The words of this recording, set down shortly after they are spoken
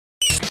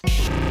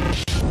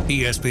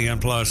ESPN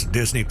Plus,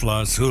 Disney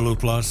Plus, Hulu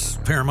Plus,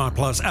 Paramount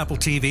Plus, Apple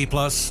TV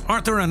Plus.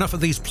 Aren't there enough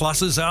of these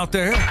pluses out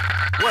there?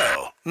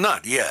 Well,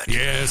 not yet.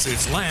 Yes,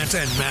 it's Lance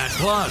and Matt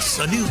Plus,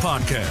 a new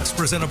podcast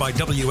presented by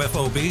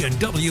WFOB and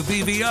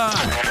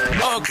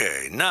WBVI.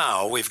 Okay,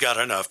 now we've got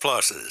enough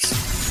pluses.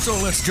 So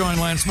let's join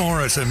Lance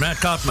Morris and Matt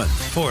Kottman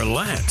for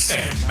Lance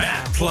and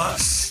Matt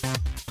Plus.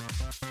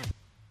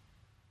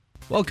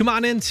 Welcome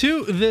on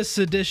into this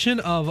edition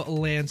of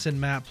Lance and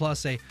Matt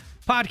Plus, a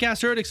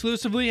podcast heard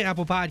exclusively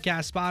Apple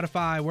Podcasts,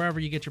 Spotify, wherever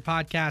you get your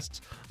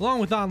podcasts, along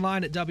with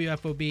online at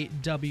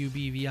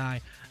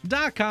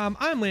WFOB.WBVI.com.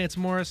 I'm Lance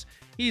Morris.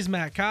 He's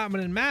Matt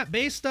Kottman. And Matt,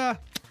 based on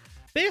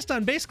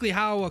basically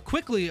how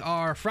quickly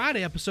our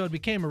Friday episode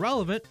became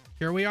irrelevant,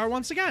 here we are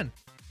once again.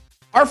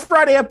 Our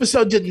Friday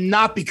episode did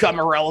not become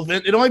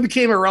irrelevant. It only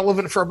became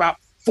irrelevant for about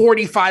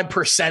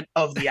 45%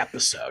 of the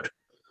episode.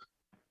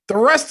 The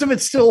rest of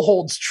it still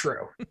holds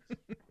true.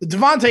 The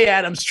Davante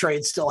Adams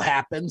trade still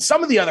happened.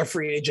 Some of the other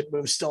free agent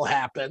moves still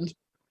happened.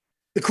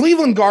 The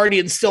Cleveland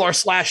Guardians still are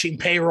slashing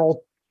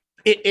payroll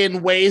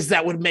in ways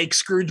that would make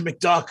Scrooge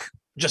McDuck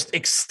just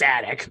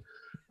ecstatic.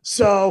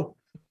 So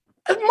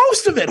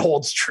most of it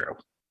holds true.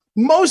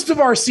 Most of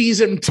our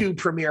season 2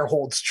 premiere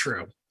holds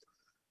true.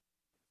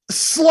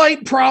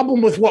 Slight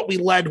problem with what we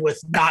led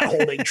with not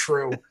holding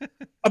true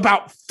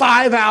about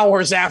 5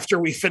 hours after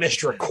we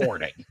finished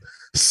recording.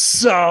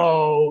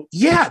 So,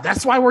 yeah,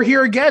 that's why we're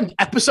here again.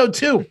 Episode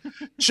 2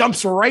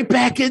 jumps right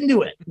back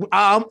into it.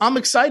 I'm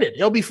excited.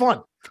 It'll be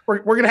fun. We're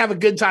going to have a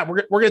good time.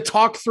 We're going to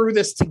talk through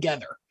this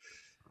together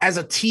as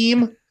a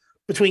team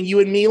between you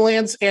and me,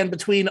 Lance, and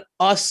between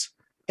us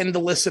and the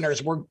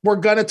listeners. We're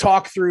going to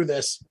talk through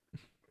this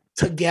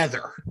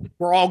together.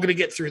 We're all going to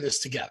get through this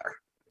together.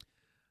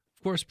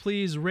 Of course,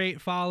 please rate,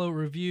 follow,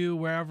 review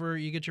wherever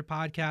you get your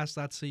podcast.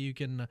 That's so you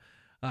can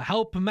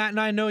help Matt and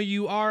I know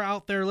you are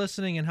out there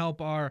listening and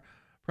help our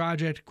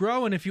project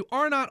grow. And if you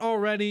are not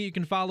already, you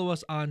can follow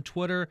us on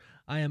Twitter.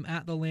 I am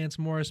at the Lance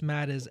Morris.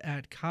 Matt is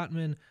at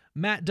Kottman.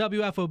 Matt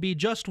WFOB,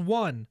 just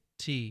one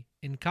T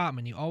in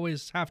Kottman. You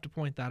always have to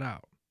point that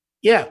out.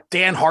 Yeah,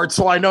 Dan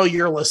Hartzell, I know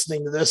you're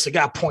listening to this. I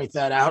got to point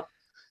that out.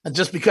 And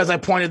just because I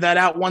pointed that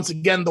out, once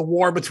again, the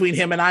war between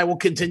him and I will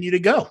continue to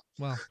go.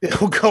 Well,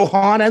 it'll go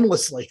on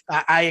endlessly.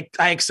 I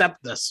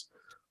accept this.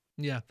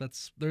 Yeah,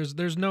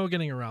 there's no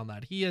getting around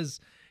that. He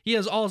has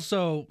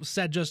also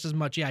said just as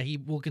much. Yeah, he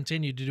will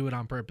continue to do it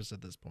on purpose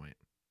at this point.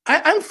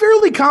 I'm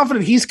fairly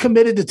confident he's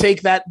committed to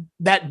take that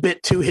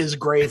bit to his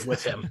grave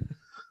with him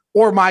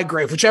or my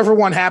grave, whichever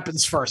one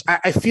happens first.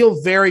 I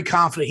feel very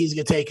confident he's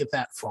going to take it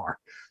that far.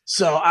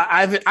 So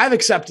I've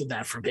accepted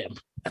that from him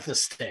at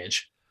this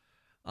stage.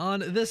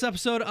 On this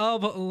episode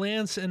of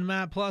Lance and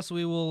Matt Plus,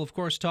 we will, of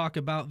course, talk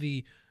about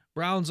the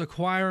Browns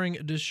acquiring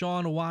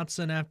Deshaun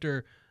Watson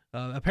after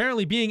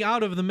apparently being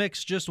out of the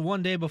mix just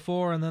one day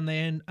before, and then they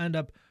end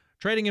up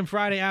trading him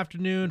Friday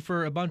afternoon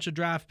for a bunch of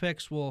draft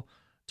picks. We'll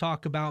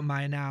talk about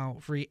my now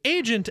free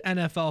agent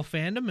NFL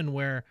fandom and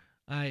where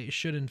I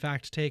should, in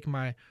fact, take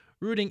my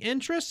rooting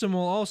interests, and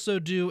we'll also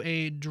do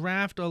a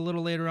draft a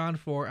little later on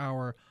for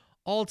our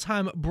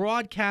all-time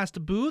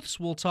broadcast booths.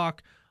 We'll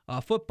talk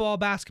football,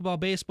 basketball,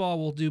 baseball.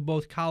 We'll do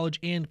both college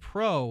and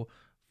pro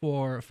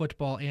for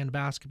football and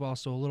basketball,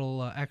 so a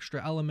little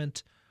extra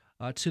element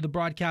to the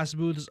broadcast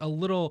booths a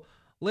little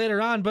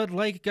later on. But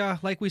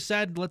like we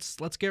said, let's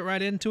get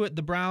right into it.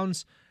 The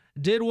Browns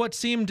did what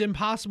seemed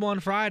impossible on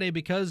Friday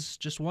because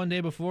just one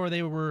day before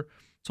they were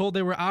told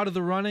they were out of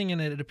the running,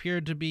 and it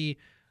appeared to be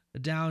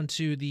down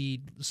to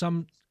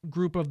some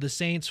group of the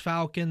Saints,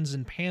 Falcons,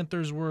 and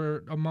Panthers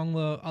were among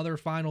the other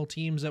final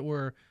teams that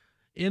were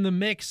in the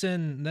mix.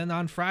 And then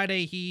on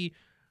Friday, he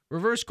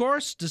reversed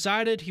course,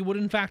 decided he would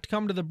in fact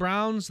come to the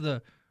Browns.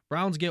 The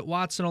Browns get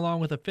Watson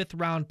along with a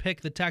 5th-round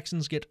pick. The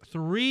Texans get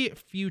 3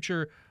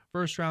 future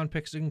first-round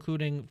picks,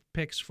 including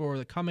picks for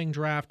the coming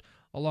draft,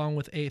 along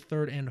with a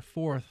 3rd and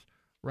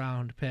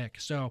 4th-round pick.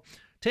 So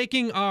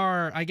taking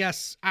our, I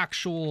guess,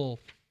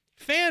 actual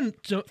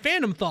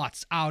fandom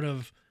thoughts out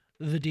of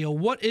the deal,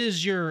 what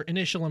is your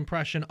initial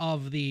impression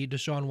of the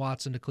Deshaun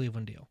Watson to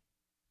Cleveland deal?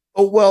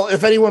 Oh, well,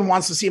 if anyone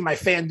wants to see my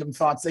fandom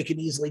thoughts, they can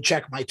easily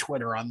check my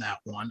Twitter on that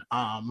one.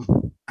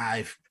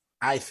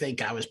 I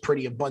think I was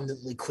pretty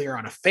abundantly clear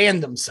on a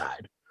fandom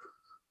side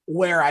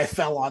where I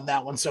fell on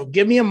that one. So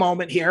give me a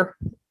moment here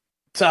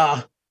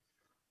to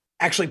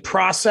actually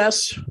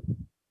process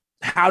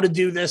how to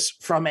do this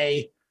from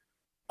a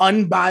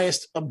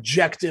unbiased,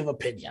 objective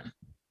opinion.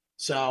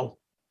 So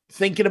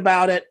thinking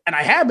about it, and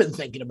I have been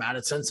thinking about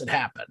it since it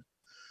happened.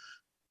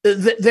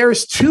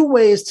 There's 2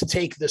 ways to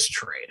take this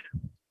trade.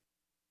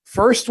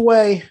 First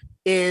way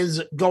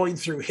is going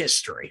through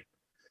history.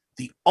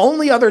 The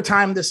only other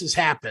time this has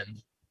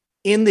happened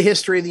in the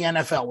history of the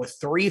NFL with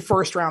 3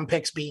 first-round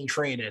picks being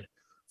traded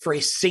for a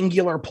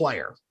singular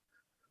player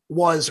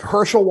was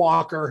Herschel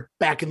Walker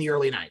back in the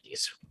early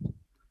 90s,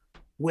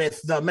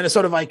 with the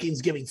Minnesota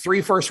Vikings giving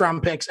 3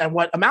 first-round picks and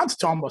what amounts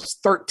to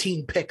almost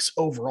 13 picks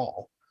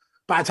overall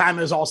by the time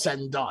it was all said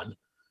and done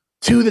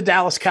to the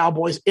Dallas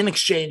Cowboys in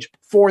exchange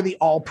for the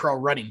all-pro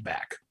running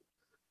back.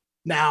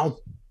 Now,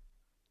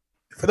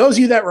 For those of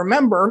you that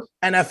remember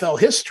NFL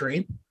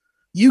history,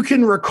 you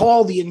can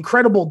recall the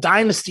incredible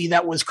dynasty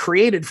that was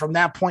created from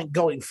that point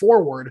going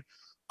forward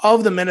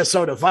of the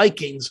Minnesota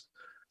Vikings,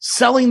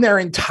 selling their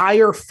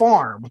entire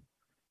farm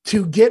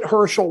to get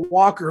Herschel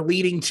Walker,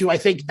 leading to, I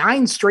think,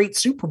 9 straight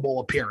Super Bowl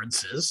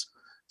appearances,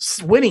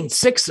 winning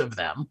 6 of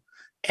them,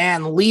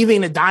 and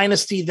leaving a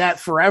dynasty that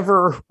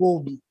forever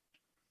will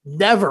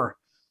never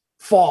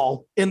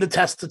fall in the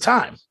test of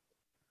time.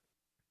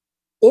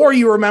 Or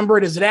you remember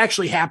it as it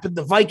actually happened.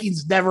 The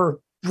Vikings never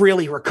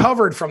really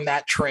recovered from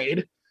that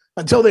trade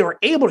until they were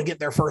able to get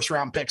their first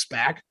round picks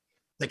back.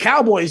 The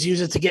Cowboys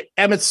used it to get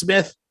Emmitt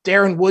Smith,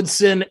 Darren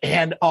Woodson,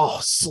 and a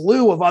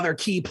slew of other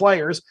key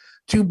players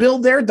to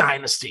build their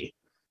dynasty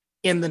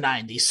in the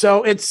 90s.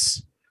 So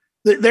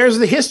there's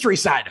the history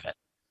side of it.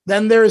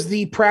 Then there's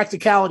the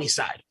practicality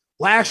side.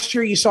 Last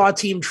year, you saw a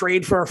team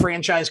trade for a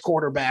franchise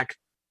quarterback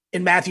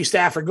in Matthew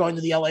Stafford going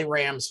to the LA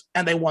Rams,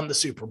 and they won the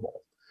Super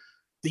Bowl.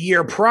 The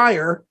year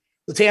prior,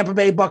 the Tampa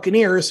Bay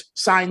Buccaneers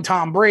signed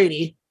Tom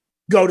Brady,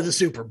 go to the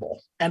Super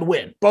Bowl, and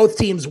win. Both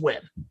teams win.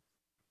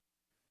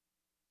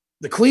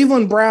 The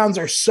Cleveland Browns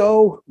are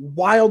so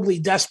wildly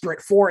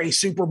desperate for a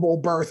Super Bowl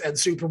berth and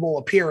Super Bowl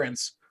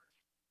appearance,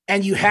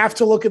 and you have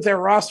to look at their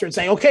roster and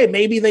say, okay,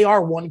 maybe they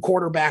are one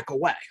quarterback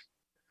away.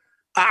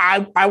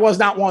 I was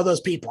not one of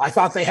those people. I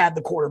thought they had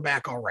the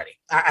quarterback already.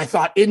 I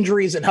thought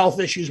injuries and health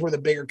issues were the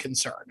bigger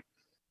concern.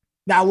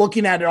 Now,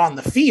 looking at it on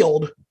the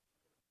field,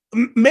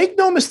 make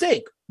no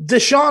mistake,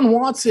 Deshaun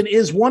Watson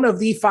is one of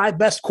the 5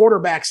 best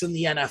quarterbacks in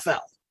the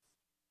NFL.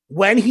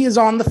 When he is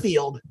on the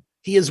field,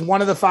 he is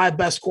one of the 5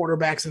 best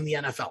quarterbacks in the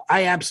NFL.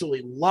 I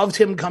absolutely loved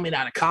him coming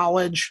out of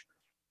college.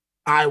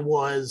 I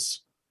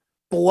was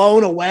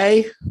blown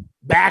away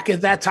back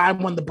at that time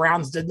when the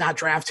Browns did not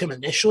draft him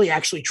initially,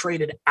 actually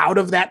traded out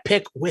of that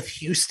pick with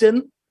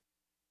Houston.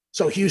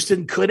 So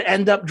Houston could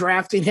end up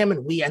drafting him,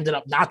 and we ended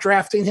up not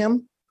drafting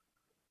him.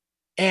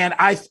 And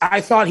I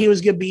thought he was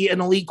going to be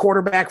an elite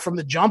quarterback from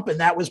the jump, and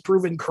that was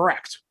proven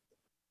correct.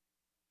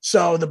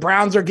 So the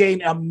Browns are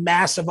getting a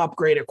massive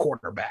upgrade at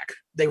quarterback.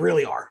 They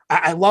really are.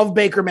 I love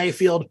Baker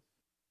Mayfield.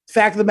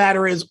 Fact of the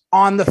matter is,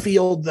 on the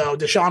field, though,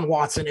 Deshaun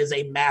Watson is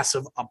a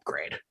massive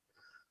upgrade.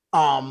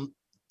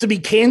 To be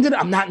candid,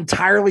 I'm not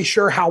entirely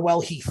sure how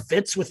well he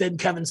fits within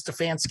Kevin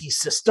Stefanski's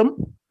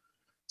system.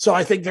 So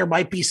I think there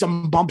might be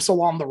some bumps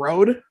along the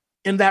road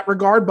in that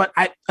regard. But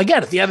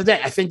again, at the end of the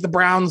day, I think the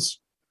Browns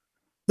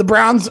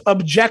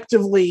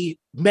objectively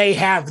may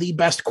have the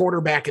best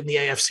quarterback in the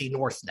AFC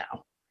North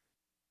now,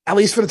 at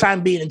least for the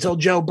time being, until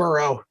Joe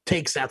Burrow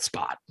takes that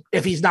spot,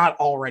 if he's not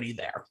already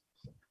there.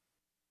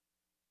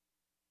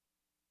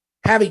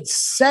 Having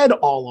said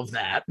all of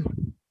that,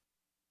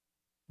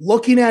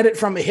 looking at it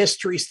from a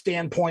history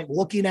standpoint,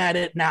 looking at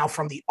it now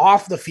from the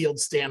off the field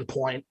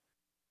standpoint,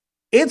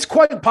 it's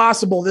quite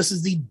possible this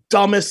is the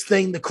dumbest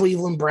thing the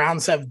Cleveland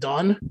Browns have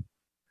done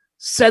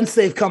since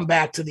they've come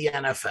back to the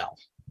NFL.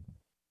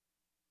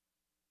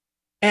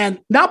 And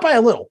not by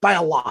a little, by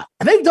a lot.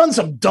 And they've done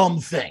some dumb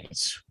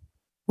things.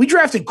 We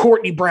drafted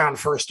Courtney Brown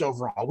first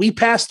overall. We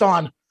passed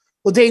on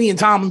LaDainian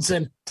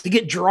Tomlinson to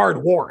get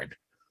Gerard Warren.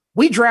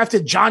 We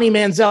drafted Johnny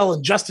Manziel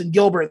and Justin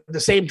Gilbert in the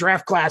same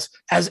draft class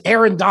as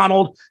Aaron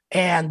Donald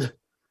and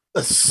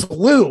a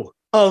slew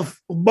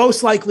of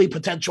most likely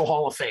potential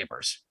Hall of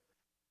Famers.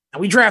 And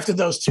we drafted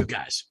those 2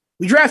 guys.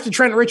 We drafted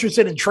Trent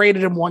Richardson and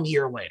traded him 1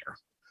 year later.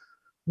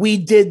 We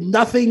did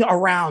nothing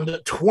around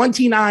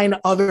 29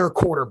 other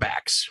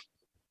quarterbacks.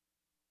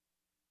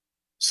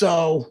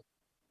 So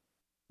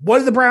what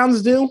do the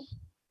Browns do?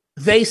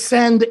 They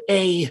send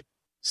a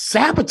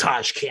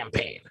sabotage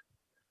campaign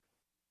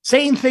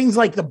saying things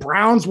like the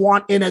Browns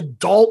want an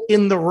adult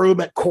in the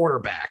room at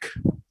quarterback.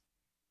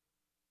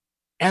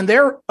 And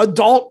their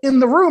adult in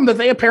the room that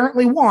they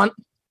apparently want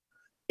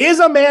is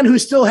a man who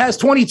still has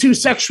 22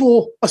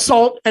 sexual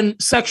assault and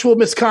sexual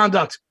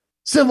misconduct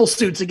civil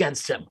suits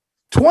against him.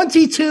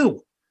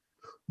 22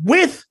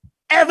 with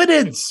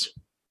evidence.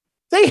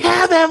 They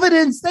have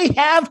evidence. They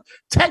have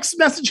text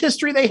message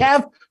history. They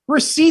have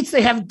receipts.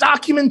 They have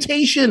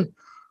documentation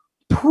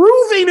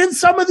proving in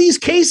some of these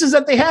cases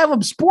that they have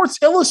them. Sports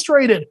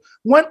Illustrated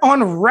went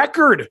on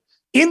record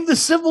in the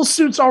civil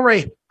suits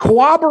already,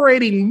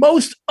 corroborating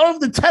most of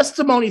the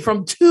testimony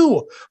from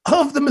 2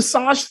 of the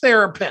massage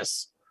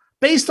therapists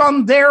based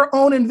on their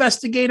own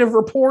investigative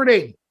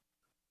reporting.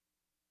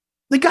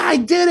 The guy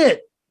did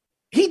it.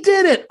 He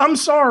did it. I'm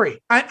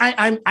sorry.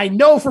 I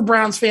know for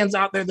Browns fans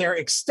out there, they're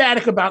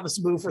ecstatic about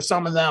this move for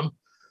some of them.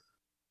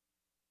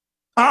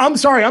 I'm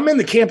sorry. I'm in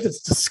the camp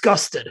that's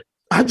disgusted.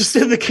 I'm just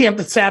in the camp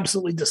that's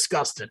absolutely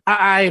disgusted.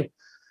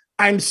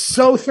 I'm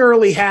so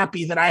thoroughly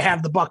happy that I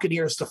have the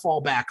Buccaneers to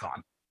fall back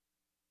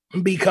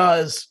on,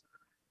 because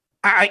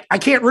I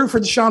can't root for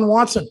Deshaun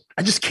Watson.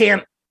 I just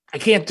can't. I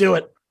can't do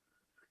it.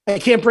 I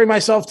can't bring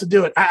myself to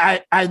do it.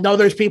 I know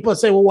there's people that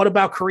say, well, what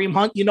about Kareem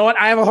Hunt? You know what?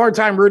 I have a hard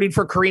time rooting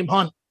for Kareem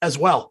Hunt as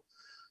well,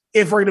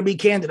 if we're going to be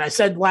candid. I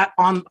said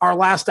on our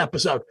last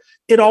episode,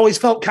 it always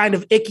felt kind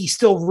of icky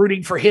still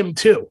rooting for him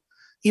too,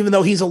 even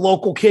though he's a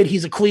local kid,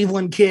 he's a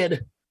Cleveland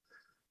kid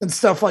and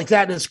stuff like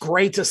that. And it's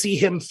great to see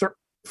him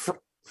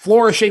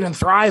flourishing and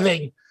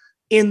thriving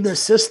in the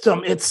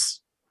system. It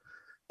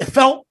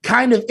felt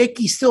kind of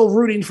icky still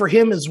rooting for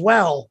him as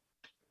well.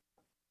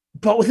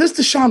 But with this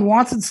Deshaun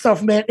Watson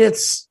stuff, man,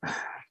 it's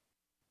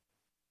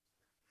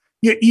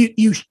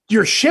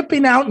you're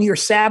shipping out and you're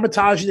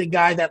sabotaging the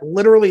guy that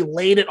literally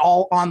laid it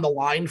all on the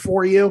line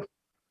for you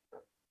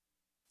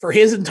for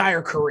his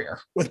entire career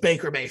with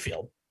Baker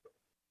Mayfield.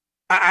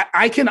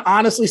 I can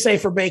honestly say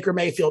for Baker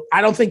Mayfield,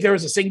 I don't think there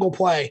was a single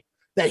play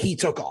that he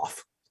took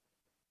off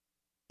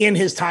in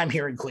his time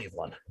here in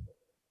Cleveland.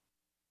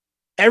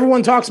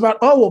 Everyone talks about,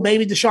 oh, well,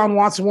 maybe Deshaun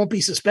Watson won't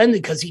be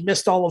suspended because he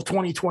missed all of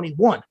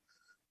 2021.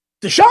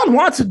 Deshaun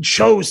Watson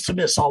chose to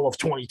miss all of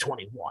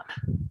 2021.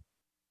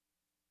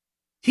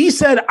 He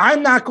said,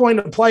 I'm not going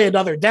to play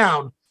another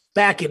down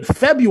back in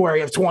February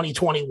of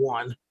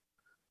 2021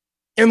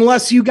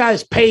 unless you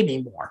guys pay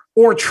me more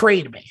or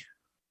trade me.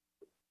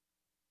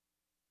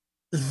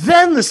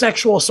 Then the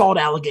sexual assault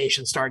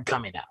allegations started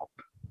coming out.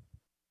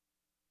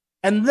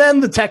 And then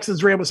the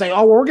Texans were able to say,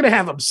 oh, we're going to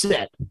have him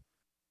sit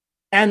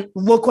and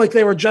look like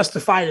they were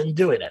justified in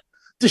doing it.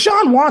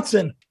 Deshaun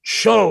Watson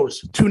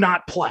chose to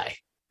not play.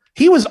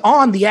 He was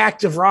on the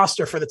active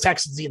roster for the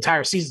Texans the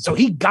entire season, so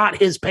he got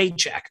his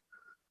paycheck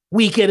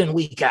week in and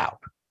week out.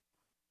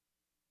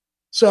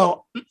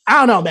 So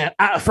I don't know,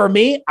 man. For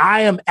me,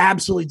 I am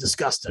absolutely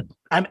disgusted.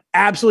 I'm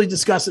absolutely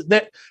disgusted.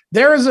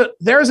 There is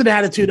an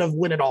attitude of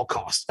win at all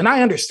costs, and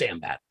I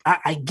understand that.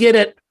 I get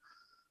it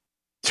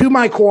to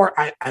my core.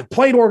 I've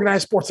played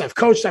organized sports. I've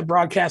coached. I've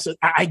broadcasted.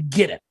 I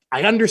get it.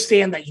 I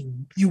understand that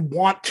you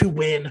want to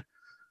win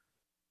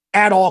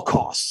at all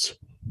costs.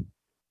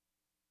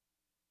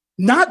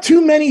 Not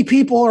too many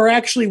people are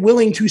actually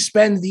willing to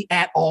spend the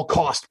at all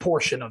cost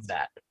portion of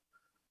that.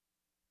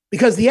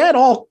 Because the at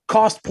all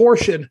cost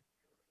portion,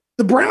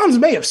 the Browns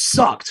may have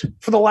sucked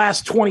for the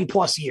last 20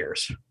 plus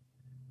years,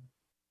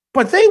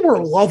 but they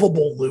were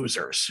lovable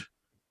losers.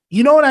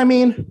 You know what I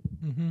mean?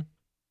 Mm-hmm.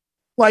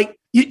 Like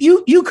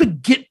you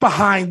could get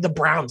behind the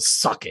Browns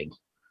sucking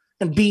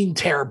and being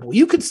terrible.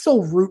 You could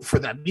still root for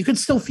them. You could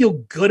still feel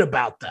good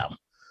about them.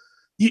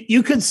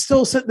 You could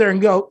still sit there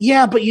and go,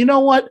 yeah, but you know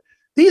what?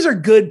 These are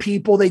good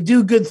people. They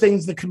do good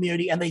things in the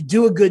community, and they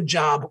do a good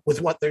job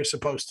with what they're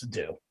supposed to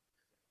do.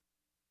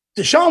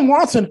 Deshaun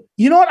Watson,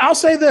 you know what? I'll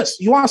say this.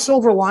 You want a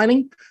silver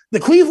lining?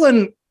 The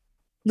Cleveland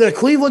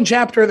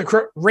chapter of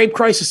the Rape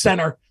Crisis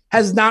Center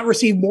has not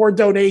received more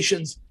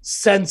donations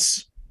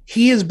since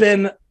he has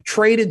been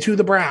traded to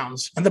the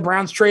Browns, and the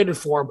Browns traded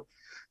for him,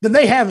 than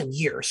they have in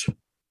years.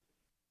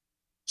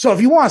 So if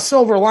you want a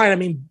silver line, I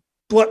mean,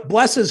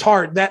 bless his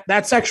heart,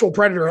 that sexual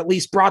predator at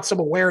least brought some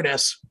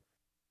awareness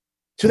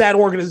to that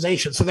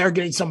organization. So they're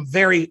getting some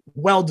very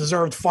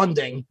well-deserved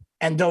funding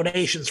and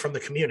donations from the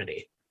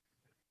community.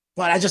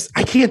 But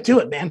I can't do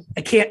it, man.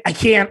 I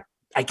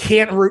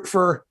can't root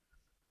for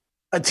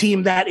a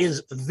team that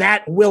is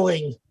that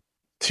willing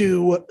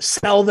to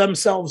sell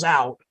themselves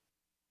out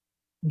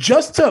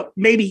just to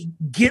maybe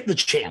get the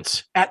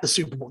chance at the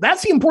Super Bowl.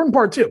 That's the important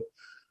part too.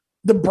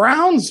 The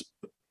Browns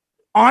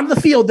on the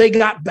field, they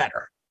got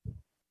better.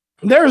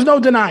 There's no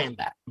denying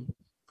that.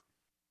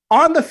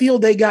 On the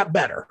field, they got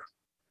better.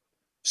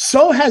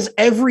 So has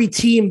every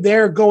team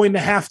they're going to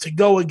have to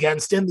go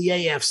against in the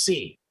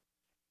AFC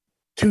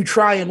to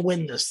try and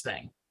win this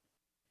thing.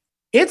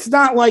 It's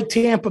not like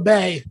Tampa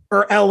Bay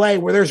or LA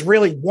where there's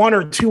really one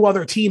or two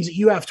other teams that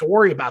you have to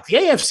worry about. The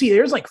AFC,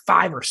 there's like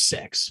 5 or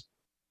 6.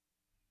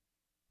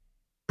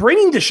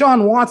 Bringing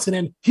Deshaun Watson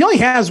in, he only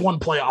has one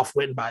playoff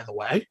win, by the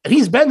way, and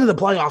he's been to the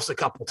playoffs a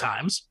couple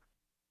times.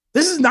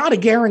 This is not a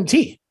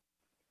guarantee.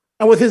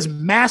 And with his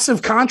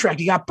massive contract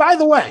he got, by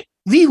the way,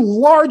 the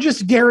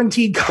largest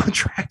guaranteed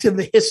contract in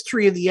the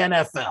history of the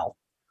NFL.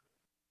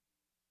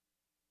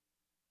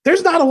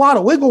 There's not a lot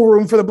of wiggle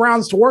room for the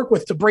Browns to work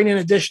with to bring in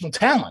additional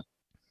talent.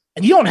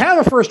 And you don't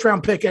have a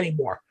first-round pick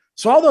anymore.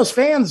 So all those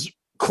fans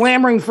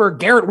clamoring for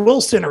Garrett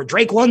Wilson or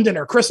Drake London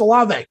or Chris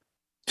Olave,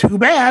 too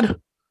bad.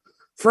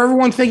 For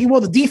everyone thinking,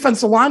 well, the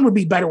defensive line would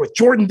be better with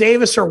Jordan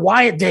Davis or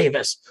Wyatt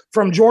Davis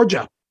from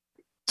Georgia.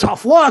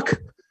 Tough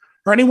luck.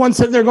 Or anyone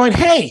sitting there going,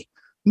 hey,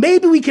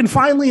 maybe we can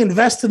finally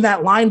invest in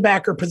that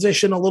linebacker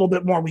position a little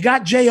bit more. We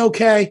got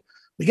JOK.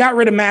 We got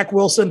rid of Mac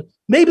Wilson.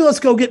 Maybe let's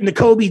go get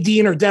Nakobe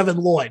Dean or Devin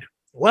Lloyd.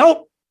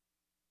 Well,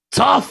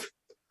 tough.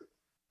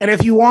 And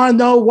if you want to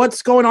know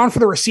what's going on for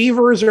the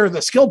receivers or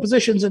the skill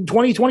positions in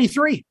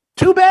 2023,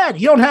 too bad.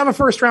 You don't have a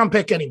first-round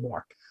pick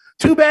anymore.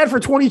 Too bad for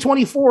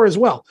 2024 as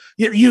well.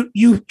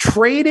 You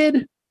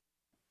traded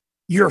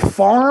your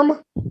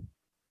farm,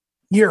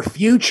 your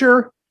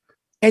future,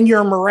 and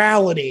your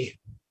morality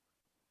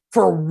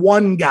for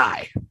one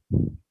guy.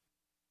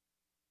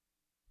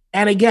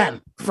 And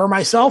again, for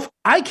myself,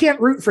 I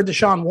can't root for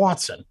Deshaun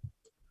Watson.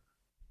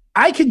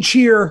 I can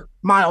cheer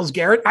Myles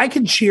Garrett. I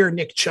can cheer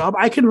Nick Chubb.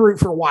 I can root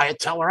for Wyatt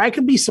Teller. I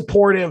can be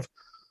supportive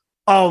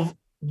of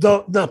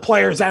the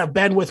players that have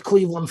been with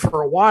Cleveland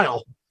for a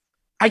while.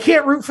 I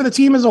can't root for the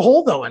team as a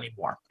whole, though,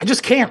 anymore. I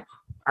just can't.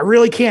 I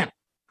really can't.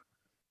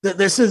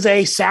 This is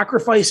a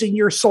sacrificing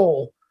your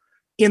soul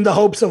in the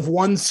hopes of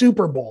one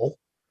Super Bowl.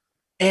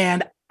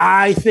 And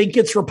I think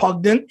it's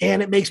repugnant,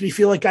 and it makes me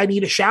feel like I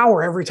need a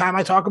shower every time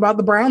I talk about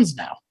the Browns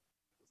now.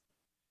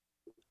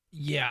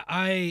 Yeah,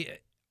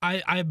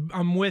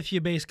 I'm with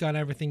you based on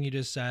everything you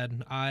just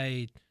said.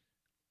 I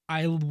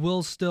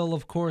will still,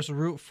 of course,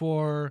 root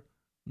for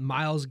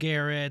Myles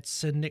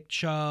Garrett's and Nick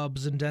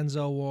Chubb's and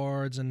Denzel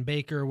Ward's and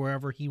Baker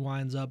wherever he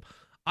winds up.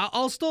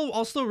 I'll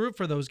still root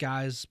for those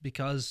guys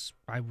because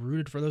I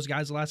rooted for those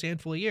guys the last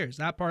handful of years.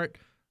 That part,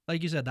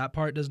 like you said, that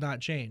part does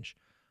not change.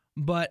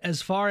 But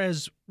as far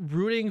as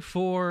rooting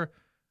for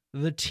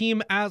the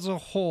team as a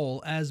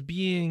whole, as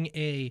being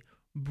a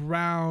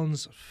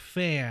Browns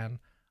fan,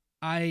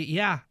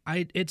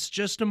 it's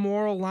just a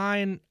moral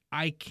line.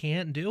 I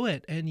can't do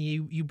it. And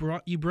you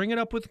bring it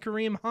up with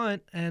Kareem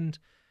Hunt, and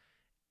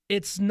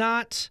it's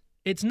not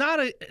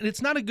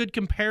a good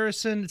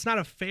comparison. It's not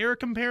a fair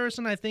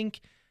comparison, I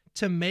think,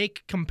 to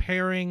make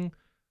comparing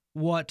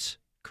what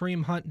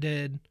Kareem Hunt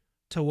did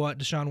to what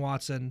Deshaun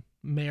Watson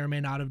may or may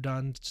not have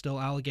done. Still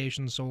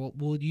allegations, so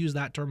we'll use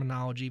that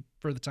terminology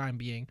for the time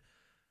being.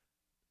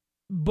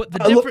 But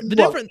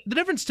the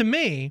difference to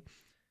me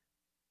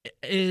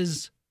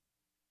is,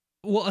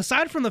 well,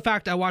 aside from the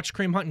fact I watched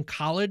Kareem Hunt in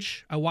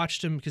college, I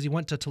watched him because he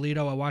went to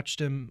Toledo. I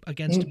watched him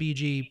against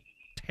BG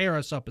tear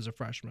us up as a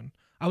freshman.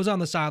 I was on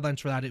the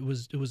sidelines for that. It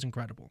was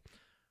incredible.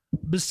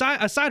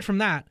 Aside from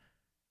that,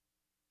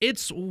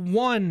 it's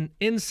one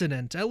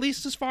incident, at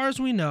least as far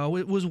as we know.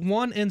 It was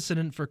one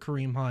incident for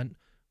Kareem Hunt,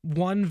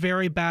 one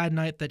very bad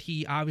night that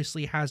he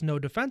obviously has no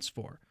defense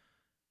for.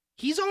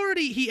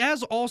 He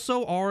has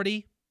also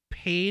already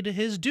paid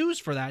his dues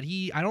for that.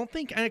 I don't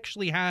think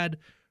actually had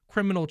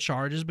criminal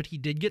charges, but he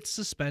did get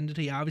suspended.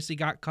 He obviously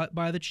got cut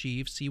by the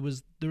Chiefs. He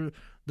was the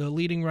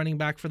leading running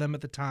back for them at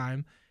the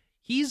time.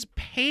 He's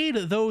paid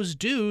those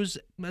dues,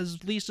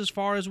 at least as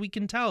far as we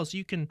can tell. So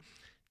you can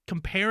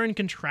compare and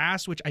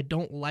contrast, which I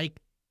don't like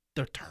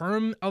the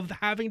term of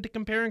having to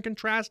compare and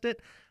contrast it,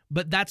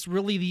 but that's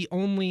really the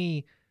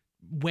only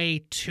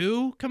way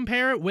to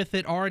compare it, with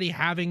it already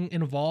having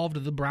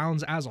involved the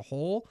Browns as a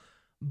whole.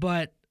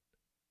 But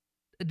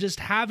just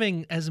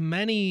having as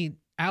many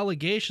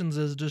allegations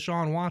as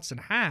Deshaun Watson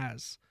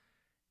has,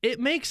 it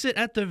makes it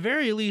at the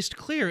very least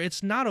clear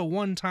it's not a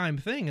one-time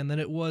thing, and that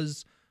it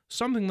was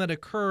something that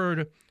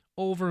occurred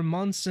over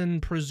months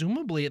and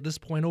presumably at this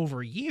point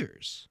over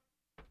years.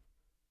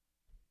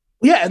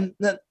 Yeah, and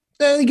then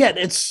again,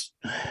 it's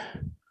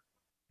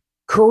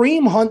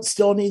Kareem Hunt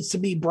still needs to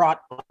be brought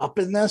up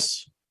in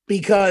this,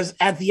 because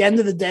at the end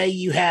of the day,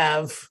 you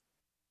have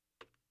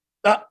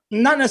not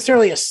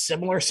necessarily a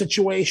similar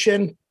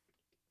situation.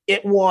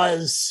 It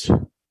was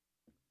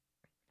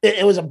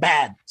a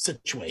bad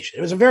situation.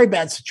 It was a very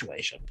bad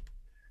situation.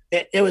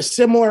 It was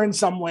similar in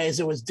some ways.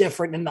 It was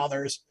different in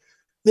others.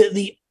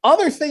 The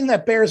other thing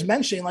that bears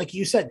mentioning, like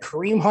you said,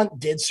 Kareem Hunt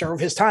did serve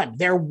his time.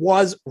 There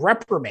was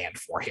reprimand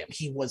for him.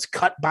 He was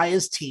cut by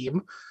his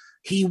team.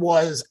 He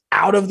was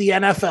out of the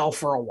NFL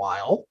for a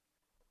while,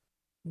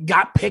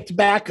 got picked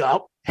back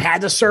up,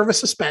 had to serve a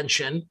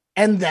suspension,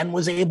 and then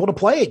was able to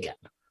play again.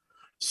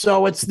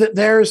 So it's that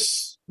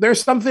there's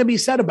something to be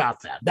said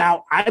about that.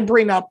 Now, I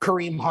bring up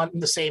Kareem Hunt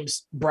in the same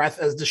breath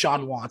as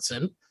Deshaun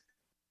Watson,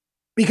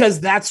 because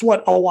that's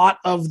what a lot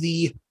of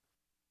the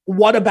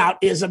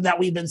whataboutism that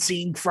we've been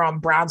seeing from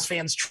Browns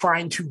fans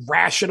trying to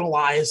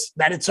rationalize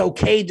that it's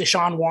okay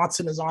Deshaun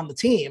Watson is on the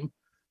team.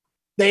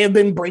 They have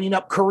been bringing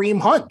up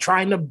Kareem Hunt,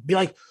 trying to be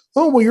like,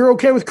 oh, well, you're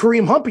okay with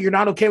Kareem Hunt, but you're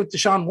not okay with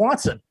Deshaun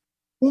Watson.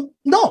 Well,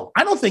 no,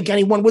 I don't think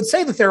anyone would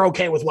say that they're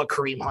okay with what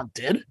Kareem Hunt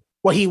did,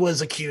 what he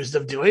was accused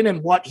of doing,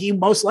 and what he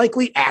most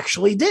likely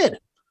actually did.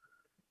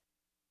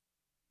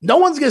 No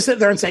one's going to sit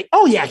there and say,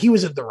 oh, yeah, he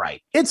was in the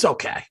right. It's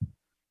okay.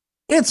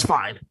 It's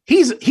fine.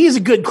 He's a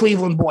good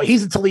Cleveland boy.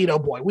 He's a Toledo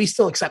boy. We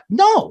still accept.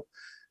 No,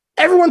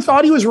 everyone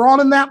thought he was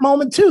wrong in that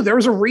moment too. There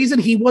was a reason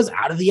he was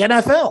out of the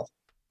NFL.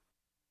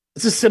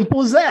 It's as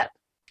simple as that.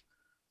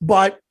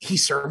 But he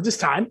served his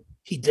time.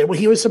 He did what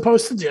he was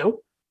supposed to do.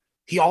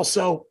 He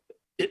also,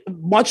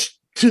 much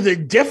to the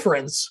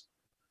difference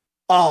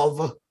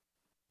of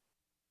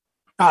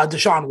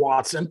Deshaun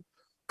Watson,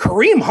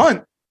 Kareem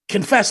Hunt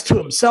confessed to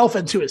himself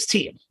and to his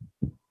team.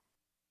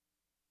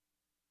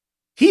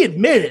 He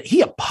admitted it.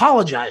 He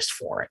apologized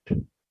for it.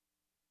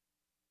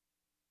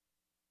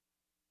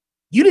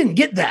 You didn't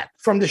get that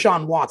from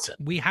Deshaun Watson.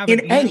 We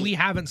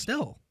haven't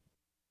still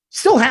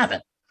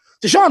haven't.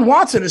 Deshaun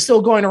Watson is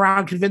still going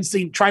around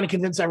trying to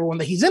convince everyone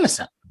that he's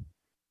innocent.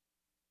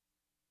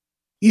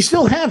 You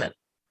still haven't.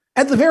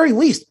 At the very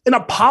least, an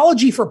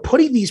apology for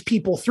putting these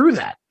people through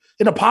that.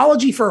 An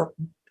apology for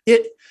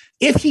it.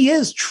 If he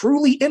is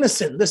truly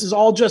innocent, this is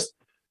all just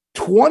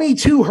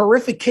 22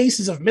 horrific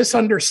cases of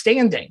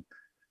misunderstanding,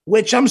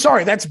 which I'm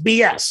sorry, that's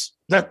BS.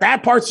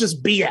 That part's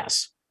just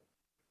BS.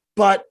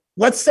 But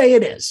let's say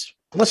it is.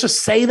 Let's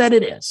just say that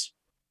it is.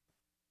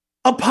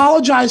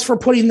 Apologize for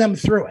putting them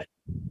through it.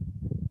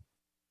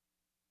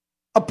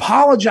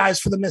 Apologize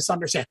for the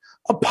misunderstanding.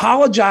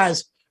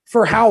 Apologize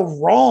for how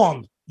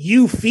wrong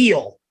you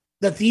feel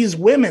that these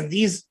women,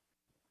 these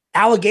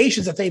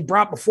allegations that they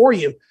brought before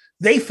you,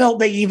 they felt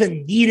they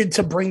even needed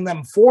to bring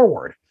them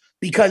forward.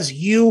 because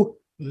you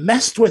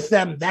messed with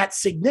them that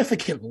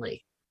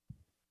significantly,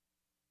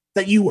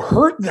 that you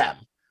hurt them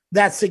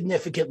that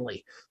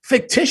significantly,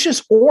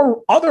 fictitious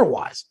or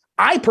otherwise.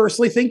 I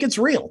personally think it's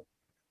real.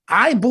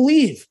 I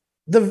believe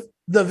the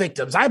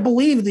victims. I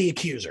believe the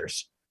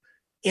accusers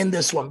in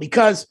this one,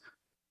 because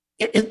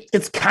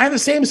it's kind of the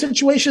same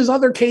situation as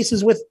other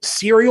cases with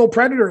serial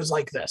predators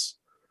like this.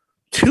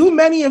 Too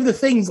many of the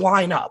things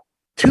line up.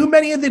 Too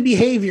many of the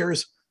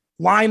behaviors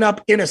line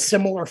up in a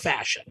similar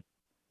fashion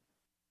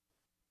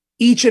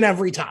each and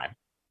every time.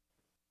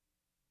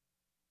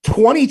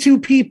 22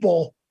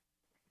 people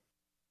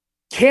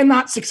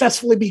cannot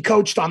successfully be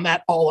coached on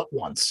that all at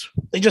once.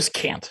 They just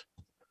can't.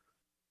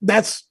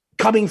 That's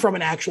coming from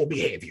an actual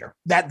behavior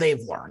that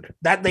they've learned,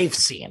 that they've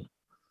seen.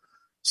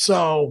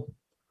 So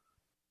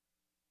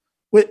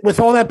with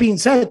all that being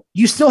said,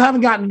 you still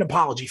haven't gotten an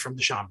apology from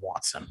Deshaun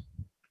Watson.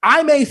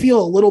 I may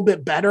feel a little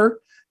bit better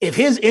if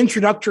his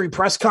introductory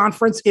press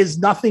conference is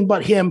nothing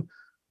but him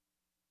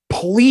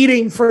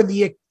pleading for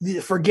the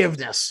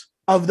forgiveness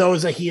of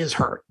those that he has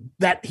hurt,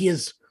 that he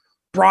has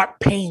brought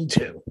pain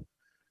to,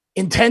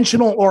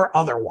 intentional or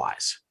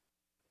otherwise.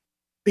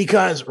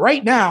 Because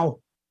right now,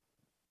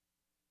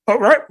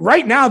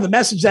 the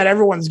message that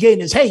everyone's getting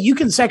is, hey, you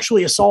can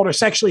sexually assault or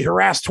sexually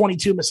harass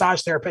 22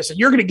 massage therapists and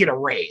you're going to get a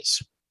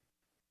raise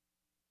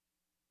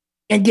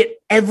and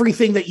get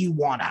everything that you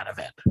want out of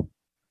it,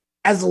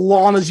 as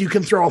long as you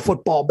can throw a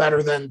football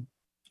better than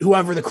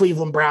whoever the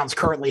Cleveland Browns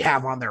currently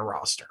have on their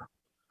roster.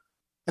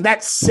 And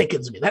that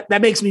sickens me.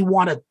 That makes me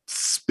want to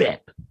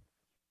spit.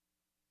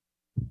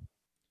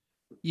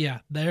 Yeah,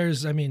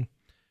 there's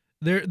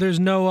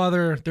no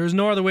other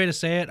way to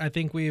say it. I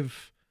think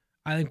we've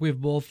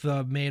both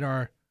made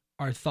our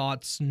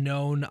thoughts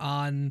known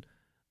on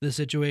the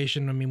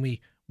situation. I mean,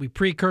 we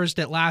precursed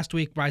it last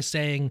week by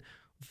saying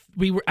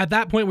we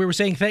were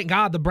saying, thank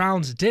God the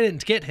Browns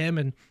didn't get him,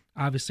 and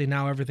obviously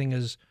now everything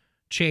has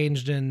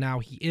changed and now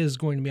he is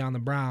going to be on the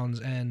Browns.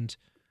 And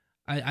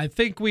I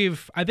think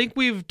we've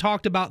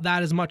talked about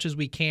that as much as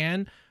we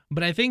can.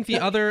 But I think the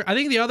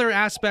other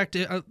aspect,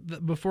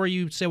 before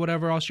you say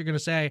whatever else you're going to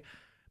say,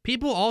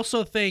 people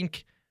also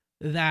think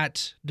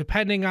that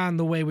depending on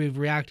the way we've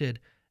reacted,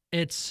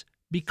 it's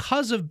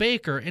because of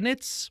Baker, and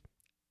it's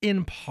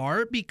in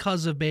part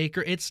because of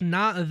Baker. It's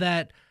not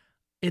that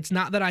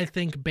I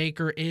think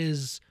Baker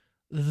is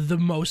the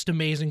most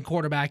amazing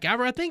quarterback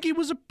ever. I think he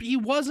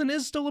was and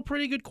is still a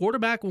pretty good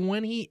quarterback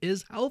when he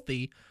is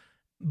healthy.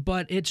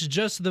 But it's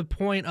just the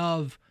point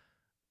of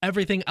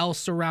everything else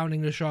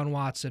surrounding Deshaun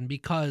Watson,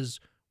 because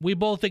we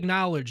both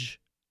acknowledge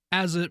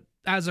as a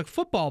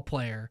football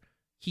player,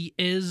 he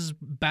is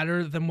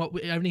better than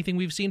anything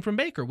we've seen from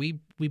Baker. We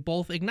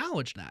both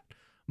acknowledge that.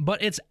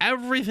 But it's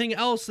everything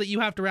else that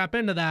you have to wrap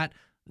into that.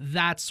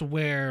 That's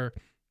where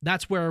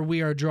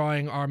we are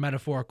drawing our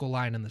metaphorical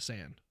line in the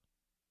sand.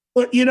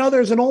 Well,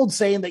 there's an old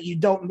saying that you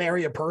don't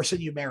marry a person,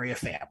 you marry a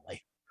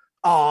family.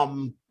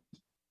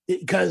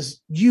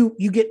 Because you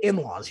get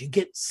in-laws, you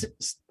get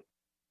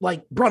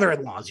like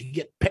brother-in-laws, you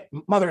get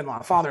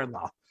mother-in-law,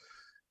 father-in-law,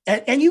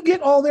 and you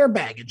get all their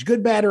baggage,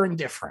 good, bad, or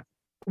indifferent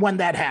when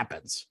that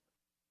happens.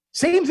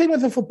 Same thing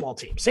with the football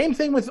team. Same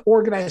thing with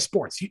organized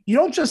sports. You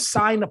don't just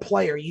sign a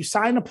player. You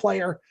sign a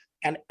player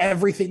and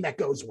everything that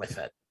goes with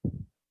it.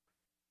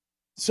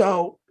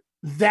 So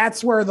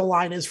that's where the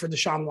line is for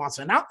Deshaun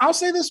Watson. Now, I'll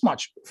say this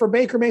much for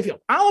Baker Mayfield.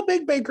 I'm a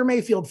big Baker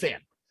Mayfield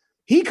fan.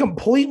 He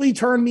completely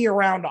turned me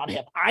around on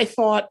him. I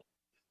thought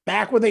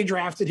back when they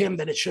drafted him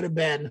that it should have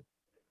been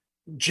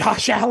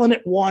Josh Allen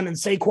at 1 and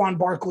Saquon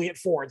Barkley at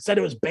 4. Instead,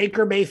 it was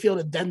Baker Mayfield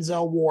and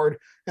Denzel Ward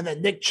and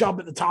then Nick Chubb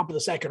at the top of the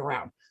second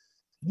round.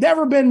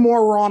 Never been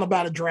more wrong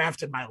about a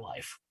draft in my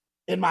life,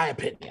 in my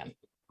opinion.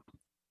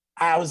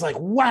 I was like,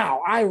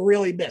 wow, I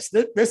really missed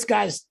this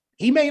guy's.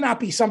 He may not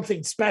be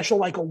something special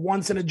like a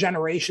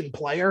once-in-a-generation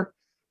player,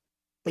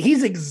 but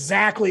he's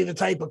exactly the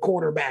type of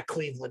quarterback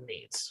Cleveland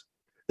needs.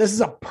 This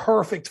is a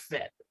perfect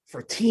fit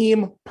for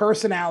team,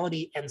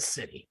 personality, and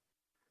city.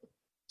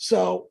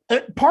 So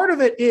part of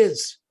it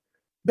is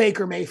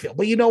Baker Mayfield.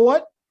 But you know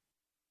what?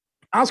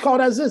 I'll just call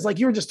it as is, like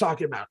you were just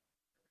talking about.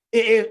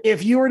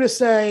 If you were to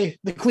say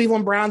the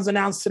Cleveland Browns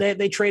announced today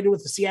they traded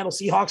with the Seattle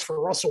Seahawks for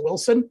Russell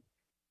Wilson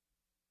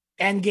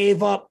and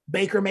gave up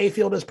Baker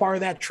Mayfield as part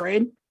of that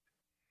trade,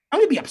 I'm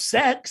going to be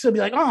upset because I'll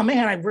be like, oh,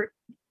 man,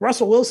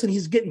 Russell Wilson,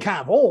 he's getting kind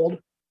of old.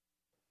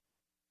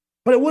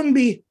 But it wouldn't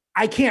be,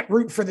 I can't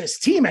root for this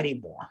team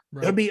anymore.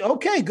 Right. It would be,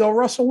 okay, go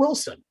Russell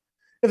Wilson.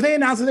 If they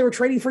announced that they were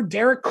trading for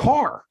Derek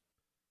Carr,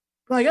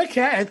 I'm like,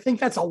 okay, I think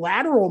that's a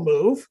lateral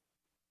move.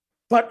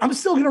 But I'm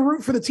still going to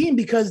root for the team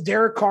because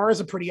Derek Carr is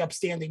a pretty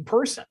upstanding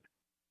person.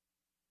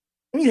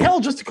 I mean, hell,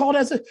 just to call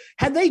it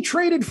had they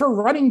traded for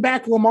running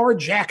back Lamar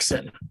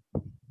Jackson,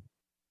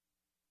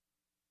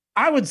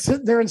 I would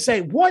sit there and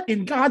say, what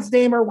in God's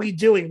name are we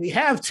doing? We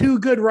have 2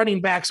 good running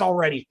backs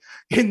already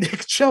in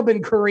Nick Chubb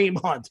and Kareem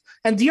Hunt.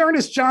 And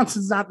Dearness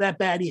Johnson's not that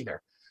bad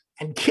either.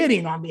 And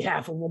kidding on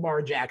behalf of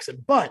Lamar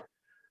Jackson. But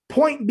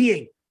point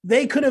being,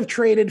 they could have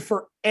traded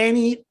for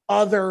any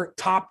other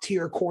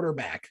top-tier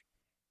quarterback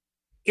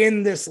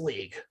in this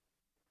league.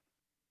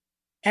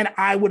 and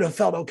I would have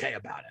felt okay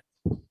about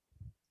it.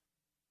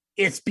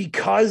 It's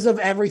because of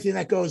everything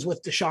that goes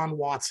with Deshaun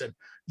Watson.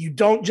 You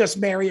don't just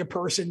marry a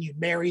person, you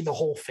marry the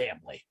whole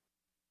family.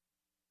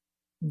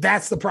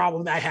 That's the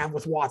problem that I have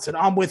with Watson.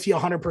 I'm with you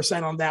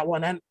 100% on that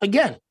one. And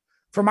again,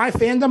 for my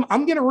fandom,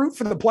 I'm going to root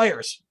for the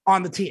players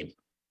on the team.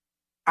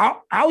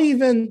 I'll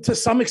even, to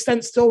some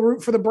extent, still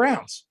root for the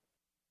Browns.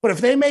 But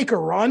if they make a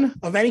run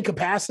of any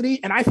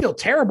capacity, and I feel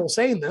terrible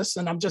saying this,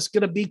 and I'm just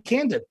going to be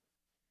candid,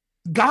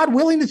 God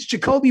willing, it's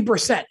Jacoby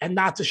Brissett and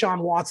not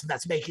Deshaun Watson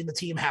that's making the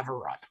team have a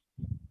run.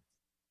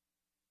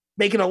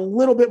 Make it a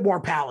little bit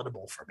more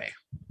palatable for me.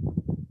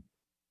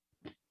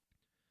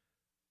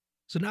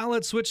 So now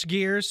let's switch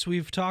gears.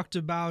 We've talked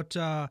about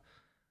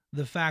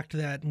the fact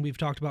that, and we've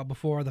talked about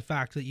before, the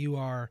fact that you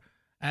are,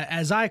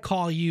 as I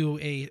call you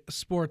a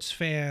sports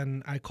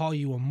fan, I call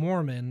you a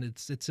Mormon.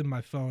 It's in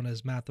my phone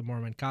as Matt the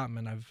Mormon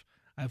Cotman.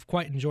 I've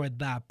quite enjoyed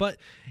that. But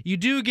you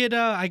do get,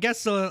 I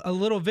guess, a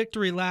little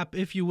victory lap,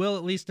 if you will,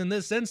 at least in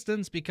this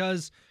instance,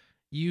 because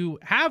you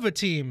have a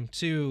team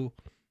to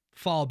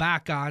fall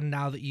back on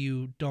now that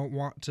you don't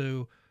want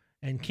to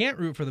and can't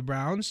root for the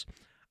Browns.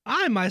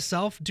 I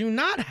myself do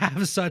not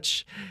have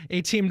such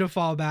a team to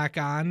fall back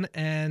on,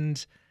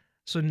 and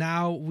so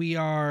now we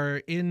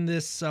are in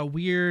this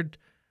weird,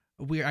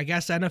 I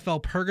guess,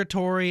 NFL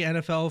purgatory,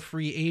 NFL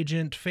free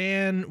agent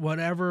fan,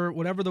 whatever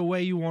the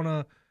way you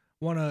wanna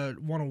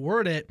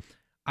word it.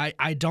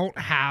 I don't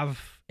have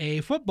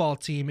a football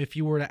team. If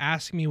you were to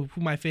ask me who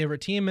my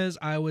favorite team is,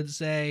 I would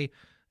say,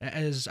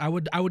 I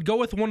would go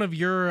with one of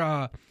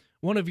your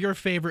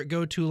favorite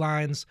go-to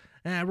lines.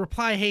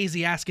 Reply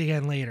hazy, ask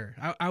again later.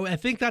 I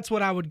think that's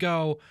what I would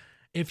go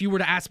if you were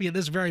to ask me at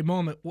this very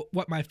moment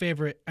what my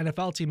favorite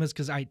NFL team is,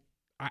 because I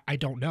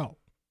don't know.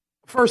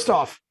 First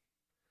off,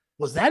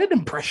 was that an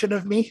impression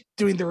of me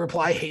doing the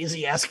reply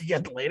hazy, ask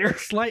again later?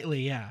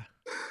 Slightly, yeah.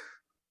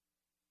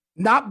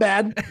 Not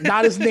bad.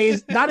 Not as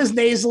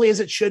nasally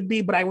as it should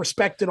be, but I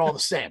respect it all the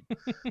same.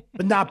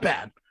 But not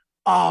bad.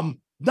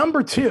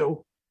 Number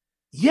two,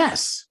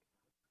 yes.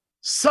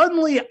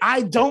 Suddenly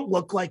I don't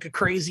look like a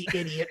crazy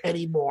idiot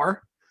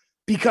anymore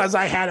because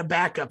I had a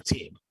backup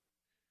team.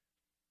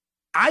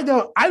 I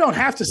don't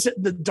have to sit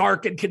in the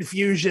dark and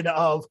confusion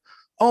of,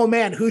 oh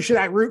man, who should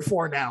I root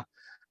for now?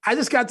 I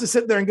just got to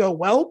sit there and go,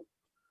 well,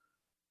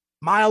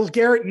 Myles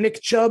Garrett, Nick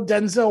Chubb,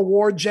 Denzel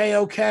Ward,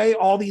 JOK,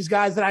 all these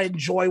guys that I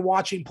enjoy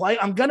watching play.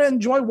 I'm going to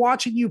enjoy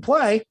watching you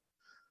play,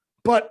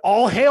 but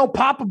all hail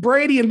Papa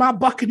Brady and my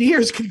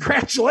Buccaneers.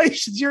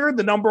 Congratulations. You're in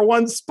the number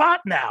one spot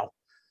now.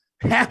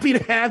 Happy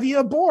to have you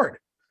aboard.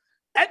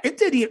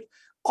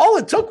 All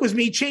it took was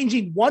me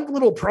changing one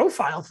little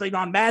profile thing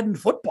on Madden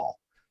Football.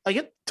 Like,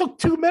 it took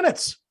 2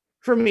 minutes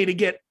for me to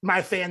get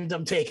my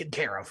fandom taken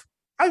care of.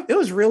 It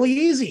was really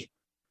easy.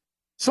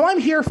 So I'm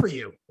here for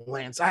you,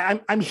 Lance.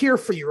 I'm here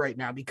for you right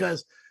now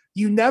because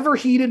you never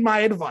heeded my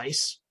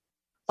advice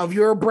of,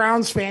 you're a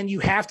Browns fan, you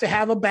have to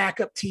have a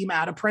backup team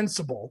out of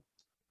principle.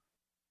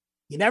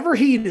 You never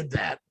heeded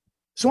that.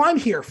 So I'm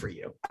here for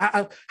you.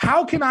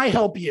 How can I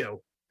help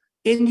you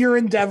in your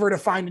endeavor to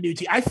find a new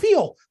team? I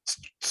feel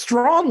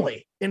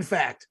strongly, in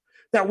fact,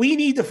 that we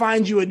need to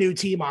find you a new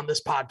team on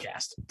this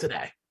podcast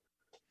today.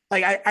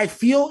 Like, I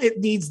feel it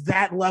needs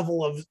that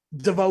level of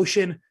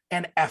devotion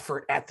and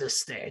effort at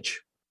this stage.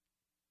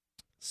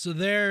 So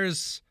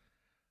there's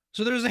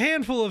a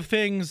handful of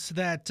things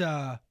that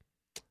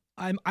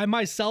I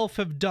myself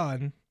have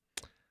done.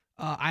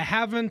 I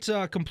haven't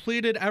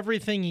completed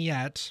everything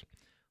yet,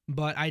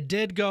 but I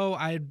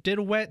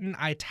went and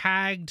I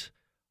tagged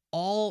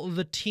all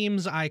the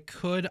teams I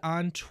could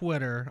on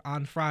Twitter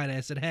on Friday.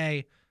 I said,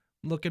 hey,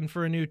 looking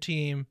for a new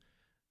team.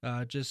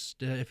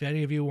 If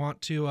any of you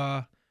want me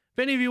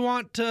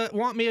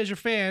as your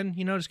fan,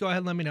 just go ahead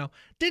and let me know.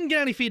 Didn't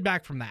get any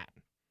feedback from that,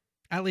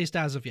 at least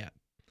as of yet.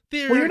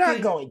 You're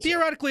not going to.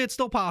 Theoretically, it's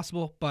still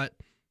possible, but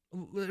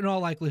in all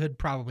likelihood,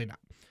 probably not.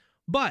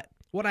 But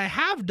what I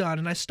have done,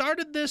 and I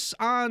started this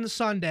on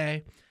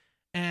Sunday,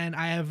 and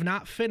I have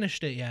not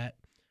finished it yet.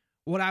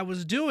 What I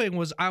was doing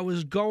was I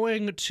was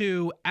going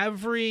to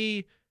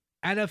every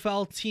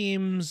NFL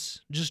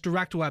team's just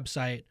direct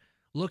website,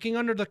 looking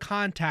under the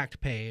contact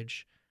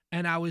page,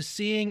 and I was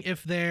seeing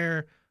if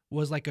there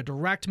was like a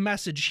direct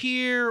message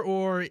here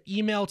or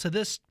email to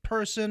this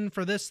person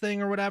for this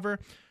thing or whatever.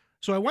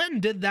 So I went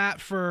and did that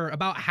for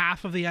about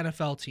half of the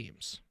NFL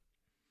teams.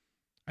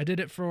 I did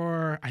it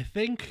for, I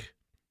think,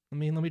 let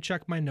me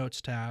check my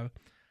notes tab.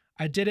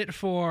 I did it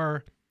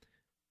for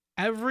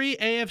every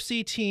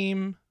AFC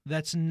team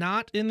that's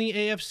not in the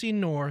AFC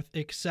North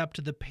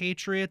except the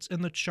Patriots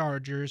and the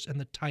Chargers and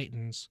the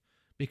Titans,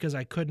 because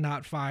I could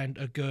not find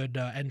a good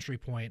entry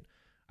point.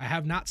 I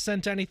have not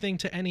sent anything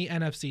to any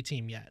NFC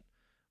team yet,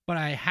 but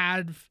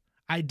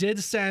I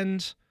did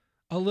send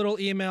a little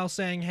email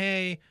saying,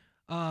 hey,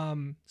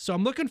 so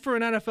I'm looking for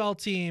an NFL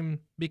team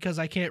because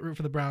I can't root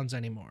for the Browns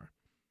anymore.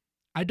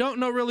 I don't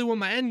know really what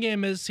my end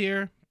game is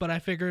here, but I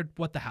figured,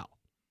 what the hell?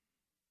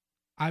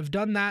 I've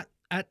done that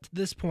at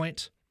this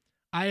point.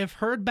 I have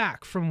heard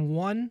back from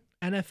one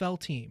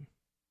NFL team.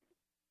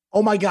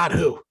 Oh my God,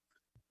 who?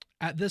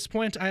 At this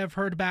point, I have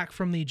heard back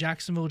from the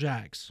Jacksonville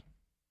Jags.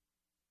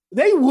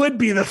 They would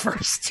be the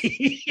first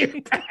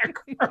team back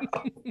from.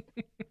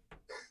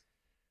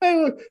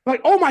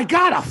 Like, oh my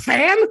God, a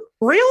fan?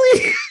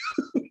 Really?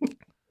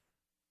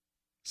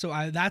 So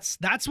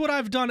that's what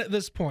I've done at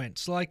this point.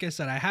 So like I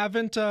said, I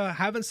haven't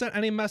sent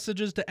any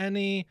messages to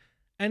any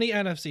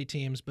NFC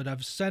teams, but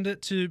I've sent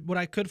it to what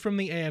I could from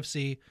the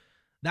AFC.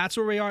 That's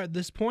where we are at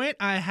this point.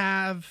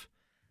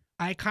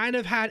 I kind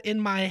of had in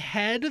my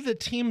head the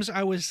teams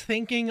I was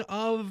thinking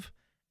of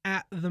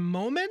at the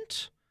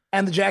moment.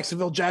 And the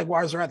Jacksonville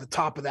Jaguars are at the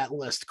top of that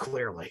list,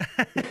 clearly.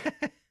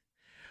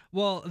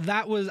 Well,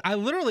 I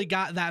literally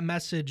got that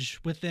message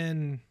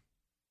within,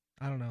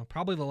 I don't know,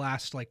 probably the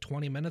last like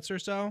 20 minutes or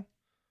so.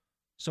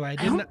 So I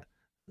didn't.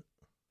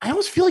 I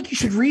almost feel like you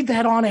should read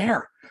that on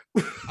air.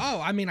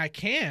 Oh, I mean, I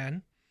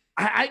can.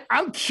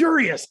 I'm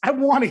curious. I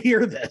want to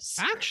hear this.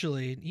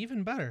 Actually,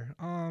 even better.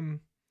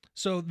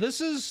 So this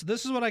is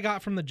what I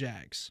got from the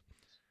Jags.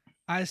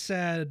 I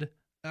said,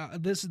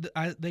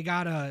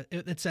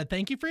 it said,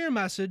 "Thank you for your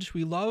message.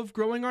 We love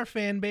growing our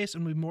fan base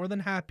and we're more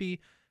than happy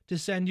to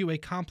send you a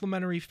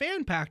complimentary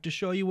fan pack to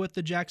show you what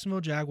the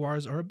Jacksonville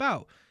Jaguars are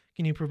about.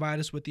 Can you provide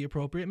us with the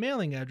appropriate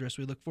mailing address?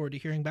 We look forward to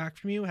hearing back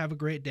from you. Have a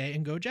great day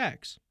and go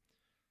Jags."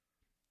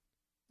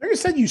 They're going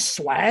to send you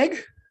swag?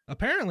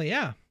 Apparently,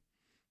 yeah.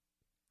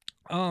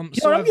 I'm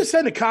going to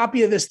send a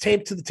copy of this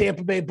tape to the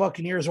Tampa Bay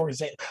Buccaneers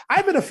organization.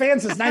 I've been a fan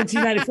since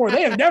 1994.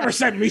 They have never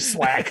sent me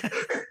swag.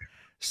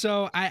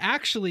 So I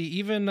actually,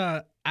 even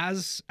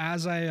as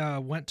I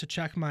went to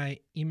check my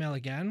email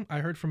again, I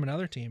heard from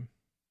another team.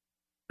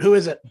 Who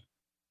is it?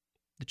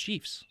 The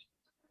Chiefs.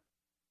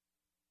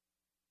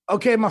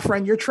 Okay, my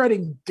friend, you're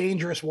treading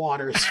dangerous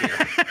waters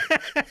here.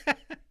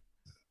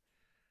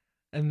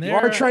 And you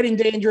are treading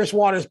dangerous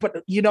waters,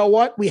 but you know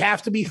what? We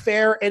have to be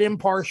fair and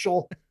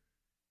impartial.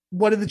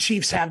 What do the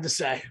Chiefs have to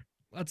say?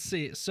 Let's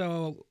see.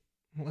 So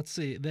let's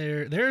see.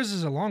 Theirs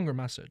is a longer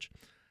message.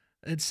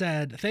 It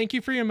said, "Thank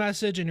you for your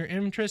message and your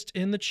interest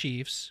in the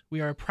Chiefs. We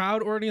are a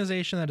proud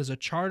organization that is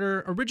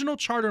original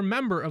charter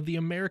member of the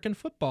American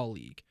Football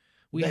League.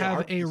 We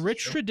have a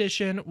rich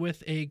tradition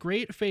with a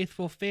great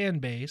faithful fan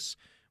base.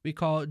 We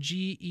call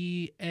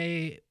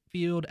GEA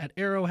Field at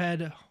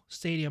Arrowhead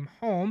Stadium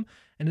home,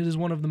 and it is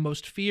one of the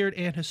most feared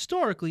and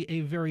historically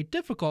a very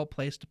difficult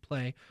place to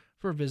play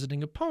for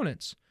visiting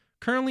opponents.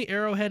 Currently,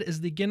 Arrowhead is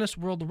the Guinness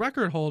World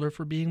Record holder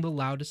for being the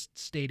loudest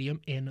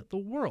stadium in the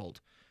world.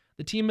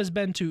 The team has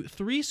been to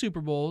 3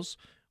 Super Bowls,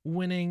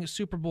 winning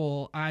Super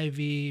Bowl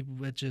IV,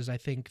 which is, I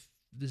think,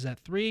 is that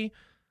 3?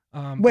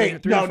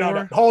 Wait,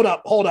 no. Hold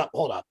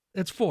up.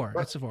 It's 4.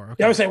 It's 4.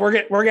 Okay. I was saying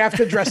we're gonna have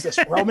to address this.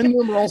 Roman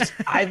numerals.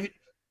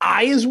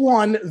 I is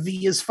 1,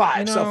 V is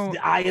 5. So if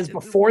the I is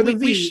before the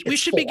V, we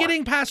should 4. be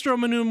getting past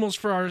Roman numerals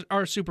for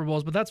our Super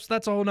Bowls, but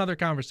that's a whole nother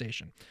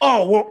conversation.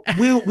 Oh,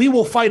 well, we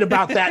will fight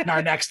about that in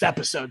our next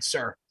episode,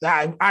 sir.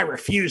 I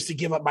refuse to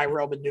give up my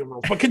Roman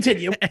numerals. But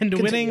continue.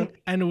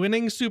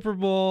 Winning Super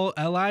Bowl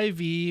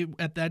LIV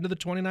at the end of the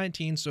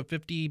 2019, so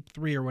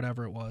 53 or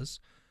whatever it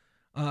was.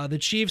 The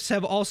Chiefs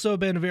have also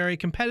been very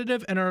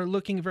competitive and are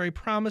looking very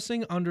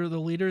promising under the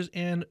leaders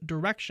and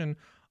direction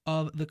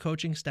of the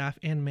coaching staff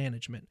and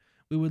management.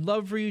 We would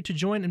love for you to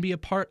join and be a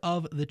part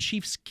of the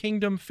Chiefs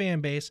Kingdom fan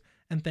base,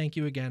 and thank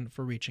you again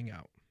for reaching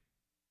out."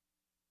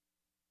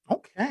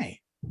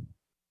 Okay.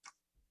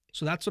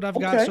 So that's what I've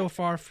got so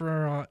far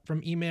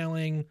from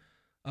emailing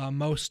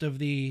most of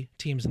the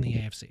teams in the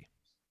AFC.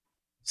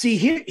 See,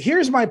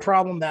 here's my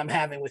problem that I'm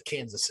having with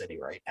Kansas City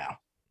right now.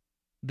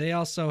 They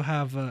also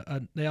have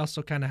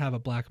kind of have a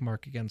black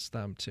mark against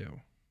them too.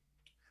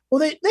 Well,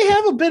 they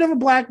have a bit of a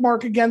black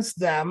mark against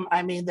them.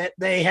 I mean, that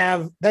they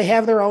have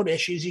their own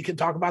issues. You can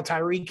talk about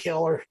Tyreek Hill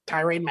or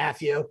Tyrann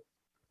Mathieu,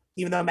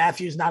 even though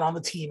Matthew's not on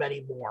the team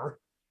anymore.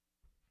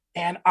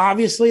 And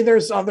obviously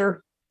there's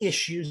other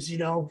issues,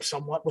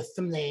 somewhat with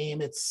the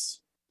name. It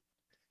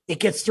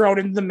gets thrown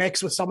into the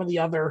mix with some of the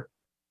other,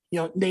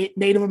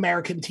 Native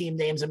American team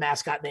names and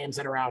mascot names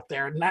that are out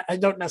there. And I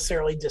don't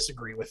necessarily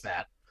disagree with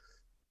that.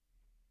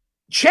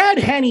 Chad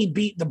Henne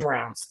beat the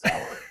Browns,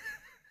 though.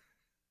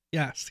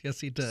 Yes,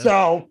 he did.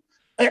 So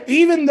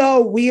even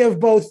though we have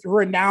both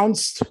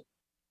renounced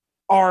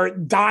our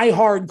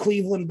diehard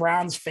Cleveland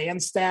Browns fan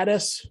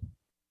status,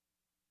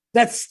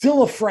 that's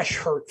still a fresh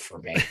hurt for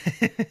me.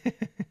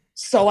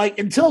 So,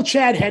 until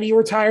Chad Henne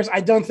retires,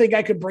 I don't think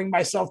I could bring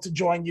myself to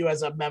join you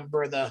as a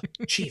member of the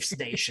Chiefs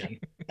Nation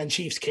and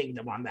Chiefs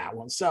Kingdom on that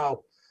one.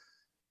 So,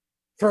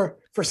 for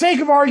sake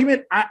of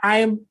argument,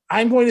 I'm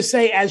going to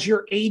say, as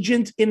your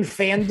agent in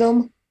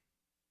fandom,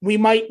 we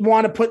might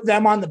want to put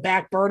them on the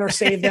back burner,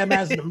 save them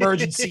as an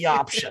emergency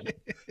option.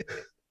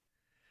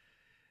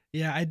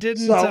 Yeah, I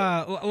didn't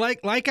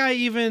like I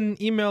even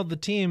emailed the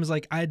teams.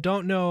 I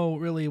don't know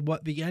really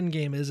what the end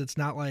game is. It's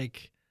not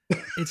like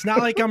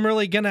I'm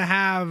really gonna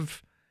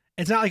have.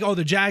 It's not like, oh,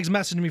 the Jags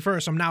messaged me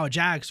first, so I'm now a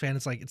Jags fan.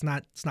 It's like it's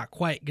not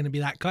quite gonna be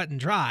that cut and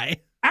dry.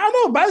 I don't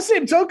know. By the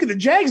same token, the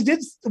Jags do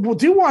want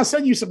to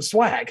send you some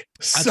swag.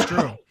 That's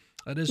true.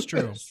 That is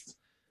true.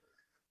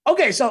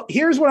 Okay, so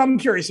here's what I'm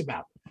curious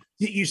about.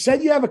 You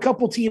said you have a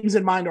couple teams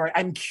in mind. All right.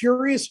 I'm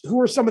curious, who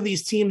are some of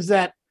these teams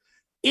that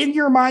in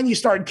your mind you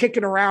started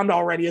kicking around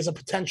already as a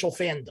potential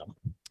fandom?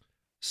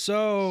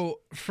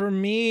 So for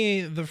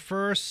me, the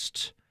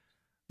first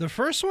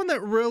one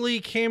that really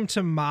came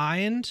to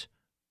mind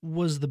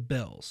was the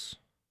Bills.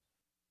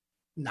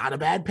 Not a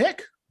bad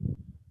pick.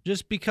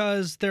 Just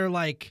because they're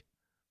like,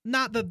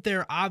 not that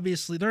they're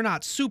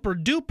not super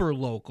duper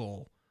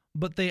local,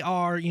 but they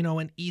are,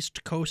 an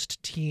East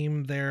Coast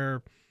team.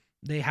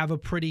 They have a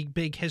pretty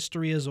big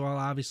history as well.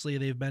 Obviously,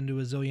 they've been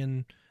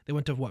to they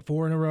went to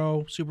 4 in a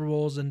row Super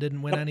Bowls and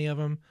didn't win any of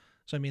them.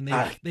 So I mean,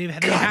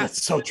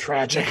 that's so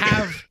tragic.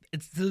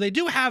 They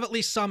do have at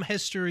least some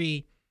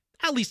history,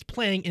 at least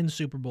playing in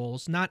Super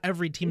Bowls. Not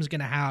every team's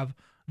going to have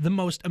the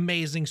most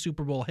amazing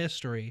Super Bowl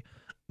history,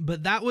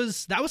 but that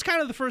was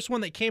kind of the first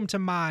one that came to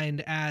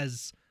mind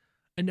as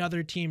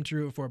another team to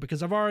root for,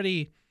 because I've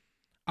already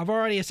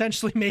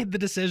essentially made the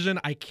decision.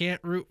 I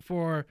can't root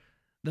for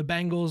the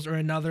Bengals or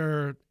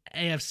another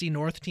AFC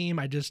North team.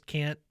 I just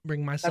can't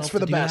bring myself to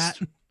do that.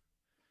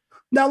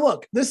 Now,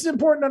 look, this is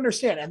important to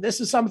understand, and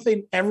this is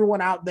something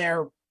everyone out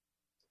there,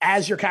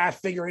 as you're kind of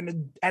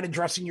figuring and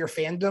addressing your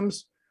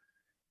fandoms,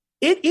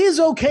 it is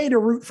okay to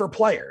root for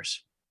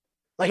players.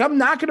 Like, I'm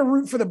not going to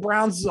root for the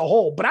Browns as a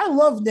whole, but I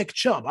love Nick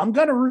Chubb. I'm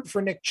going to root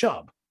for Nick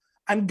Chubb.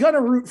 I'm going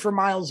to root for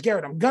Myles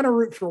Garrett. I'm going to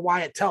root for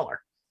Wyatt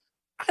Teller.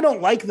 I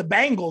don't like the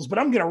Bengals, but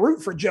I'm going to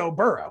root for Joe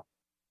Burrow.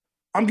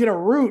 I'm going to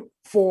root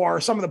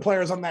for some of the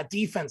players on that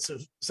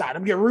defensive side.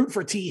 I'm going to root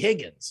for T.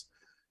 Higgins.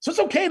 So it's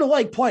okay to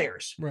like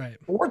players. Right.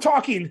 But we're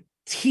talking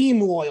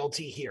team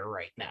loyalty here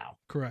right now.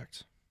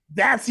 Correct.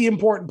 That's the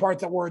important part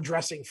that we're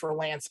addressing for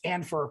Lance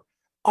and for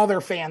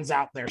other fans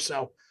out there.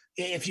 So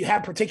if you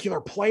have particular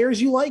players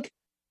you like,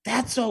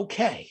 that's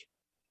okay.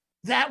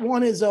 That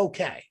one is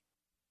okay.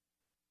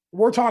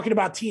 We're talking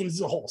about teams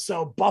as a whole.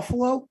 So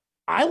Buffalo,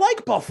 I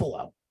like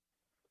Buffalo.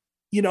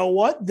 You know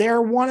what?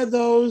 They're one of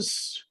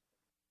those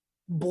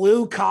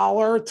blue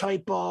collar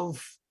type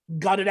of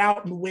gut it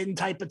out and win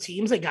type of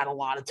teams. They got a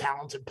lot of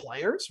talented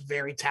players,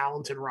 very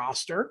talented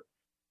roster,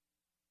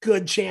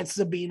 good chances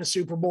of being a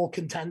Super Bowl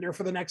contender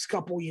for the next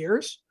couple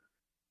years.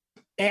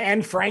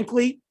 And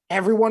frankly,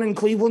 everyone in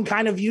Cleveland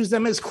kind of views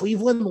them as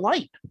Cleveland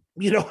light.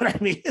 You know what I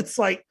mean? It's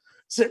like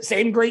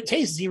same great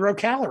taste, 0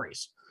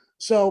 calories.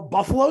 So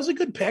Buffalo's a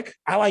good pick.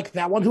 I like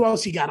that one. Who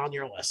else you got on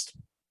your list?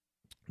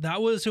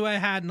 That was who I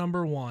had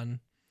number 1.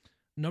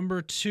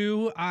 Number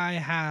 2, I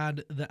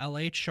had the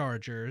LA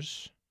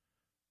Chargers.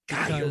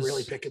 God, you're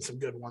really picking some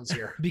good ones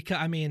here.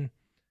 Because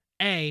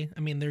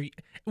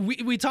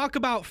we talk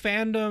about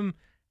fandom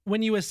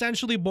when you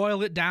essentially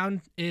boil it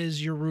down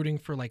is you're rooting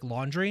for like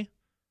laundry.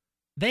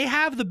 They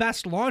have the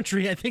best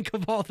laundry, I think,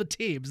 of all the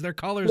teams. Their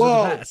colors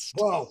are the best.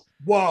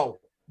 Whoa.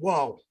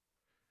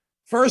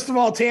 First of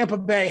all, Tampa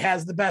Bay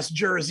has the best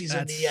jerseys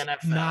in the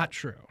NFL. Not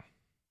true.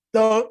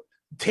 The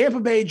Tampa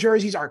Bay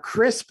jerseys are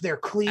crisp. They're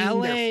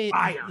clean. They're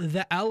fire.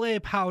 The LA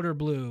powder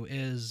blue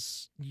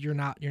is you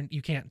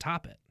can't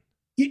top it.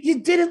 You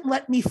didn't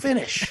let me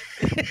finish.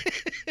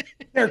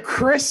 They're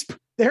crisp.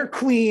 They're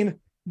clean.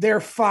 They're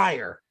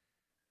fire.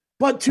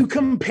 But to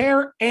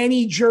compare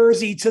any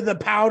jersey to the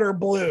powder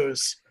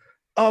blues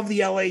of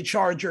the LA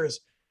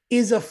Chargers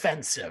is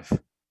offensive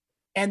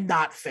and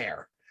not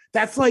fair.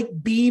 That's like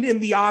being in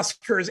the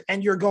Oscars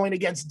and you're going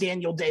against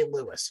Daniel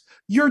Day-Lewis.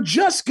 You're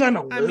just going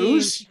to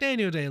lose.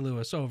 Daniel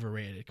Day-Lewis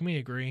overrated. Can we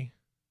agree?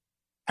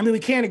 I mean, we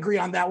can't agree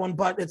on that one,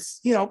 but it's,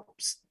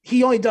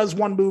 he only does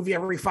one movie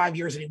every 5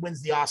 years and he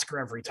wins the Oscar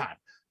every time.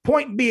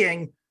 Point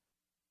being,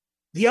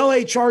 the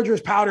LA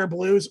Chargers powder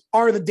blues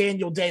are the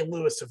Daniel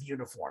Day-Lewis of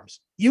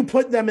uniforms. You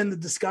put them in the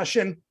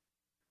discussion,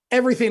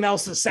 everything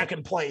else is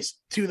second place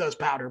to those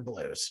powder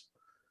blues.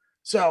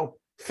 So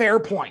fair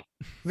point.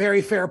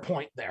 Very fair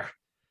point there.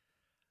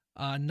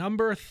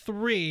 Number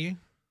 3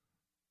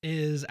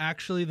 is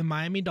actually the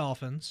Miami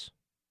Dolphins.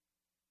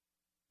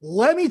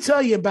 Let me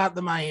tell you about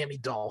the Miami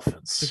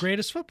Dolphins. The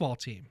greatest football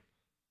team.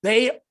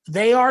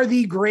 They are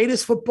the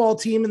greatest football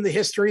team in the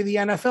history of the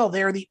NFL.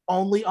 They are the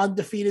only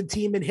undefeated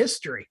team in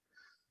history.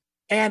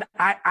 And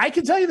I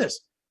can tell you this,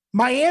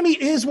 Miami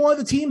is one of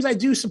the teams I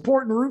do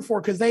support and root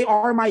for because they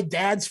are my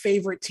dad's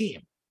favorite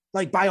team,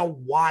 like by a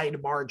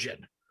wide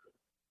margin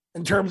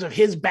in terms of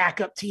his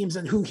backup teams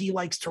and who he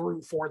likes to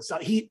root for and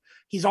stuff.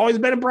 He's always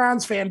been a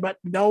Browns fan, but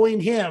knowing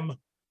him,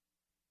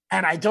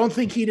 and I don't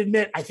think he'd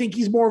admit, I think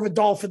he's more of a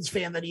Dolphins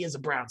fan than he is a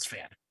Browns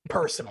fan,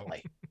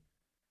 personally.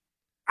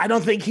 I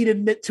don't think he'd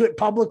admit to it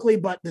publicly,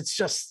 but it's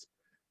just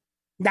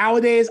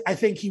nowadays, I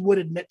think he would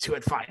admit to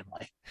it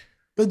finally.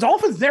 The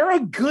Dolphins, they're a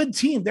good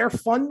team. They're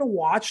fun to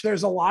watch.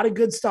 There's a lot of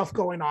good stuff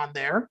going on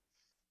there.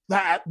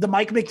 The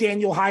Mike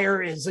McDaniel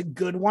hire is a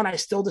good one. I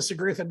still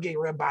disagree with them getting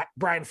rid of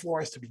Brian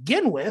Flores to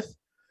begin with,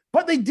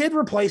 but they did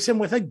replace him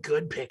with a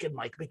good pick in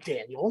Mike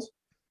McDaniels.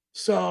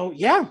 So,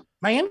 yeah,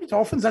 Miami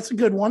Dolphins, that's a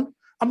good one.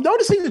 I'm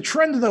noticing the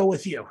trend, though,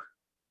 with you.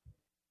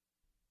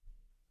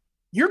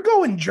 You're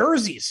going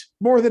jerseys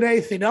more than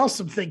anything else,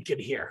 I'm thinking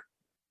here.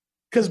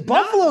 Because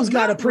Buffalo's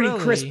got a pretty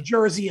crisp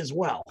jersey as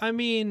well. I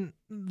mean,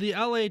 the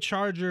LA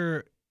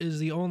Charger is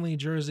the only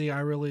jersey I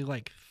really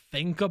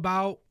think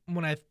about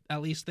when I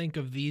at least think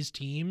of these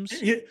teams.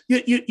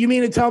 You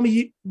mean to tell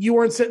me you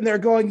weren't sitting there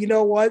going, you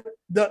know what?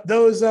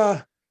 Those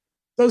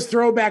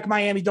throwback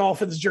Miami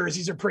Dolphins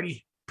jerseys are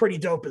pretty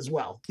dope as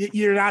well.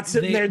 You're not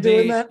sitting there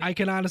doing that? I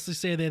can honestly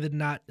say they did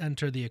not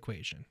enter the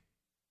equation.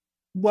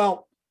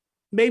 Well,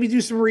 maybe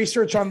do some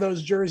research on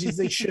those jerseys.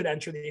 They should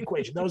enter the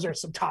equation. Those are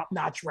some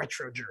top-notch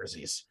retro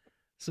jerseys.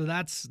 So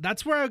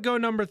that's where I go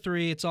number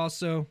 3. It's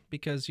also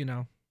because,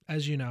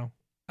 as you know,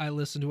 I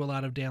listen to a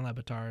lot of Dan Le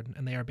Batard,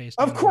 and they are based.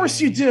 Of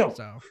course you do.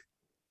 So. Of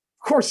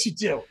course you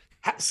do.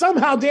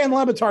 Somehow Dan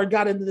Le Batard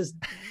got into this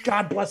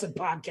God-blessed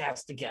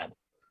podcast again.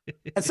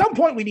 At some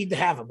point, we need to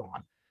have him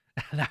on.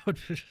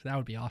 That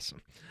would be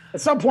awesome. At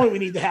some point, we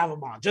need to have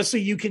him on, just so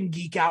you can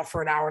geek out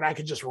for an hour and I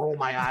can just roll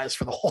my eyes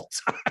for the whole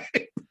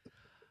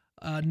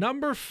time.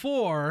 Number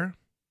four,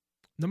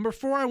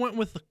 I went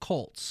with the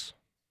Colts.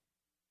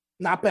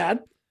 Not bad.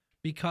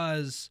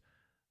 Because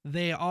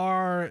they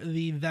are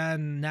the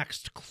then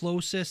next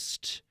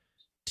closest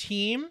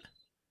team.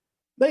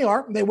 They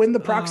are. They win the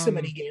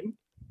proximity game.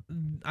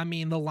 I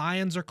mean, the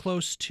Lions are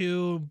close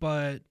too,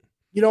 but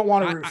you don't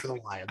want to root for the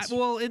Lions.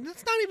 Well, it's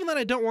not even that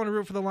I don't want to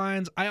root for the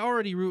Lions. I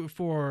already root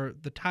for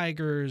the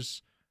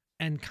Tigers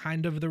and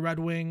kind of the Red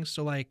Wings.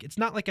 So it's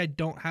not like I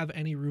don't have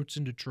any roots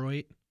in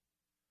Detroit.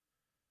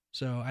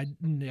 So I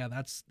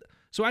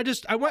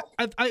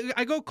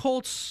go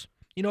Colts.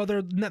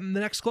 They're the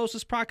next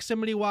closest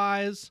proximity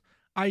wise.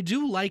 I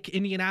do like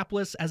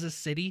Indianapolis as a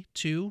city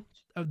too.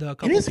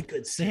 It is a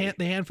good city.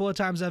 The handful of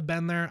times I've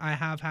been there, I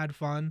have had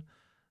fun.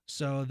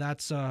 So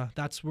that's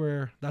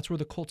where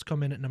the Colts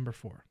come in at number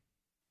 4.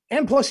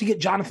 And plus, you get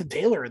Jonathan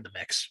Taylor in the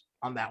mix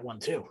on that one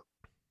too.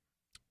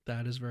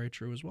 That is very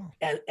true as well.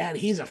 And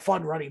he's a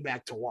fun running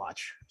back to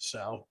watch.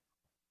 So.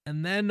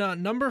 And then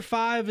number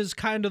 5 is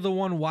kind of the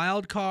one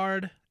wild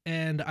card,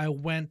 and I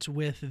went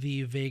with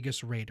the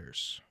Vegas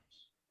Raiders.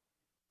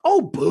 Oh,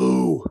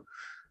 boo. What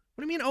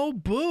do you mean, oh,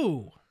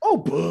 boo? Oh,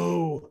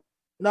 boo.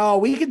 No,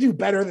 we can do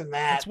better than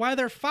that. That's why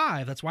they're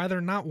 5. That's why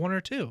they're not 1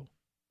 or 2.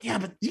 Yeah,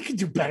 but you can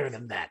do better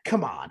than that.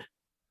 Come on.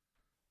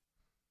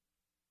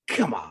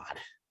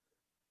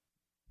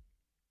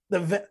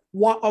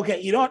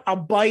 Okay, you know what? I'll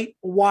bite.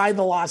 Why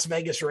the Las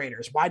Vegas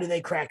Raiders? Why do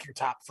they crack your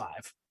top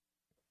 5?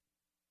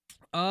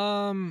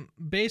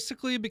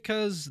 Basically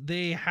because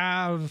they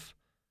have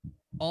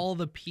all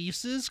the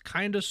pieces,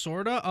 kind of,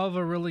 sort of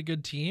a really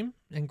good team.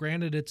 And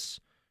granted, it's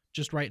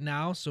just right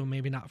now, so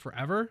maybe not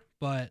forever.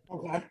 But,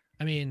 okay.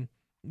 I mean,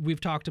 we've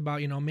talked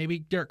about, maybe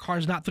Derek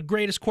Carr's not the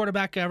greatest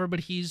quarterback ever,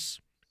 but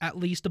he's at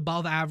least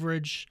above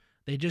average.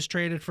 They just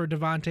traded for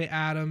Devontae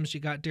Adams. You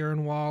got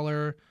Darren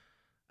Waller.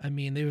 I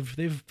mean,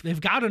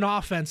 they've got an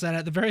offense that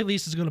at the very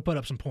least is going to put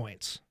up some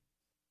points.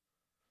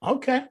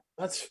 Okay,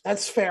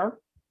 that's fair.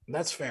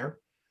 That's fair.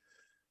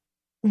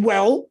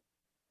 Well,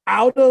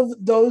 out of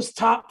those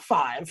top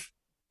 5,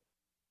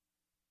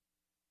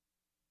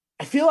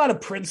 I feel out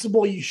of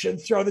principle you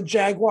should throw the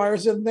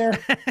Jaguars in there.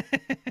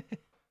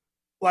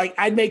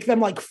 I'd make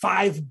them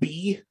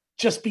 5B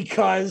just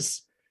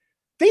because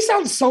they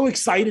sound so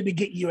excited to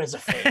get you as a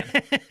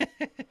fan.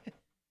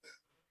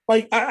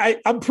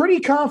 I'm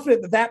pretty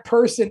confident that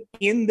person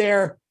in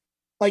their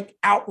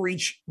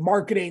outreach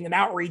marketing and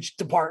outreach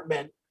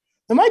department,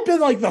 it might be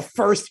the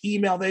first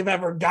email they've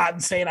ever gotten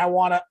saying,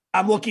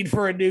 I'm looking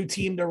for a new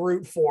team to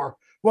root for.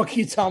 What can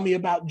you tell me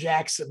about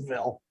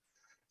Jacksonville?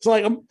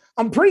 So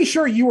I'm pretty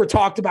sure you were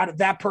talked about at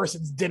that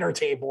person's dinner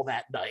table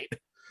that night.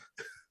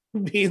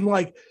 Being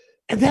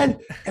and then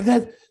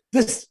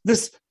this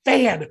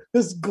fan,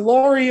 this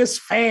glorious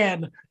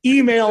fan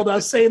emailed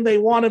us saying they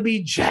want to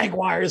be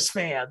Jaguars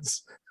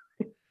fans.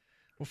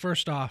 Well,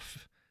 first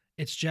off,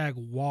 it's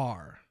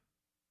Jaguar.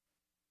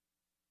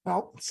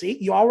 Well, see,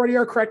 you already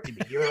are correcting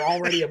me. You're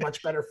already a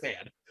much better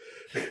fan.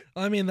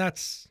 Well, I mean,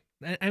 that's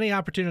any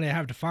opportunity I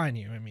have to find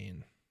you. I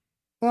mean,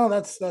 well,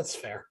 that's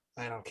fair.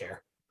 I don't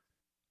care.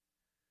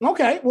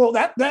 Okay, well,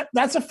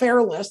 that's a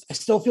fair list. I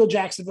still feel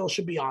Jacksonville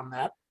should be on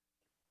that.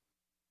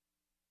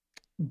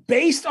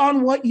 Based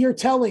on what you're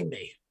telling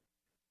me,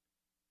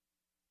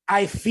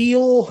 I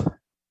feel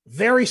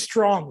very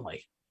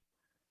strongly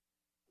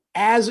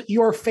as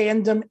your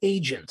fandom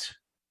agent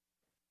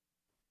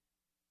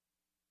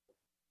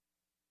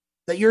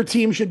that your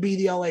team should be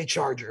the LA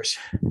Chargers.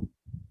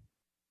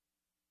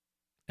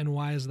 And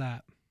why is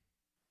that?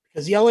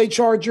 Because the LA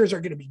Chargers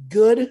are going to be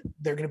good.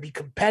 They're going to be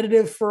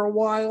competitive for a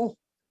while.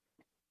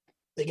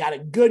 They got a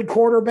good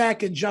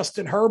quarterback in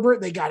Justin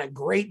Herbert. They got a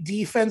great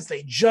defense.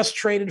 They just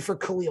traded for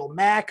Khalil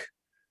Mack.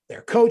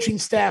 Their coaching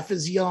staff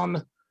is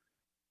young.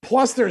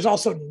 Plus, there's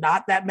also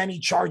not that many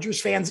Chargers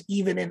fans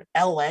even in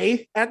LA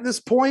at this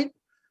point.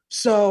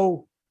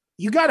 So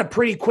you got a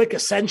pretty quick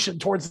ascension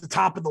towards the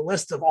top of the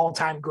list of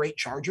all-time great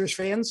Chargers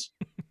fans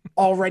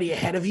already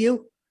ahead of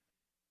you.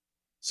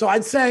 So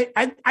I'd say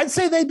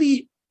they'd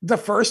be the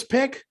first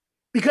pick,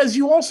 because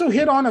you also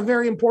hit on a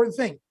very important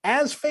thing.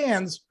 As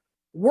fans,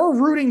 we're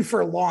rooting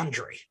for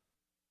laundry.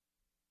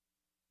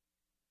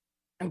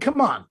 And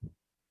come on.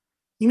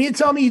 You mean to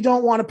tell me you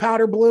don't want a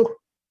powder blue?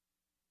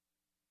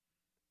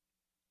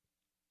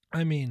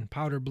 I mean,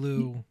 powder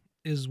blue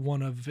is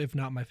one of, if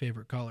not my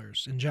favorite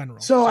colors in general.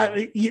 So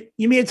you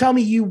mean to tell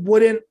me you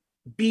wouldn't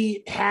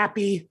be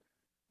happy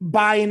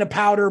buying a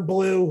powder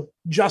blue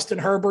Justin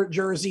Herbert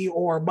jersey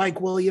or Mike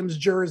Williams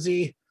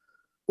jersey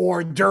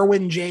or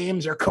Derwin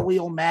James or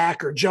Khalil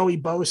Mack or Joey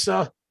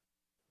Bosa?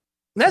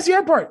 And that's the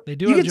other part. They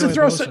do. You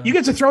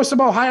get to throw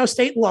some Ohio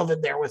State love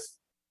in there with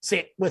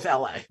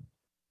LA.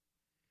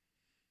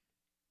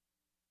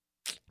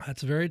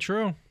 That's very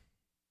true.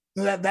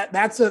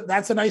 That's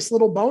a nice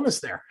little bonus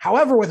there.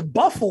 However, with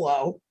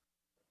Buffalo,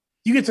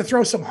 you get to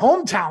throw some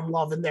hometown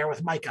love in there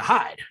with Micah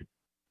Hyde.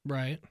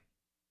 Right.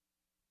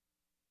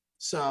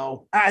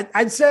 So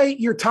I'd say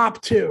your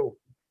top two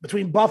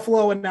between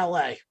Buffalo and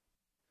LA.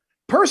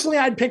 Personally,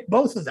 I'd pick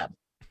both of them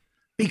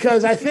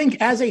because I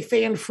think as a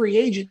fan free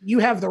agent, you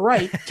have the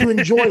right to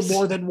enjoy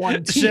more than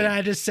one team. Should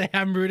I just say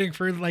I'm rooting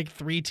for like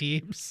 3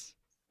 teams?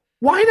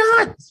 Why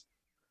not?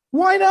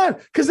 Why not?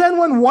 Because then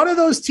when one of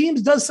those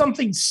teams does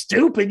something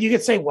stupid, you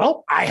could say,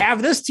 well, I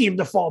have this team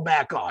to fall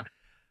back on.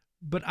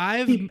 But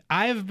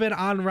I've been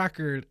on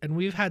record and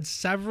we've had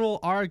several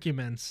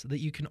arguments that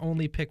you can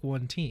only pick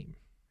one team.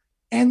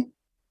 And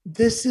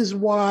this is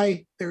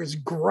why there's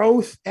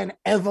growth and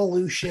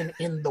evolution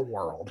in the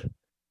world,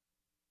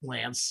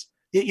 Lance.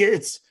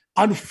 It's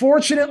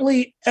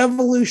unfortunately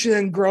evolution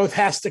and growth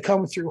has to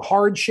come through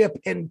hardship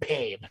and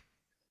pain.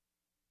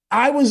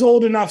 I was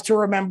old enough to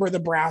remember the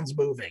Browns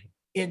moving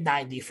in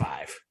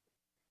 95.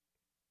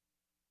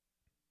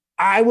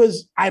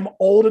 I'm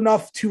old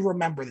enough to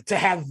remember that, to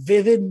have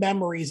vivid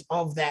memories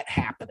of that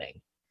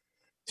happening,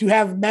 to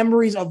have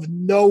memories of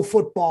no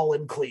football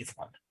in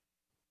Cleveland.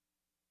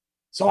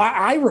 So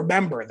I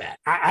remember that.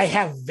 I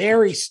have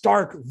very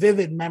stark,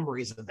 vivid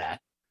memories of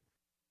that.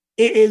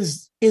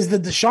 Is the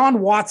Deshaun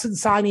Watson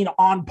signing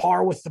on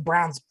par with the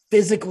Browns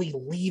physically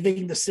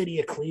leaving the city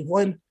of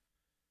Cleveland?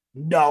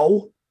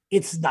 No,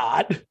 it's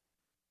not.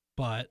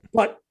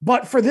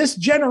 But for this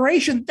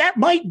generation, that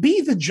might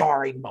be the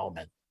jarring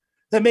moment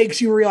that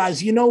makes you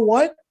realize, you know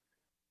what?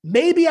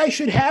 Maybe I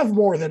should have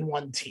more than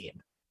one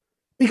team.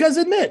 Because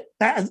admit,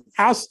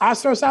 I'll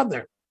throw this out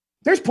there.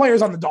 There's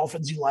players on the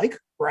Dolphins you like,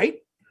 right?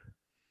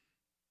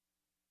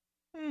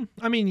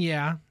 I mean,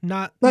 yeah,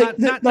 not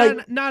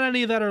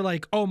any that are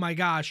like, oh my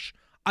gosh,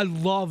 I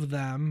love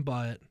them,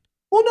 but.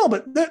 Well, no,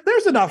 but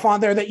there's enough on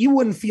there that you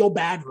wouldn't feel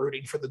bad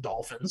rooting for the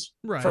Dolphins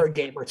for a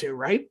game or two,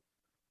 right?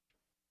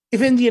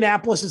 If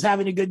Indianapolis is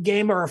having a good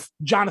game or if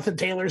Jonathan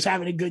Taylor is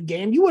having a good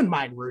game, you wouldn't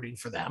mind rooting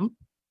for them.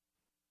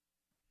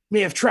 I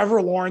mean, if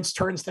Trevor Lawrence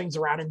turns things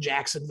around in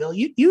Jacksonville,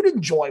 you'd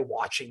enjoy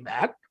watching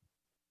that.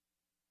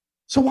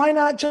 So why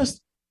not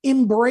just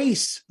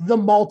embrace the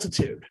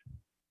multitude?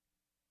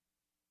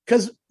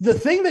 Because the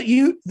thing that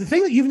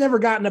you've never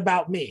gotten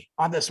about me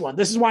on this one,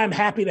 this is why I'm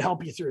happy to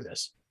help you through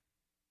this.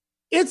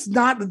 It's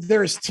not that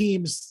there's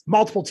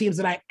multiple teams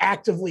that I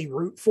actively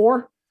root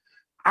for.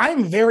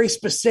 I'm very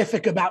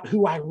specific about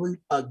who I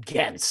root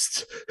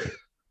against.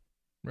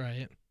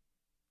 Right.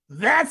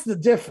 That's the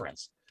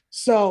difference.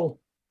 So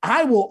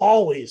I will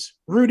always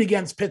root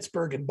against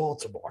Pittsburgh and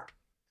Baltimore.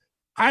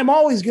 I'm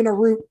always going to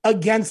root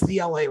against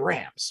the LA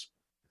Rams.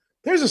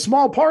 There's a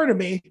small part of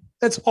me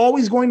that's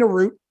always going to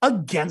root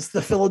against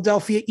the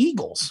Philadelphia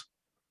Eagles.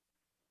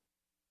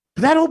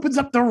 But that opens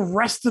up the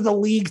rest of the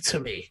league to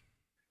me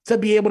to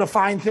be able to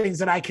find things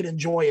that I can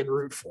enjoy and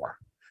root for,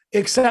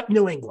 except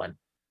New England.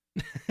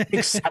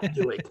 Except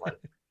New England.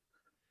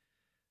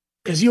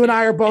 Because you and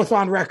I are both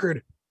on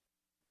record.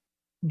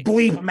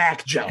 Bleep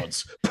Mac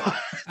Jones.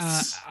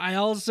 I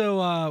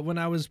also, when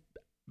I was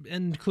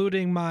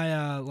including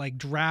my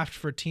draft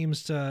for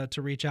teams to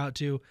reach out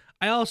to,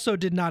 I also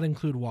did not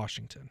include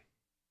Washington.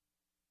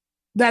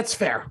 That's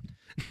fair.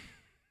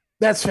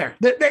 That's fair.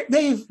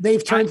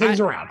 They've turned things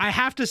around. I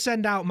have to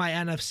send out my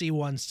NFC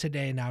ones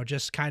today now,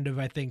 just kind of,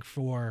 I think,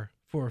 for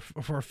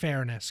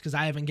fairness, because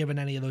I haven't given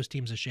any of those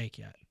teams a shake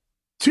yet.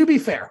 To be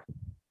fair,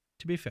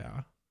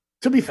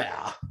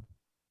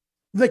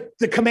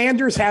 the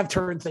Commanders have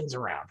turned things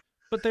around.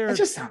 But that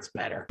just sounds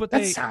better.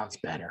 Sounds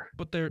better.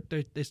 But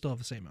they still have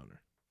the same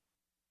owner.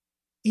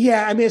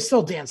 Yeah, I mean it's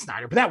still Dan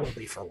Snyder, but that won't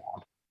be for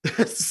long.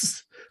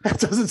 That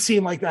doesn't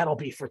seem like that'll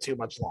be for too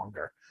much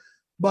longer.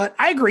 But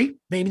I agree,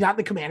 maybe not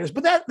the Commanders,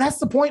 but that's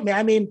the point, man.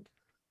 I mean,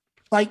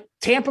 like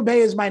Tampa Bay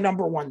is my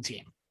number one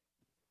team.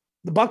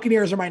 The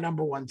Buccaneers are my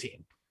number one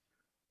team.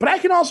 But I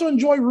can also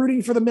enjoy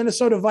rooting for the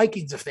Minnesota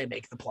Vikings if they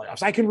make the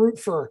playoffs. I can root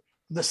for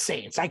the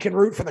Saints. I can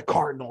root for the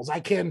Cardinals. I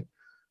can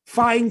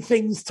find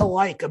things to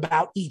like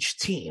about each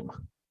team.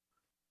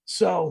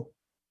 So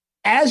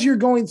as you're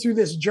going through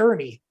this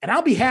journey, and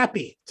I'll be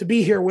happy to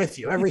be here with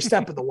you every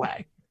step of the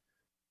way,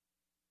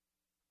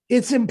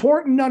 it's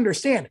important to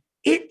understand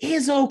it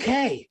is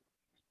okay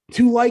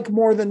to like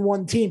more than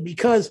one team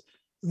because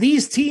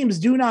these teams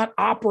do not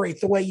operate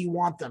the way you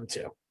want them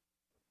to.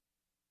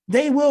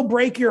 They will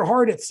break your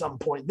heart at some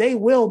point. They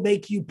will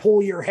make you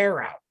pull your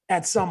hair out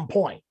at some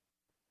point,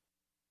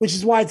 which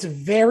is why it's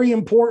very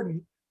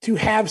important to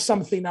have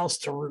something else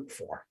to root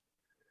for.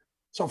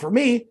 So for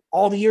me,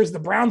 all the years the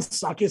Browns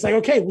suck, it's like,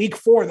 okay, week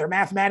 4, they're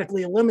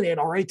mathematically eliminated.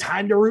 All right,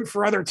 time to root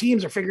for other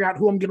teams or figure out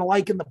who I'm going to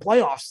like in the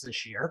playoffs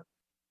this year.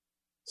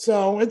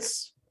 So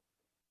it's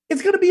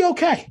going to be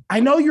okay.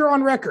 I know you're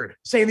on record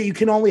saying that you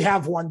can only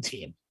have one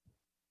team,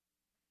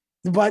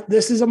 but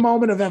this is a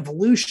moment of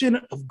evolution,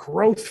 of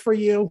growth for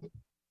you.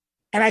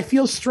 And I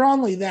feel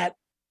strongly that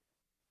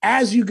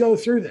as you go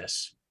through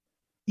this,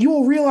 you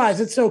will realize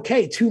it's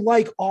okay to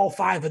like all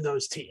 5 of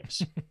those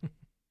teams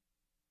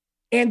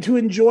and to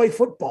enjoy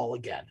football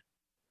again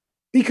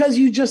because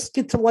you just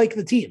get to like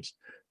the teams.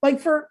 Like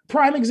for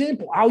prime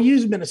example, I'll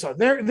use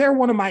Minnesota. They're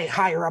one of my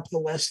higher up the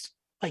list,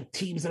 like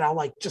teams that I'll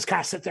like just kind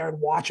of sit there and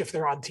watch if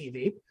they're on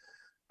TV.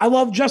 I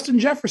love Justin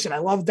Jefferson. I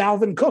love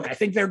Dalvin Cook. I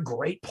think they're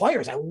great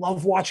players. I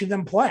love watching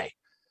them play.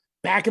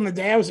 Back in the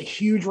day, I was a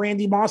huge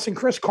Randy Moss and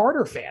Chris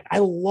Carter fan. I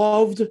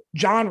loved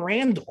John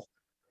Randall.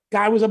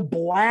 Guy was a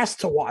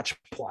blast to watch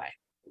play.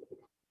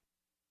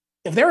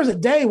 If there was a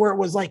day where it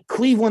was like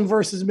Cleveland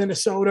versus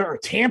Minnesota or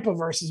Tampa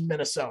versus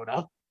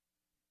Minnesota,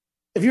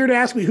 if you were to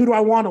ask me who do I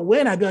want to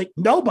win, I'd be like,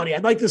 nobody.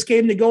 I'd like this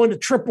game to go into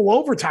triple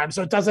overtime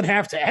so it doesn't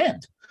have to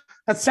end.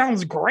 That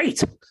sounds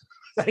great.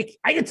 Like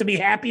I get to be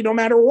happy no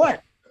matter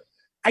what.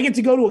 I get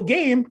to go to a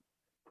game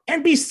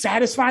and be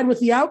satisfied with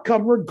the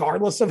outcome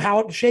regardless of how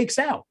it shakes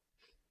out.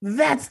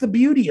 That's the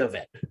beauty of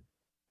it.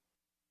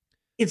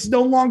 It's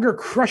no longer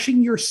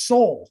crushing your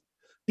soul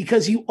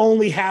because you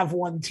only have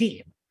one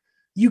team.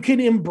 You can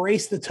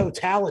embrace the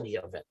totality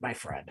of it, my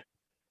friend.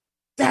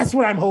 That's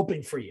what I'm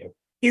hoping for you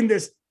in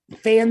this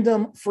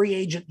fandom free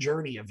agent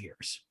journey of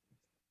yours.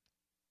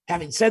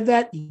 Having said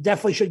that, you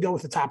definitely should go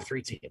with the top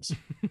 3 teams.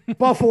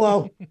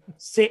 Buffalo,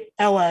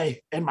 LA,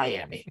 and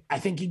Miami. I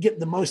think you get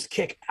the most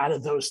kick out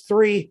of those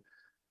 3.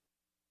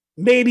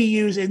 Maybe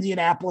use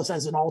Indianapolis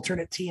as an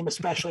alternate team,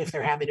 especially if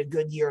they're having a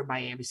good year and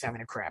Miami's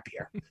having a crap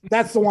year.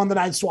 That's the one that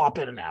I'd swap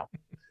in and out.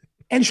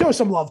 And show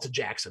some love to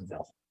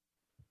Jacksonville.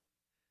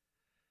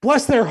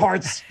 Bless their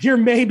hearts. You're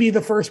maybe the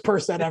first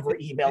person that ever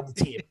emailed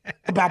the team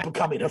about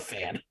becoming a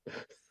fan.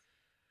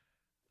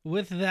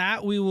 With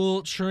that, we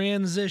will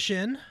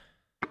transition.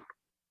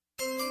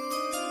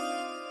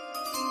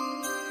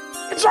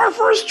 It's our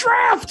first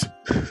draft.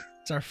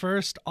 It's our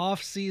first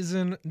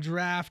off-season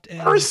draft.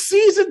 And our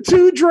season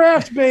 2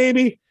 draft,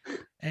 baby.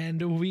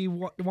 And we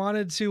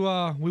wanted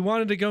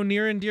to go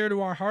near and dear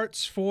to our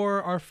hearts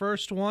for our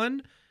first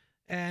one.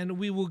 And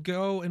we will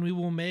go and we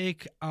will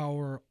make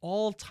our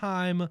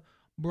all-time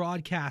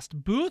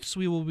broadcast booths.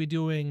 We will be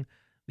doing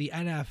the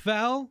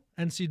NFL,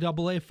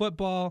 NCAA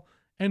football,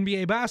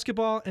 NBA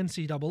basketball,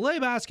 NCAA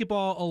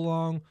basketball,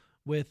 along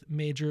with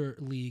Major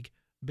League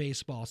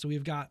Baseball. So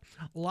we've got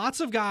lots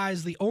of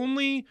guys. The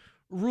only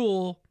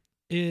rule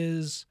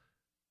is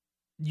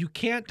you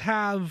can't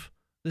have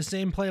the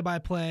same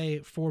play-by-play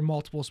for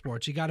multiple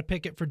sports. You got to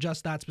pick it for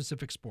just that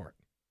specific sport.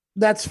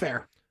 That's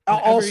fair.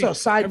 Also,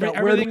 side note,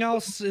 everything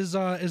else is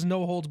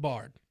no holds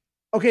barred.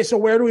 Okay, so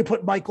where do we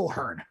put Michael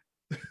Hearn?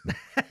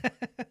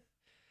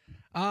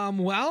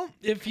 Well,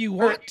 if you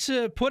want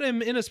to put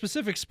him in a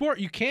specific sport,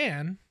 you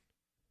can.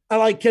 I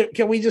like.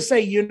 Can we just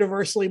say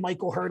universally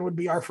Michael Hearn would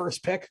be our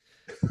first pick?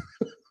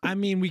 I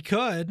mean, we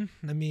could.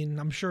 I mean,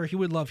 I'm sure he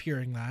would love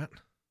hearing that.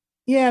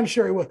 Yeah, I'm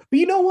sure he would. But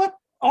you know what?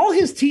 All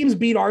his teams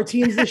beat our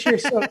teams this year,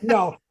 so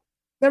no,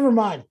 never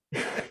mind.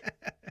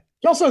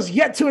 He also has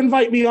yet to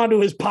invite me onto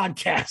his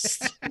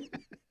podcast.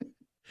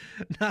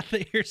 Not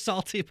that you're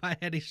salty by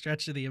any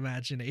stretch of the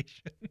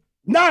imagination.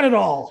 Not at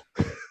all.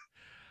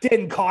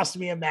 Didn't cost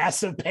me a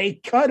massive pay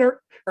cut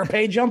or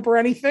pay jump or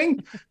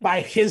anything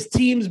by his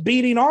teams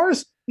beating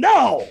ours.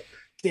 No,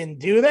 didn't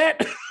do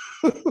that.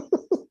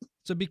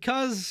 So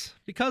because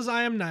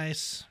I am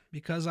nice,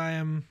 because I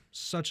am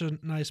such a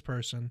nice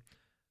person,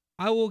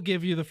 I will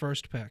give you the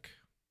first pick.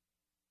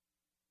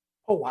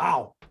 Oh,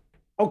 wow.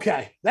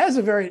 Okay. That is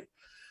a very...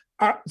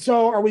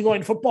 so are we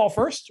going football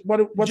first?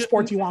 What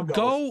sport do you want to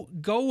go?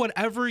 Go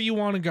whatever you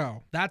want to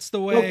go. That's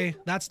the way. Okay.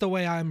 That's the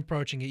way I'm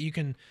approaching it. You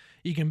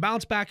can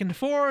bounce back and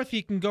forth.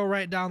 You can go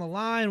right down the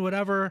line.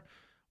 Whatever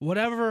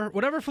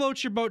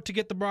floats your boat to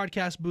get the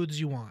broadcast booths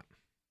you want.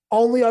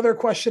 Only other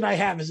question I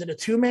have, is it a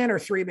 2-man or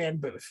 3-man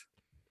booth?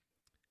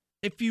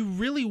 If you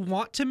really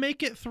want to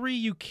make it 3,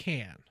 you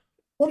can.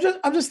 Well,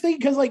 I'm just thinking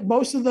because like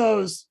most of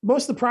the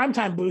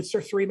primetime booths are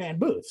 3-man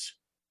booths.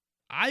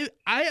 I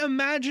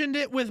imagined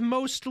it with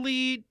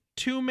mostly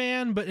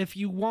 2-man, but if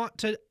you want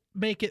to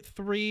make it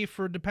 3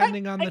 for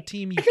depending on the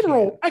team, I can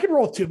roll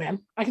 2-man.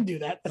 I can do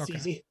that. That's okay.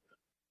 Easy.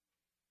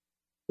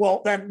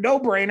 Well, then no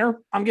brainer.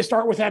 I'm gonna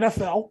start with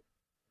NFL.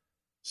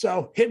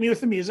 So hit me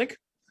with the music.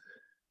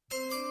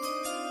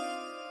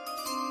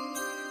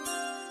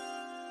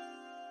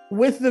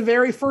 With the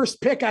very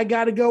first pick, I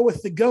got to go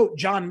with the GOAT,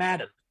 John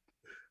Madden.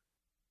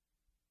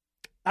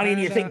 I don't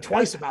need to think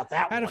twice about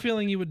that. I had a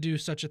feeling you would do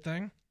such a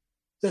thing.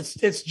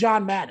 It's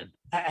John Madden.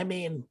 I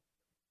mean,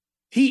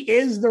 he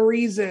is the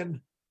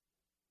reason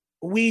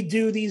we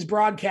do these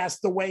broadcasts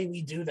the way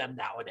we do them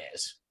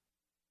nowadays.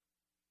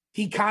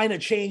 He kind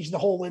of changed the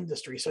whole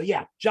industry. So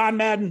yeah, John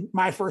Madden,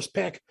 my first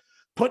pick,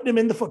 putting him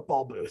in the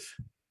football booth.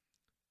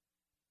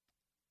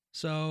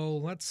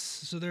 So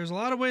there's a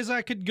lot of ways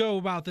I could go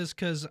about this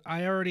because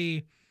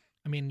you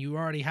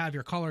already have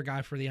your color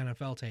guy for the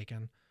NFL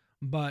taken.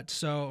 But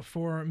so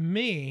for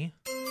me,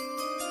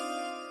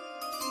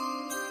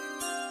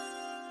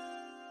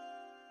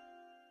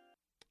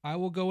 I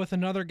will go with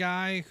another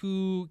guy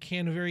who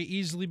can very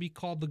easily be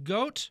called the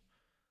GOAT.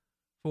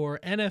 For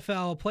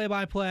NFL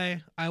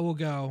play-by-play, I will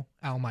go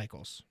Al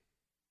Michaels.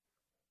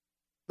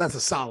 That's a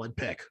solid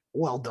pick.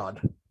 Well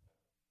done.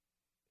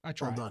 I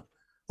tried. Well done.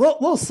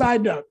 Little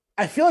side note.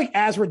 I feel like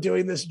as we're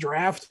doing this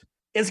draft,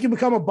 it's going to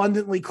become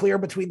abundantly clear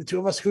between the two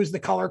of us who's the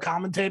color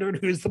commentator and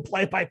who's the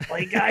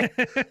play-by-play guy.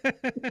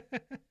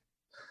 It's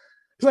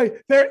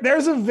like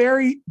there's a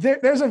very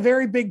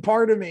big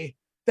part of me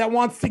that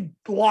wants to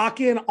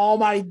lock in all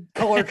my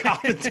color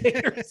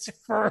commentators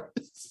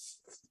first.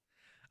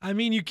 I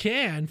mean, you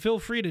can. Feel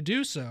free to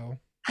do so.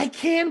 I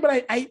can,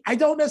 but I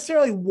don't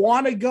necessarily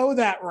want to go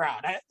that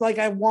route. I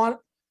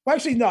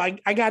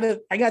gotta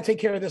take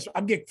care of this.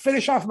 I'm gonna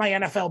finish off my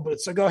NFL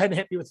boots. So go ahead and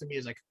hit me with the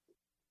music.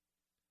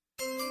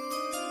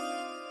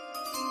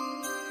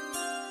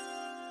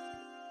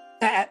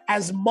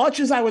 As much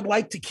as I would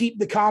like to keep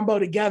the combo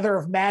together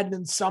of Madden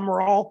and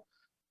Summerall,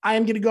 I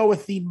am going to go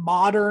with the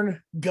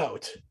modern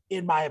GOAT,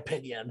 in my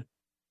opinion,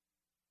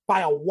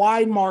 by a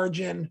wide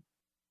margin.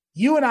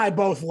 You and I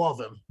both love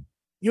him.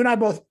 You and I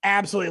both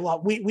absolutely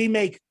love. We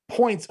make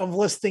points of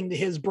listening to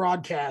his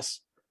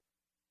broadcasts.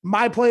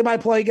 My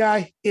play-by-play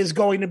guy is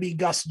going to be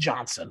Gus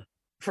Johnson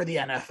for the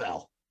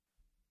NFL.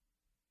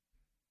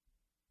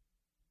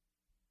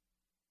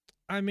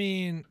 I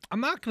mean,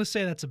 I'm not going to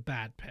say that's a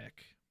bad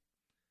pick.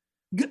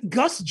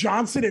 Gus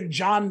Johnson and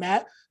John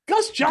Matt.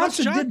 Gus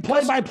Johnson did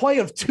play-by-play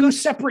of two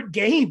separate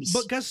games.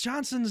 But Gus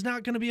Johnson's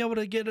not going to be able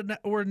to get an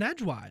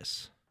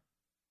edgewise.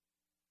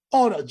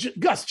 Oh, no.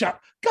 Gus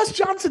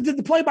Johnson did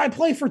the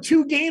play-by-play for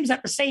two games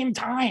at the same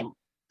time.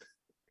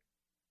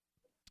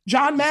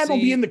 John Madden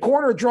will be in the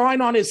corner drawing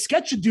on his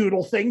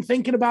sketch-a-doodle thing,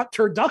 thinking about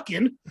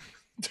turducken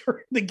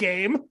during the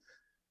game.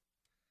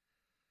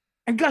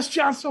 And Gus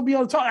Johnson will be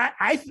able to talk.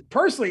 I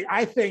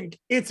think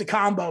it's a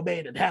combo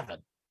made in heaven.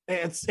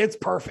 It's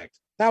perfect.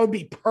 That would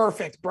be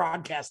perfect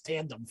broadcast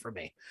tandem for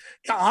me.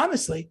 Yeah,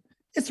 honestly,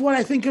 it's what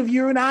I think of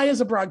you and I as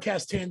a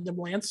broadcast tandem,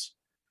 Lance.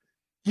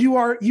 You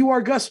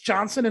are Gus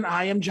Johnson and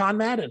I am John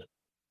Madden.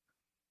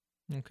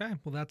 Okay.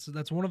 Well,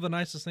 that's one of the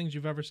nicest things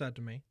you've ever said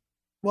to me.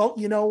 Well,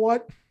 you know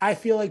what? I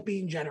feel like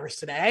being generous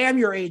today. I am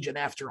your agent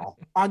after all,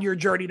 on your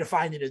journey to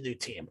finding a new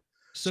team.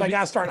 So I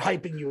got to start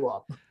hyping you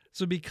up.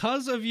 So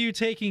because of you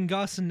taking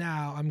Gus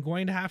now, I'm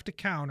going to have to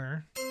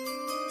counter.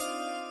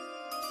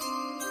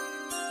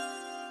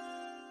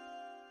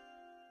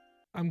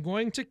 I'm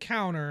going to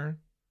counter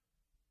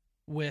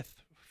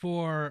with,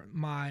 for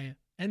my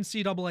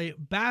NCAA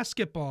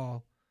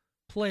basketball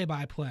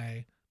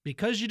play-by-play,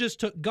 because you just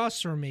took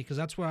Gus from me, because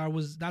that's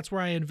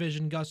where I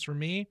envisioned Gus for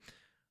me.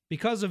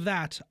 Because of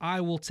that,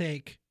 I will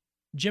take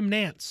Jim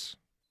Nantz.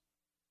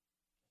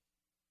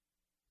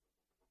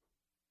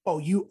 Oh,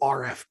 you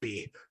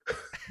RFB.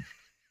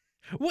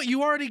 What,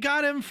 you already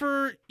got Gus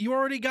for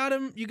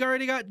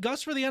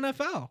the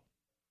NFL.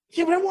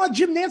 Yeah, but I want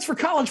Jim Nantz for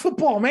college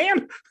football,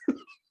 man.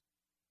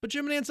 But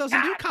Jim Nantz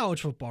doesn't do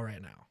college football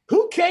right now.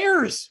 Who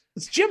cares?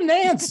 It's Jim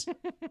Nantz.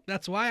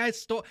 That's why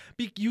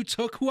you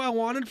took who I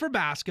wanted for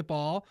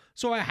basketball,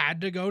 so I had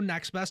to go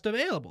next best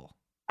available.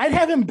 I'd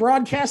have him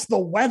broadcast the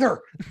weather.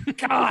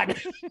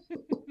 God.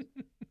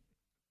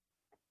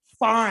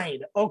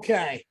 Fine.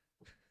 Okay.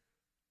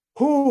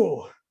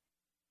 Whew.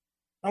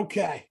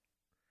 Okay.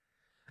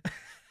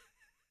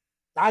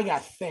 I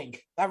got to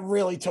think. That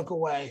really took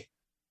away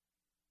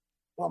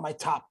one of my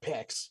top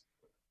picks.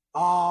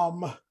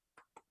 You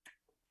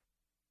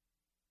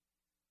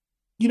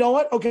know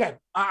what? Okay.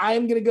 I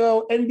am going to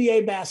go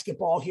NBA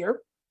basketball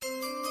here.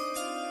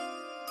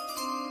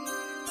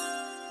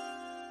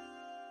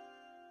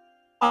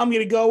 I'm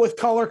going to go with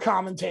color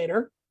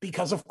commentator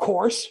because, of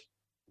course.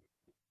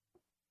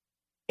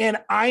 And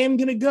I am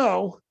going to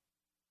go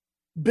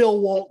Bill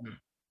Walton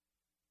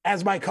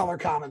as my color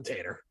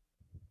commentator.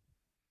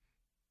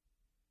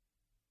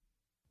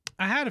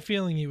 I had a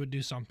feeling you would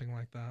do something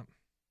like that.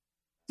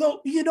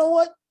 So, you know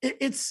what?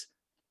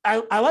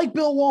 I like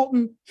Bill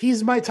Walton.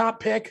 He's my top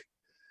pick.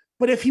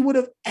 But if he would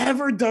have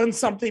ever done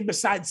something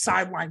besides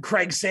sideline,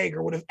 Craig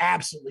Sager would have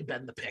absolutely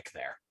been the pick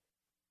there.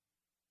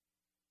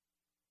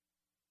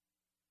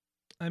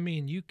 I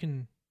mean, you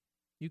can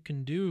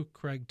do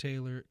Craig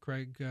Taylor.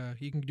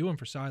 You can do him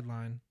for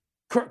sideline.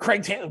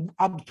 Craig Taylor.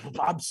 I'm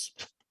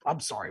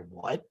sorry.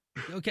 What?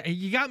 Okay,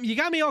 you got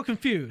me all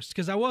confused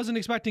because I wasn't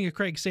expecting a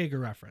Craig Sager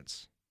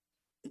reference.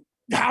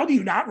 How do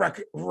you not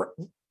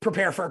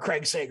prepare for a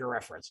Craig Sager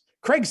reference?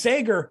 Craig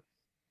Sager.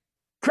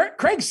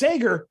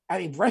 I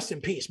mean, rest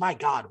in peace. My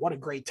God, what a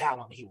great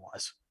talent he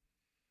was.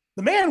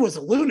 The man was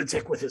a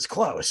lunatic with his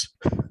clothes.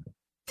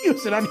 He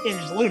was an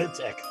unhinged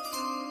lunatic.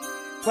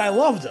 But I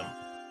loved him.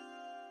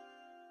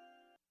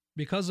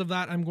 Because of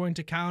that, I'm going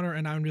to counter,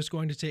 and I'm just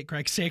going to take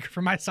Craig Sager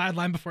for my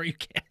sideline before you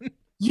can.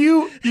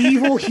 You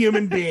evil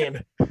human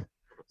being.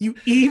 You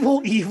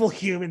evil, evil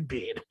human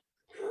being.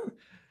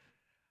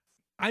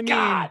 I mean,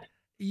 God.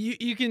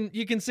 you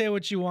can say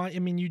what you want. I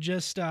mean, you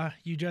just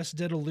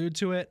did allude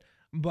to it,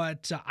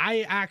 but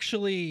I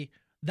actually,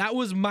 that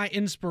was my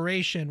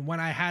inspiration when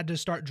I had to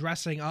start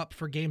dressing up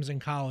for games in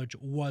college,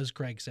 was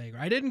Craig Sager.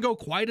 I didn't go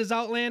quite as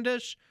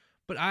outlandish,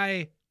 but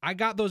I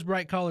got those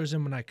bright colors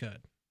in when I could.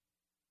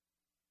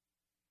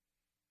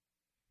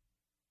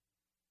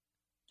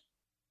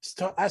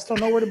 I still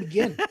know where to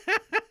begin.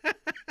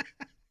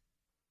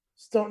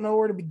 Don't know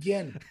where to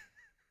begin.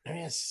 I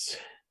mean,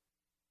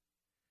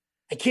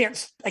 I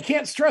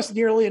can't stress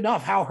nearly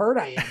enough how hurt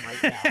I am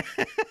right now.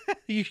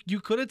 You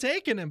could have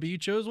taken him, but you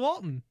chose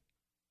Walton.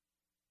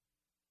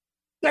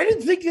 I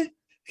didn't think it.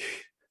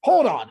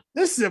 Hold on.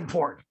 This is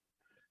important.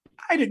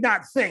 I did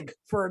not think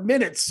for a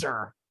minute,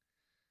 sir,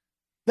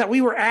 that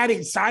we were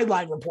adding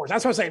sideline reports.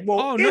 That's what I'm saying.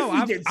 Well,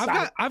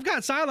 I've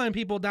got sideline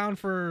people down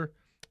for,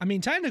 I mean,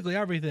 technically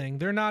everything.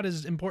 They're not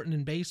as important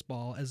in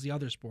baseball as the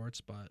other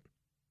sports, but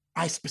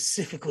I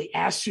specifically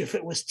asked you if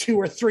it was 2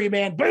 or 3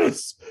 man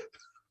booths.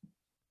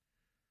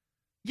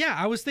 Yeah,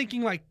 I was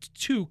thinking like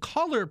 2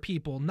 color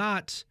people,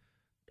 not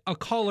a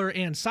color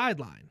and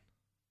sideline.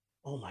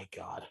 Oh my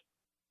God.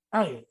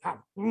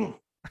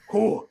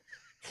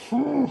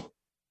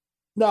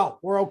 No,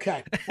 we're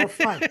okay. We're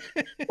fine.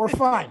 We're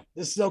fine.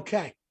 This is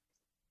okay.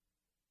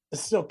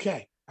 This is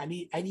okay. I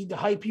need to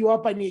hype you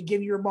up. I need to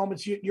give you your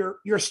moments.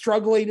 You're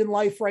struggling in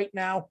life right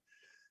now,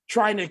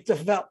 trying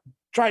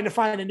to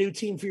find a new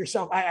team for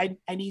yourself. I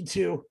need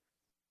to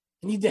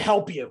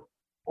help you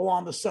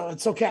along the, so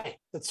it's okay.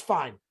 That's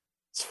fine.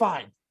 It's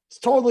fine. It's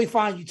totally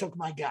fine. You took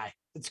my guy.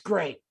 It's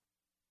great.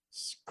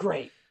 It's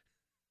great.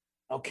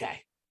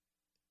 Okay.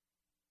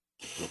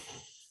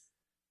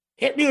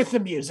 Hit me with the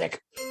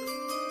music.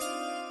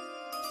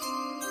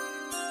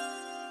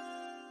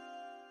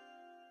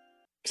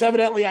 Because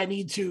evidently I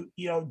need to,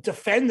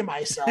 defend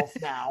myself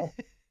now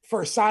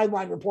for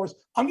sideline reports.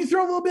 I'm going to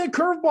throw a little bit of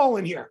curveball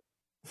in here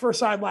for a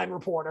sideline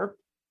reporter.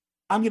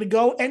 I'm going to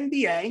go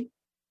NBA.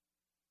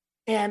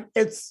 And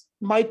it's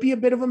might be a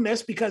bit of a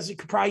miss because you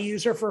could probably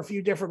use her for a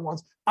few different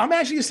ones. I'm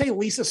actually going to say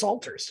Lisa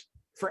Salters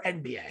for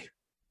NBA.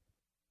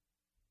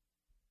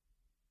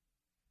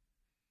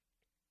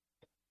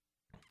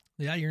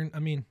 Yeah,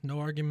 no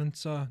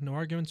arguments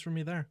for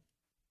me there.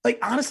 Like,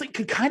 honestly,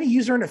 could kind of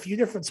use her in a few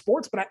different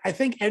sports, but I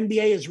think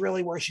NBA is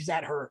really where she's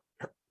at her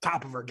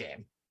top of her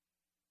game.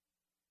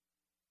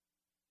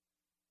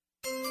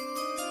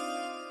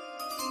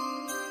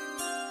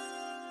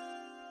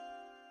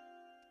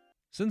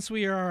 Since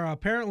we are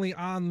apparently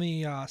on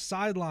the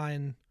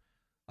sideline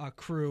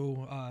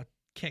crew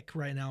kick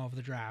right now of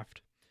the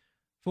draft,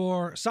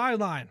 for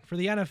sideline for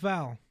the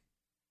NFL,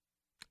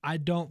 I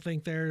don't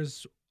think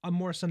there's a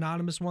more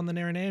synonymous one than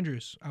Erin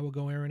Andrews. I will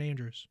go Erin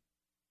Andrews.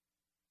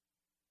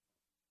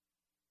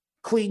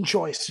 Clean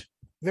choice,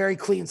 very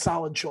clean,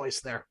 solid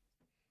choice there.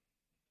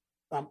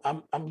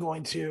 I'm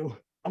going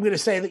to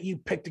say that you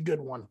picked a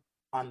good one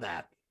on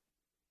that.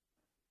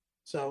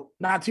 So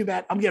not too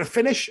bad. I'm going to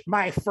finish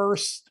my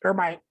first or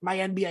my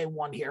NBA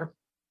one here.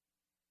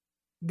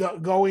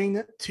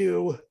 Going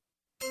to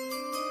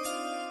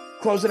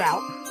close it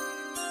out.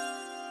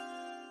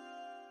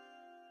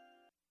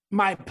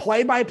 My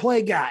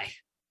play-by-play guy,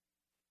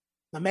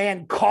 the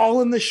man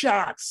calling the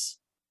shots,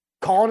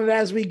 calling it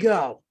as we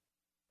go.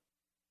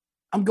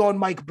 I'm going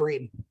Mike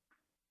Breen.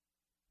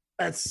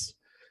 That's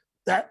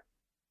that.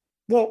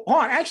 Well,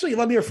 hold on. Actually,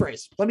 let me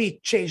rephrase. Let me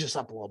change this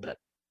up a little bit.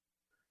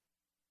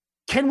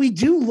 Can we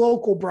do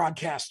local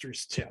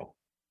broadcasters too?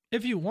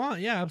 If you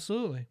want, yeah,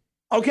 absolutely.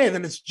 Okay,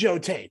 then it's Joe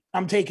Tate.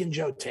 I'm taking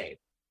Joe Tate.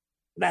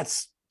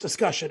 That's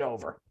discussion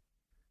over.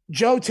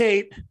 Joe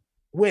Tate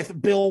with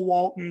Bill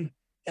Walton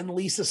and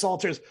Lisa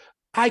Salters.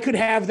 I could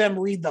have them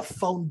read the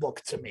phone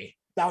book to me.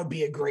 That would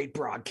be a great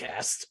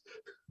broadcast.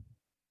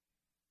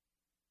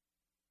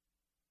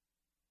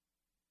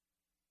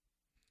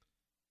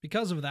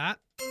 Because of that,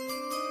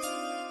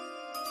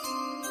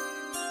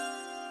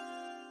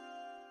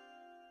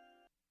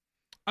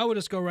 I would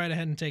just go right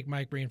ahead and take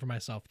Mike Breen for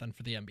myself then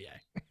for the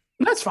NBA.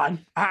 That's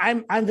fine.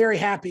 I'm very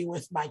happy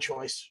with my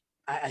choice.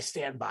 I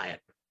stand by it.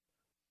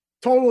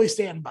 Totally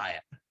stand by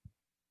it.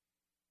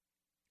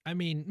 I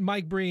mean,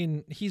 Mike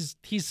Breen, he's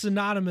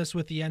synonymous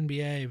with the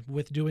NBA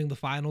with doing the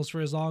finals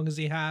for as long as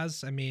he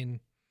has. I mean,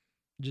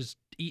 just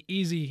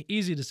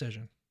easy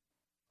decision.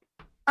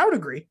 I would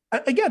agree.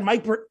 Again,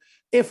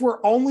 if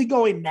we're only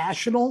going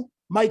national,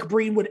 Mike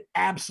Breen would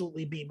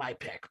absolutely be my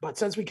pick. But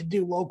since we can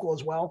do local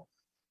as well,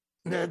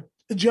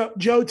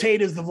 Joe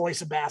Tate is the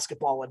voice of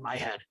basketball in my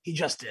head. He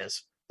just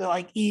is. They're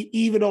like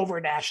even over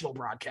a national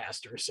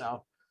broadcaster.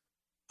 So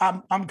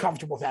I'm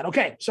comfortable with that.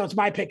 Okay, so it's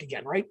my pick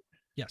again, right?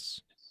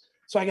 Yes.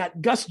 So I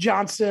got Gus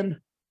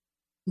Johnson,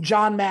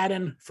 John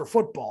Madden for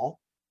football.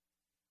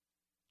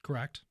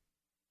 Correct.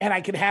 And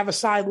I could have a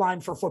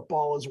sideline for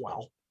football as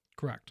well.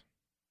 Correct.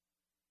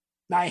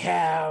 I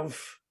have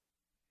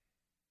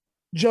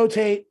Joe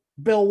Tate,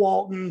 Bill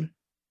Walton,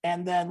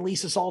 and then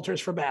Lisa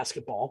Salters for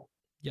basketball.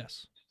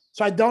 Yes.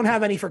 So I don't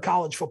have any for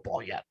college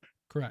football yet.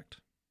 Correct.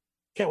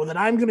 Okay, well then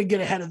I'm going to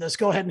get ahead of this.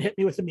 Go ahead and hit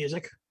me with the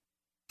music.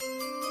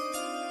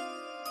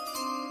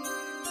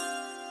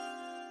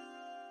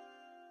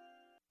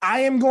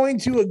 I am going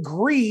to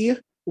agree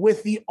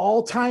with the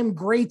all-time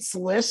greats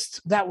list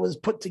that was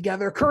put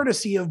together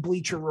courtesy of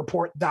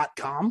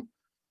BleacherReport.com.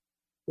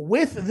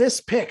 With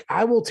this pick,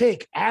 I will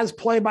take as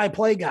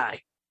play-by-play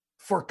guy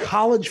for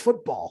college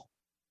football,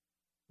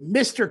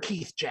 Mr.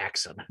 Keith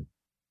Jackson,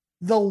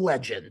 the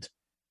legend.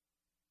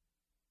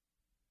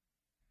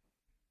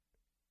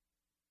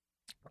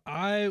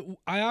 I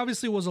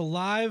obviously was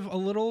alive a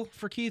little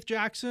for Keith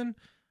Jackson.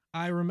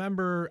 I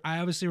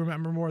obviously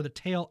remember more of the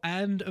tail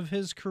end of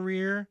his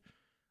career.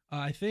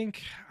 I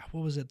think,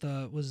 what was it?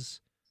 Was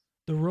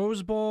the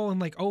Rose Bowl in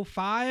like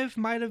 2005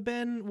 might have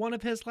been one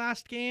of his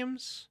last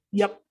games.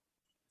 Yep.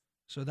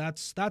 So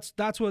that's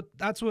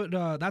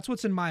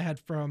what's in my head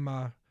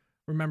from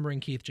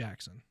remembering Keith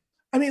Jackson.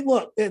 I mean,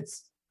 look,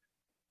 it's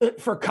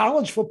for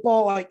college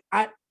football. Like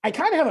I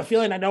kind of have a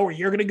feeling I know where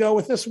you're going to go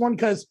with this one,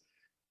 because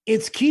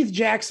it's Keith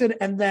Jackson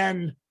and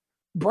then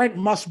Brent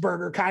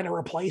Musburger kind of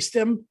replaced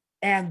him.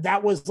 And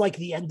that was like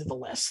the end of the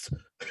list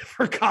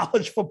for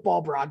college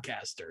football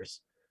broadcasters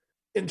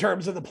in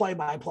terms of the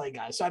play-by-play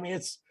guys. So, I mean,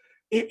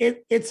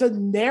 it's a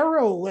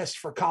narrow list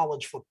for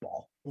college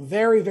football.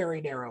 Very,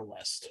 very narrow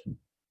list.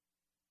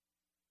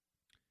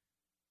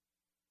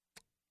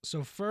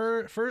 So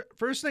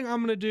first thing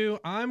I'm going to do,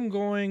 I'm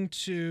going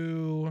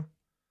to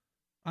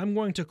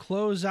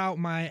close out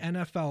my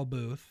NFL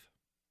booth.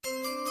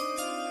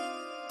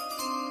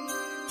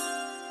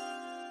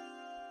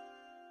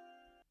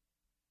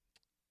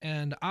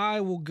 And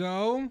I will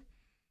go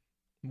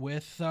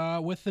with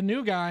the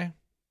new guy.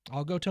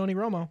 I'll go Tony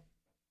Romo.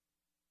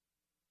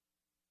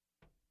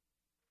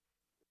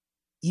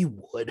 You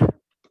would?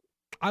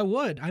 I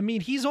would. I mean,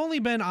 he's only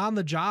been on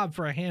the job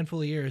for a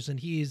handful of years, and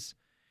he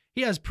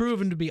has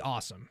proven to be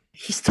awesome.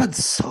 He's done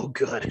so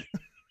good.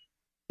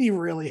 He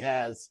really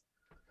has.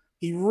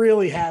 He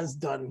really has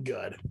done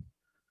good.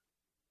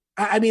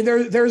 I mean,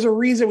 there's a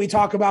reason we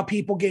talk about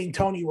people getting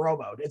Tony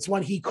Romo. It's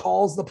when he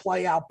calls the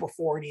play out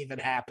before it even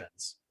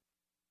happens.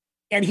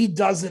 And he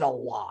does it a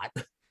lot.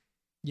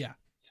 Yeah.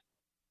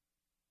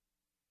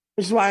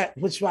 Which is why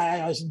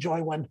I always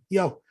enjoy when,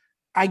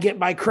 I get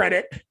my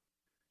credit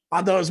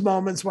on those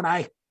moments when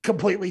I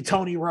completely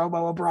Tony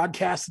Romo a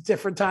broadcast at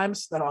different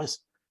times. That always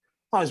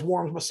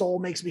warms my soul,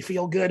 makes me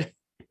feel good.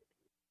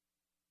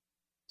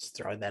 Just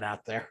throwing that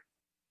out there.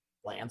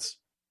 Lance.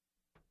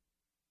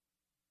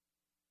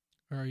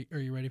 Are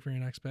you ready for your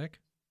next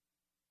pick?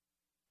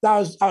 I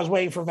was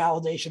waiting for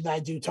validation that I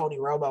do Tony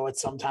Romo at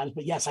sometimes,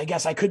 but yes, I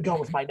guess I could go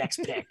with my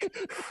next pick.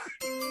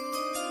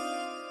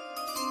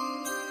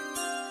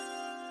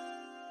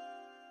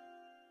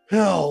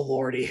 Oh,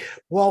 Lordy.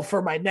 Well,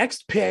 for my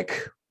next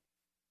pick,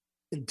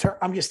 I'm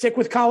going to stick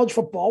with college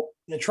football.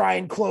 I'm going to try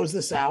and close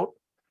this out.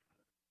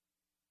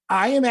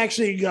 I am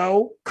actually going to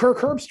go Kirk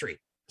Herbstreit.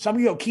 So I'm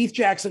going to go Keith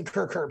Jackson,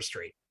 Kirk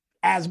Herbstreit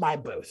as my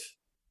booth.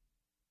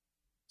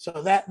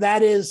 So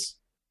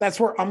that's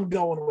where I'm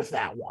going with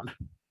that one.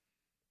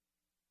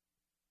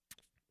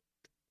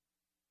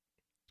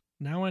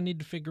 Now I need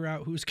to figure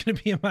out who's going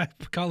to be in my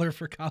color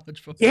for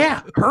college football.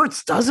 Yeah,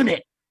 hurts, doesn't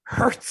it?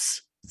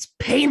 Hurts. It's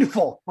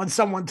painful when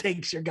someone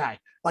takes your guy,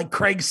 like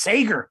Craig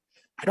Sager.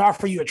 I'd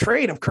offer you a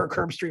trade of Kirk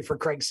Herbstreit for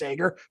Craig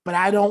Sager, but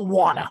I don't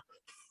wanna.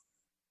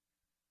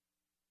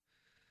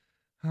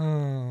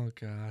 Oh,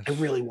 gosh. I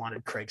really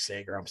wanted Craig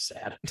Sager. I'm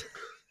sad.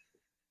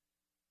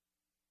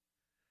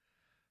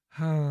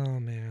 Oh,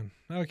 man.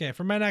 Okay,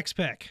 for my next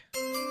pick.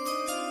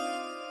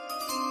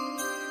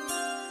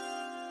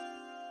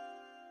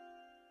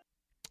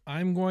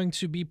 I'm going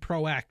to be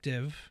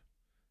proactive,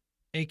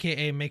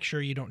 aka make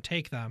sure you don't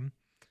take them.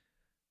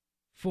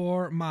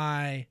 For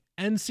my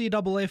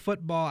NCAA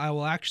football, I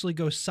will actually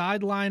go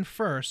sideline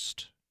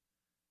first,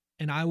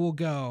 and I will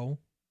go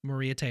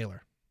Maria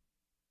Taylor.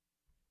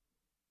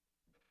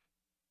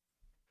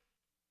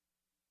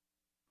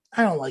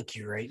 I don't like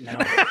you right now.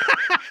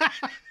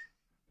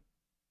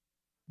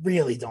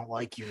 Really don't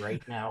like you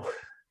right now.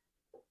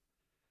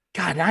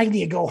 God, I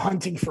need to go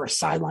hunting for a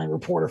sideline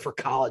reporter for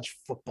college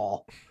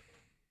football.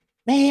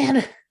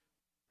 Man.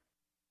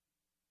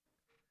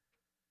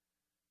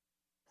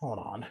 Hold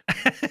on.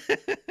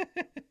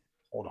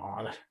 Hold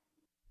on.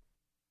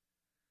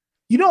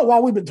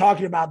 While we've been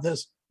talking about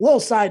this, little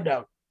side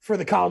note for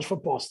the college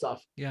football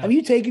stuff. Yeah. Have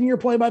you taken your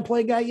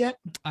play-by-play guy yet?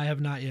 I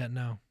have not yet,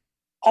 no.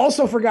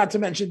 Also forgot to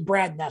mention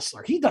Brad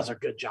Nessler. He does a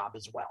good job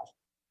as well.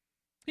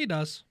 He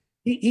does.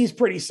 He's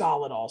pretty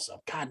solid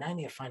also. God, now I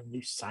need to find a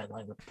new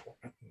sideline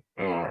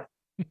reporter.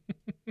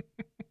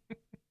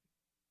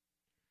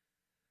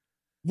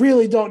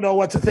 Really don't know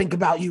what to think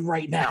about you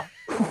right now.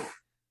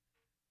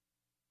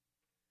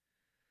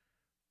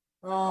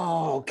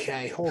 Oh,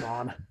 okay. Hold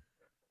on.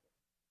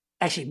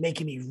 Actually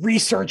making me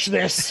research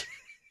this.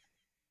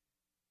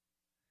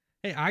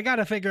 Hey, I got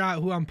to figure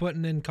out who I'm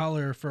putting in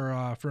color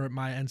for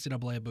my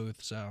NCAA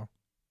booth, so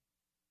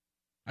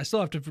I still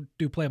have to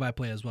do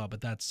play-by-play as well,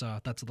 but that's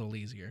a little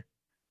easier.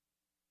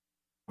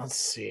 Let's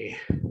see.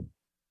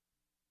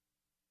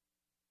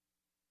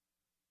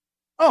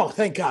 Oh,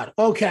 thank God.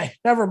 Okay,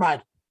 never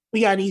mind.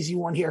 We got an easy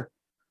one here.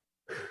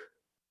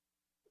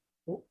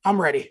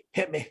 I'm ready.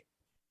 Hit me.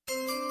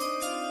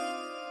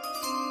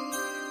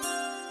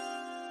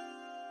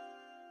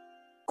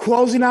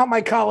 Closing out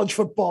my college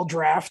football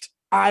draft,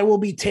 I will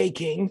be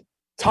taking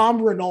Tom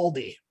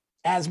Rinaldi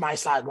as my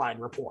sideline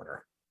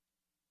reporter.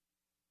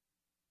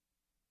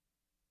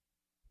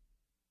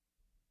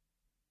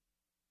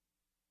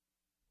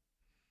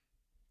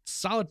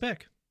 Solid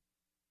pick.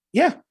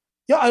 Yeah.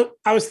 Yeah.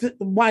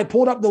 When I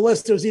pulled up the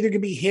list, it was either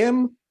going to be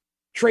him,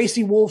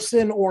 Tracy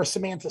Wolfson, or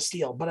Samantha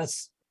Steele, but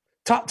it's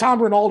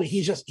Tom Rinaldi.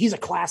 He's a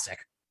classic.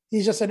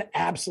 He's just an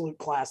absolute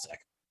classic.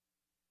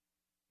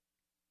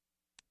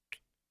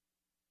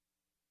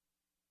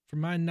 For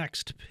my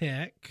next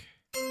pick,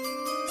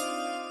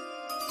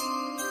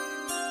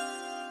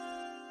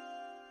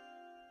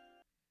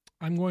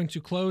 I'm going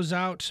to close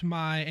out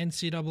my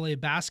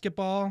NCAA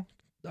basketball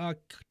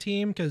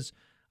team because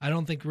I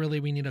don't think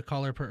really we need a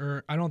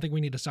I don't think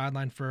we need a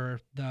sideline for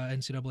the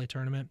NCAA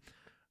tournament.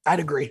 I'd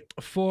agree.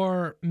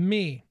 For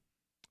me,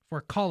 for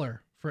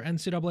color, for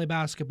NCAA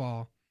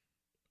basketball,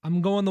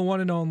 I'm going the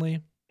one and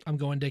only. I'm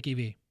going Dickie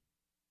V.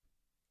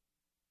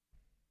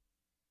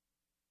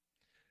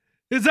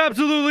 It's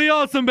absolutely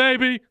awesome,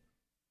 baby.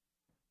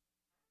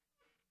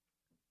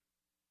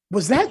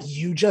 Was that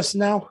you just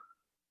now?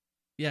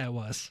 Yeah, it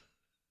was.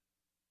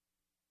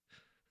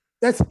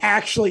 That's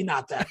actually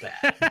not that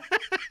bad.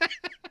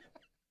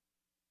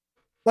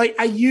 Like,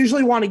 I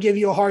usually want to give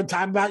you a hard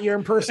time about your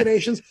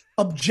impersonations.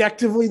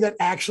 Objectively, that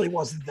actually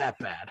wasn't that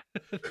bad.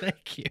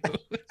 Thank you.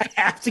 I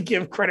have to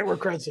give credit where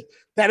credit's due.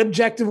 That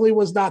objectively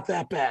was not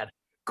that bad.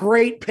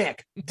 Great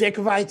pick. Dick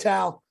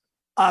Vitale,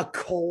 a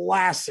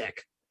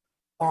classic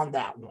on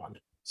that one.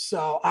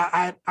 So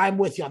I'm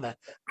with you on that.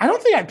 I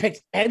don't think I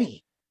picked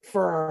any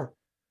for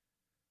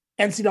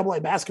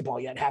NCAA basketball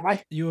yet, have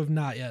I? You have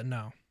not yet,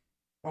 no.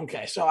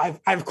 Okay, so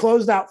I've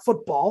closed out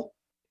football.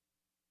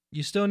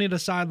 You still need a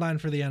sideline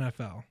for the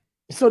NFL.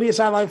 You still need a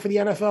sideline for the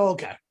NFL?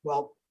 Okay.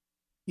 Well,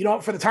 you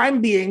know, for the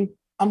time being,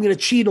 I'm going to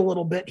cheat a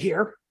little bit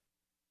here.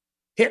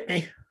 Hit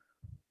me.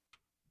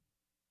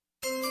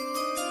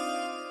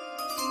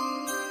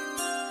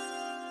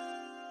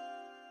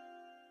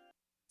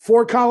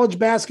 For college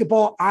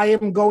basketball, I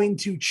am going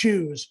to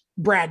choose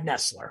Brad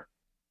Nessler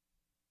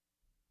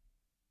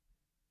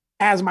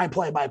as my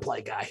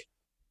play-by-play guy.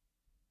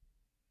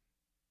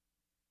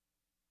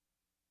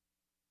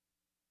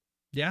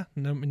 Yeah,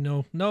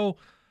 no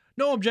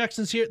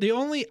objections here.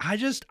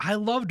 I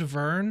loved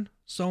Vern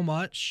so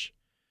much.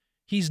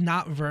 He's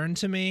not Vern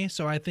to me,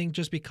 so I think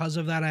just because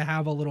of that, I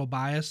have a little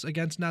bias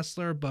against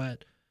Nessler.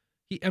 But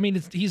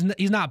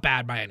he's not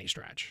bad by any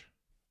stretch.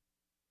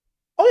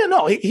 Oh yeah,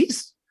 no,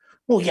 he's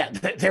well. Yeah,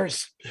 there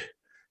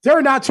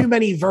are not too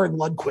many Vern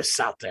Lundquists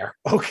out there.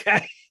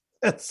 Okay,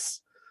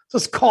 let's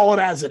just call it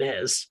as it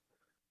is.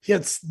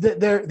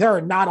 There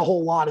are not a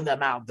whole lot of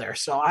them out there.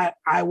 So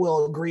I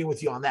will agree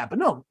with you on that. But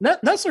no,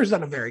 Nessler's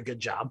done a very good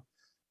job.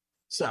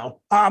 So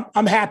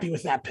I'm happy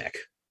with that pick.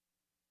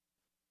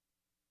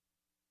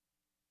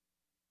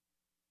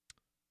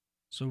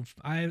 So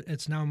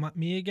it's now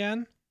me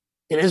again.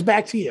 It is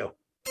back to you.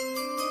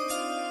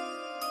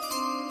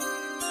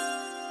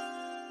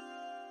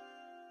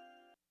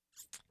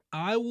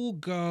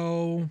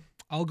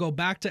 I'll go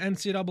back to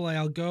NCAA.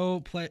 I'll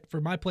go play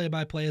for my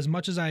play-by-play. As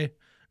much as I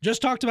just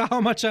talked about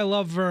how much I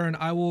love Vern,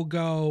 I will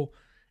go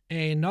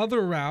another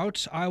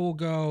route. I will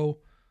go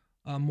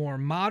more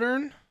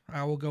modern.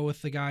 I will go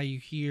with the guy you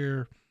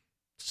hear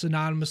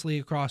synonymously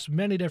across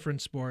many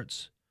different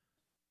sports.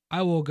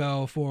 I will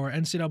go for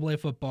NCAA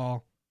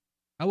football.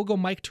 I will go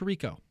Mike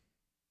Tirico.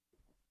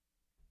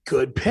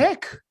 Good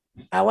pick.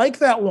 I like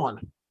that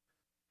one.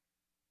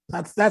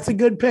 That's a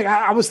good pick.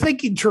 I was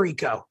thinking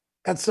Tirico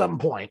at some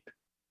point.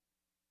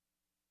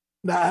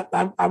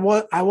 I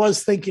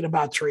was thinking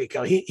about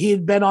Tirico. He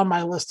had been on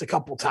my list a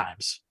couple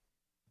times,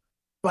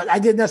 but I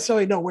didn't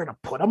necessarily know where to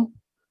put him.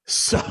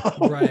 So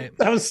right.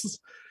 It's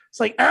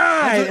like,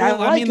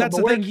 that's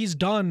the thing. He's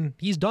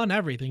done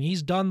everything.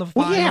 He's done the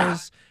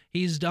finals. Yeah.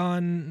 He's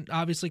done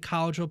obviously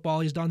college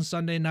football. He's done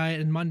Sunday night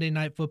and Monday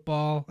night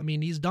football. I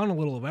mean, he's done a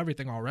little of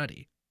everything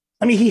already.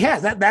 I mean, he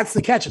has. That's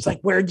the catch. It's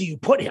like, where do you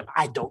put him?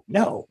 I don't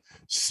know.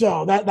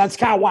 So that's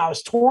kind of why I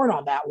was torn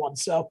on that one.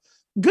 So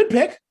good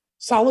pick,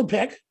 solid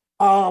pick.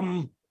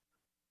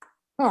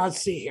 Let's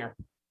see here.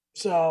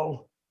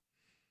 So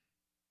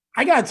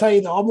I gotta tell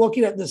you though, I'm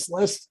looking at this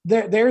list.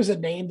 There's a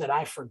name that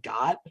I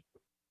forgot.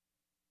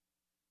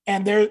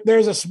 And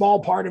there's a small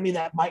part of me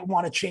that might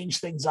want to change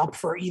things up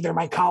for either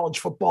my college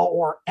football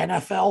or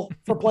NFL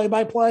for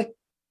play-by-play.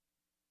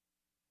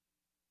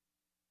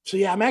 So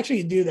yeah, I'm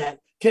actually gonna do that.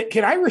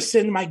 Can I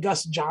rescind my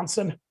Gus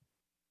Johnson?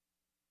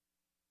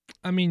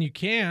 I mean, you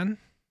can.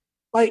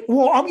 I'm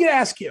going to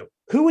ask you,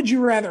 who would you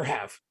rather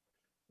have?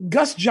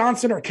 Gus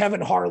Johnson or Kevin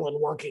Harlan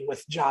working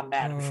with John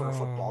Madden for a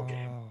football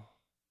game?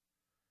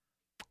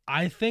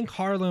 I think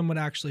Harlan would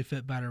actually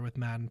fit better with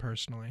Madden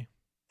personally.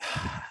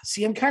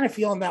 See, I'm kind of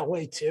feeling that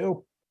way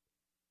too.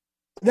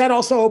 That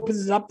also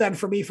opens it up then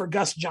for me for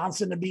Gus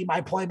Johnson to be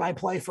my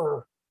play-by-play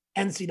for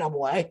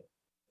NCAA.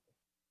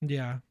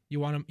 Yeah. You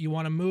want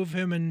to move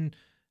him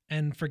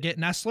and forget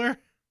Nessler?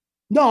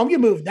 No, I'm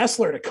going to move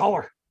Nessler to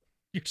color.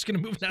 You're just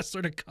going to move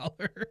Nessler to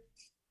color?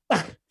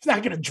 He's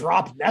not going to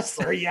drop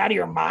Nestler. Are you out of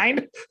your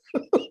mind?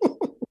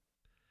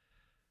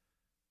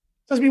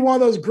 Must be one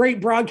of those great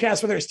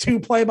broadcasts where there's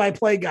two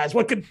play-by-play guys.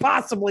 What could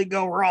possibly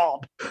go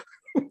wrong?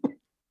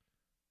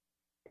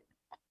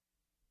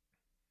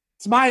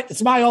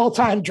 It's my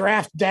all-time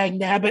draft, dang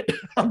nabbit.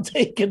 I'm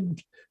taking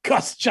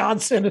Gus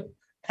Johnson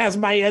as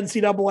my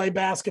NCAA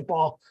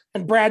basketball,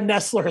 and Brad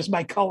Nestler as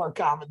my color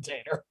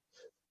commentator.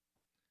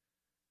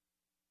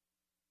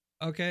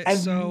 Okay, I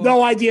have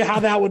no idea how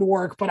that would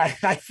work, but I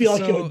feel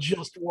like it would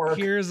just work.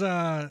 Here's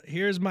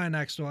my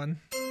next one.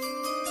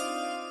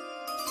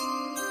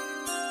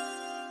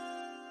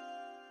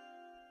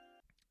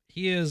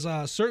 He is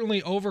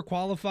certainly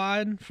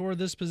overqualified for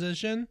this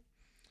position,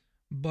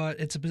 but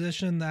it's a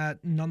position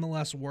that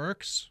nonetheless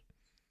works.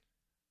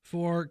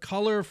 For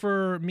color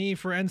for me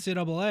for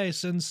NCAA,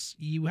 since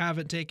you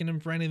haven't taken him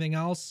for anything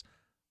else,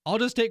 I'll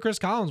just take Chris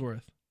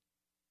Collinsworth.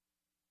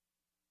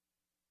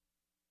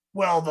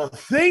 Well, the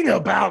thing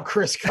about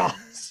Chris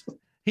Collins,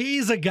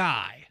 he's a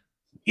guy.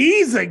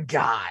 He's a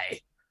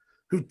guy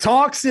who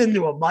talks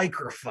into a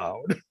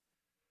microphone.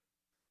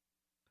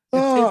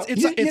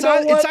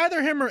 It's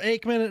either him or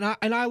Aikman,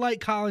 and I like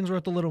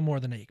Collinsworth a little more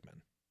than Aikman.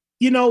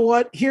 You know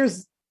what?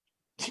 Here's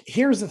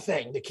the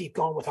thing to keep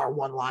going with our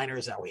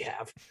one-liners that we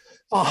have.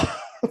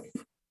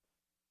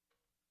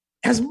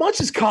 As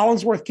much as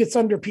Collinsworth gets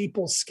under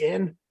people's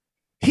skin,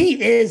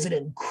 he is an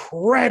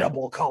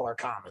incredible color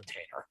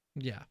commentator.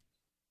 Yeah.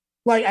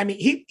 Like, I mean,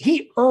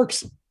 he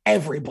irks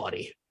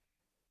everybody.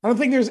 I don't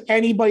think there's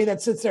anybody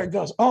that sits there and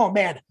goes, oh,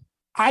 man,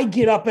 I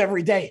get up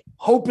every day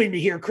hoping to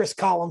hear Chris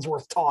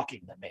Collinsworth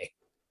talking to me.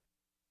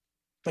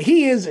 But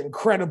he is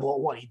incredible at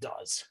what he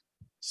does.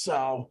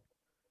 So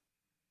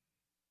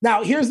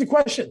now here's the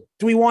question.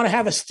 Do we want to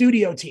have a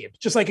studio team,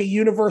 just like a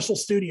universal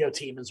studio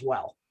team as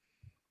well?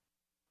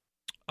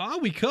 Oh,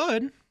 we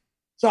could.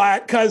 So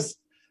because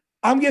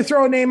I'm going to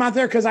throw a name out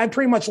there because I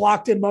pretty much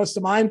locked in most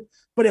of mine.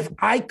 But if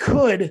I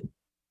could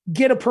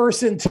get a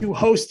person to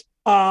host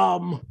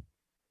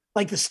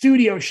like the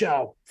studio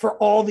show for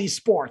all these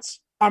sports,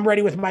 I'm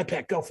ready with my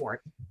pick. Go for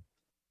it.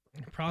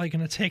 You're probably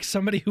going to take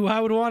somebody who I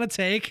would want to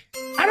take.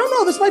 I don't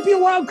know. This might be a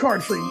wild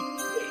card for you.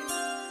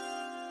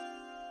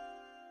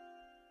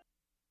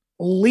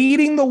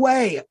 Leading the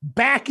way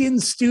back in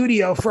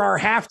studio for our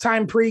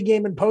halftime,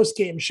 pregame, and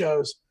postgame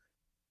shows,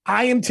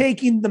 I am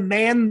taking the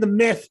man, the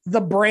myth,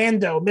 the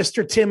Brando,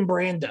 Mr. Tim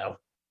Brando.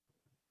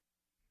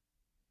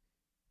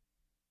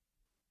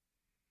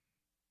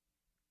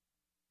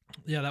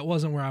 Yeah, that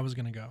wasn't where I was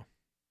going to go.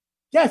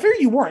 Yeah, I figured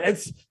you weren't.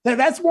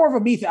 That's more of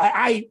a me thing.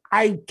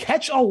 I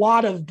catch a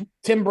lot of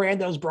Tim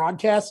Brando's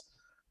broadcasts.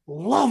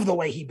 Love the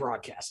way he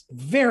broadcasts.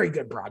 Very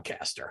good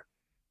broadcaster.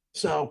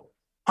 So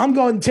I'm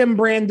going Tim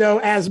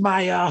Brando as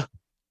my,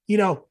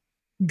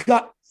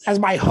 as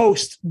my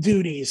host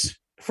duties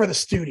for the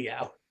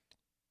studio.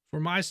 For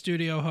my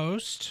studio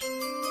host,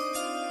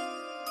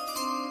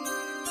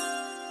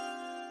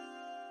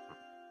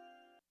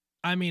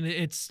 I mean,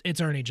 it's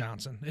Ernie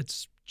Johnson.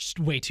 It's just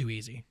way too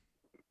easy.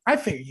 I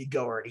figured you'd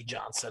go Ernie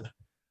Johnson.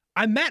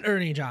 I met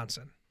Ernie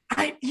Johnson.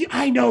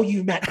 I know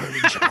you met Ernie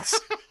Johnson.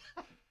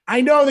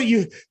 I know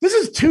that this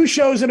is 2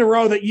 shows in a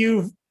row that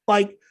you've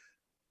like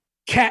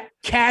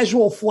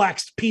casual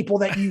flexed people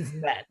that you've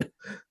met.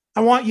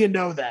 I want you to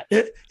know that.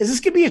 Is this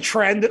going to be a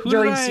trend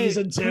during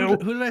season 2?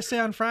 Who did I say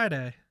on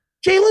Friday?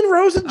 Jalen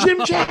Rose and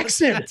Jim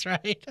Jackson. That's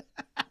right.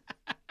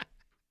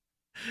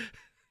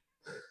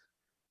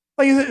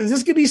 Like, is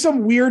this going to be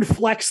some weird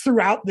flex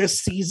throughout this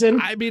season?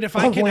 I mean, if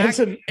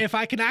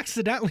I can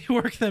accidentally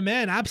work them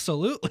in,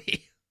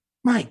 absolutely.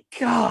 My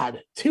God,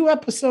 2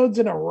 episodes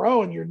in a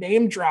row and you're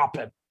name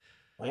dropping.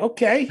 Like,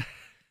 okay.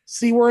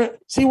 See, we're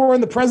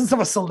in the presence of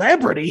a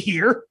celebrity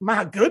here.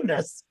 My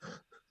goodness.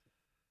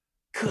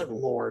 Good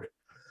Lord.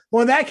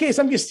 Well, in that case,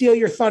 I'm going to steal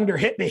your thunder.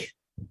 Hit me.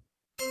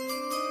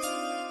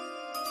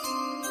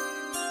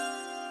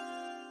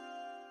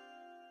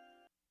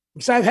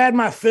 Because I've had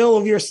my fill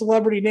of your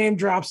celebrity name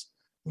drops.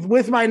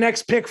 With my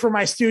next pick for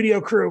my studio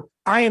crew,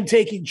 I am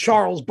taking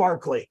Charles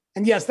Barkley.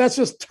 And yes, that's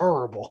just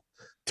terrible.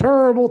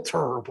 Terrible,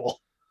 terrible.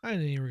 I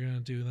knew you were going to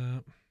do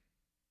that.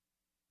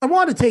 I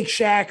wanted to take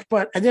Shaq,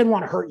 but I didn't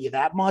want to hurt you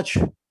that much.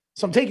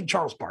 So I'm taking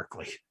Charles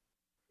Barkley.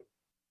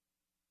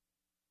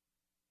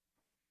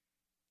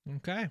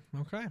 Okay.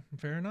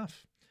 Fair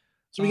enough.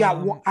 So we got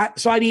one.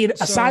 So I need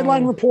a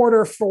sideline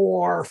reporter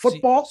for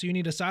football. So you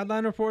need a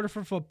sideline reporter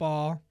for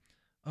football.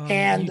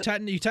 And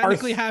you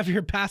technically have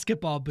your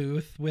basketball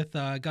booth with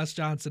Gus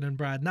Johnson and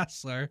Brad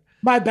Nestler.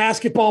 My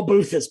basketball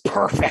booth is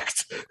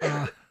perfect.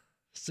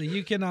 So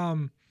you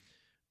can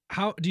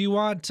how do you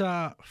want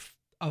do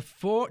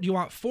you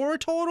want 4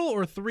 total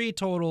or 3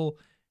 total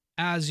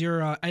as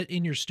your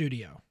in your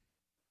studio?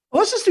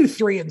 Well, let's just do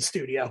 3 in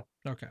studio.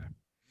 Okay.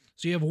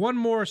 So you have one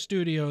more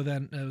studio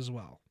then as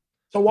well.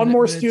 So one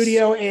more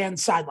studio and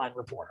sideline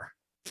reporter.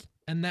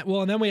 And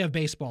then we have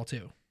baseball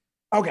too.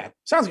 Okay.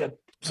 Sounds good.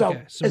 So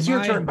it's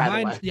your turn, by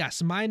the way.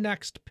 Yes, my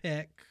next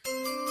pick.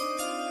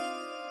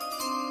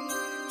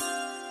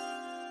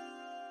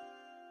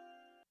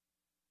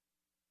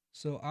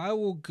 So I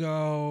will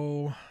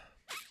go.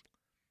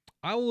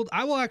 I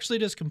will actually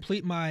just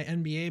complete my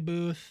NBA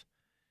booth,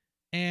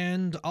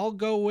 and I'll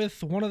go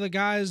with one of the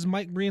guys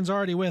Mike Breen's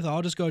already with.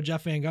 I'll just go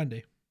Jeff Van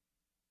Gundy.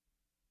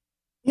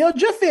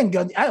 Jeff Van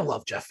Gundy, I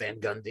love Jeff Van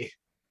Gundy.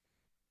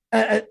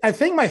 I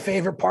think my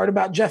favorite part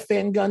about Jeff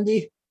Van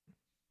Gundy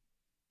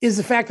is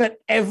the fact that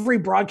every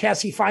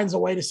broadcast he finds a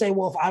way to say,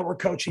 well, if I were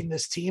coaching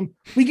this team,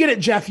 we get it,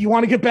 Jeff. You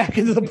want to get back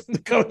into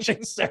the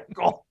coaching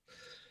circle.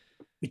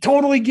 We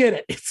totally get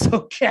it. It's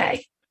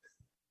okay.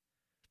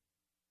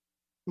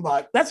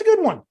 But that's a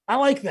good one. I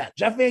like that.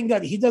 Jeff Van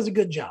Gundy, he does a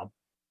good job.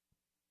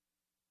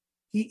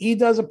 He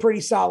does a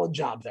pretty solid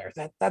job there.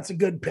 That's a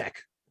good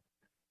pick.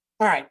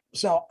 All right.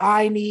 So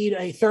I need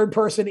a third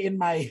person in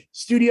my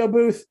studio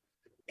booth,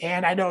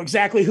 and I know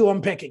exactly who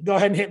I'm picking. Go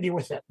ahead and hit me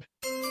with it.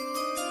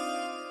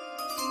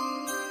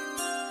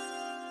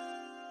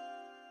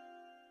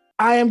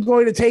 I am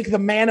going to take the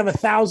man of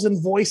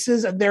 1,000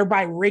 voices and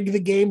thereby rig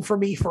the game for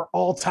me for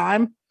all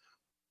time.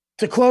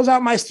 To close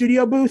out my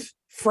studio booth,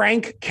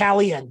 Frank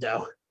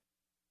Caliendo.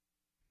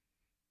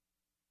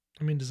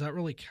 I mean, does that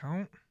really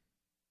count?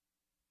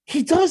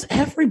 He does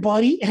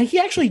everybody, and he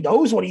actually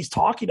knows what he's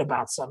talking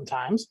about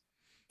sometimes.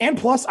 And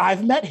plus,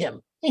 I've met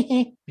him.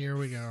 Here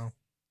we go.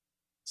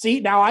 See,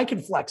 now I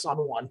can flex on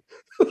one.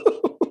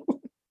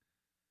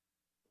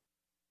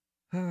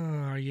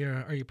 Are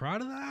you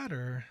proud of that,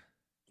 or?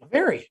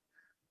 Very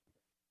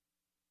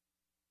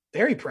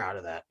proud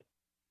of that.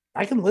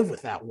 I can live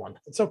with that one.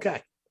 It's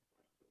okay.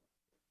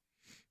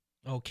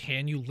 Oh,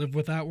 can you live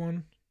with that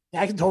one?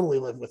 Yeah, I can totally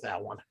live with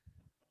that one.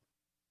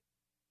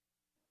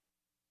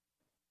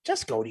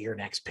 Just go to your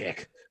next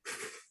pick.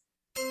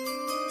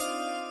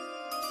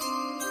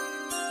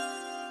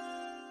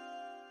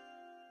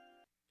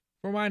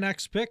 For my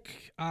next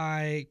pick,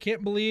 I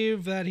can't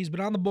believe that he's been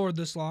on the board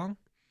this long.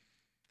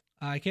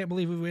 I can't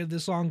believe we waited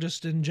this long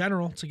just in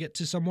general to get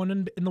to someone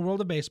in the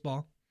world of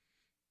baseball.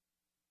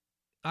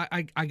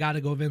 I got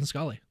to go Vin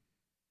Scully.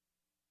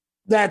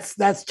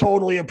 That's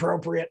totally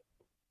appropriate.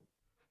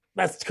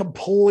 That's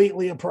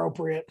completely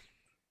appropriate.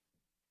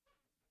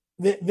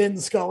 Vin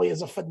Scully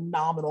is a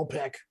phenomenal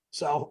pick.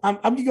 So I'm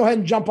going to go ahead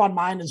and jump on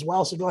mine as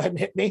well. So go ahead and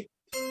hit me.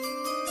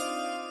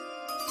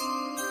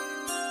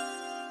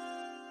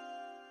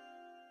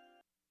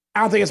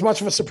 I don't think it's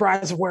much of a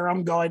surprise of where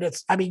I'm going.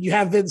 You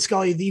have Vin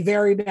Scully, the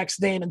very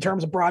next name in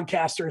terms of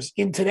broadcasters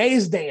in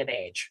today's day and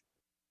age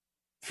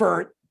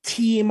for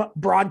team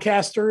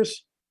broadcasters.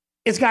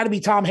 It's got to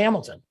be Tom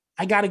Hamilton.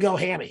 I got to go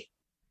Hammy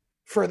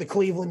for the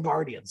Cleveland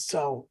Guardians.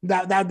 So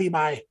that'd be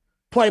my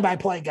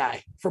play-by-play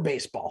guy for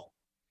baseball.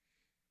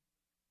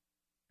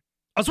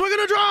 A swing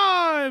and a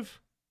drive.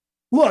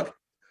 Look,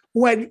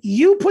 when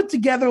you put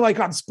together, like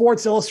on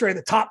Sports Illustrated,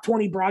 the top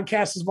 20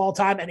 broadcasters of all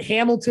time, and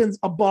Hamilton's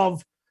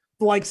above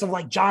the likes of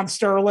like John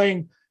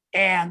Sterling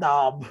and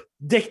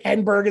Dick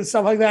Enberg and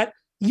stuff like that,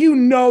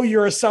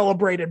 you're a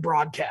celebrated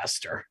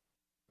broadcaster.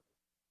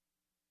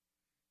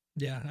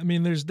 Yeah, I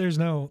mean, there's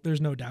no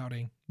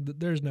doubting.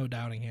 There's no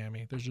doubting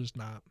Hammy. There's just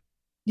not.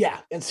 Yeah,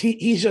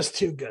 he's just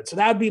too good. So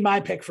that would be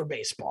my pick for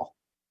baseball.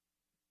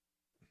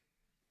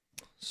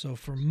 So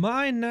for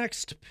my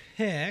next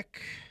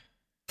pick,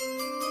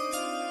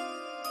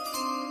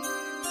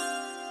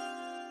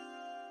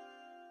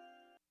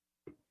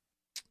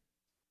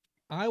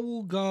 I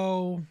will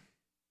go.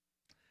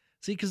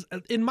 See, because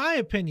in my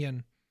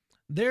opinion,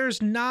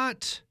 there's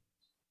not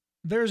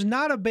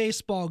a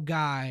baseball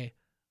guy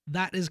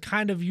that is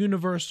kind of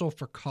universal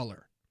for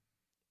color.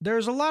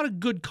 There's a lot of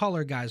good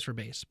color guys for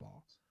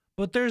baseball,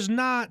 but there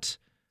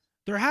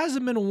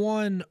hasn't been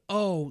one,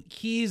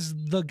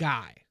 he's the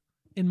guy,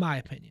 in my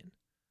opinion.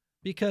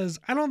 Because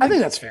I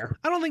think that's fair.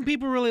 I don't think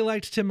people really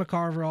liked Tim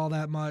McCarver all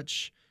that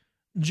much.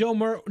 Joe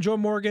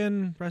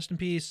Morgan, rest in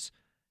peace,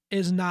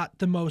 is not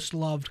the most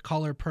loved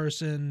color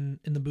person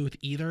in the booth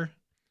either.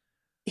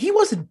 He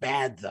wasn't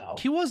bad though.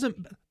 He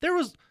wasn't. There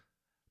was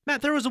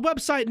a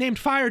website named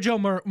Fire Joe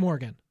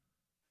Morgan.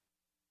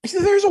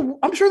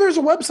 I'm sure there's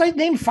a website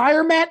named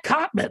Fire Matt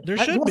Cottman. There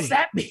should be. What's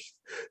that mean?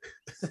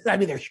 I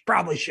mean, there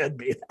probably should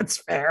be. That's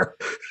fair.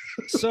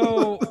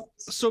 So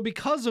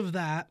because of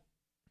that,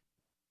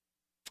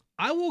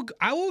 I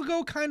will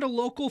go kind of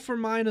local for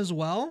mine as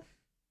well.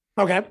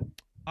 Okay.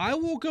 I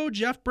will go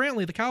Jeff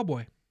Brantley, the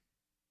Cowboy.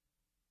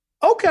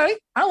 Okay,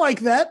 I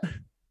like that.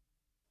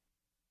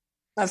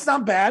 That's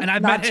not bad. And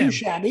I've not met too him.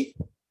 Shabby.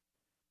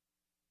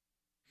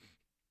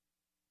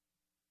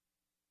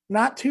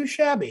 Not too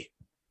shabby.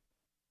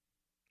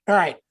 All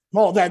right.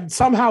 Well, then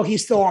somehow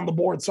he's still on the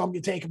board, so I'm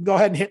going to take him. Go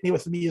ahead and hit me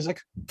with the music.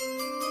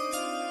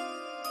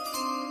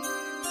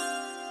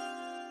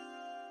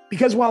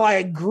 Because while I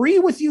agree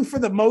with you for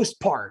the most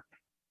part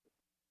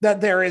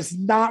that there is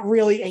not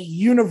really a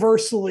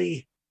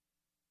universally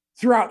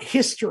throughout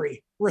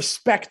history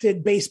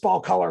respected baseball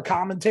color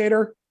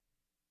commentator,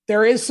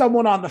 there is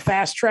someone on the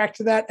fast track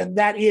to that, and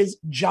that is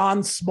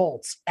John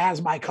Smoltz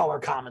as my color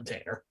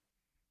commentator.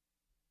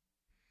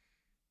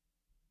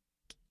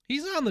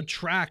 He's on the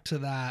track to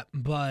that,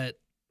 but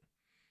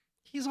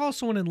he's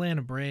also an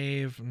Atlanta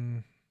Brave.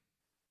 And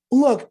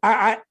Look,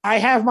 I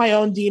have my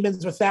own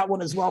demons with that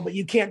one as well, but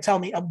you can't tell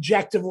me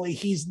objectively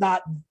he's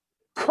not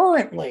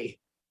currently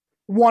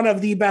one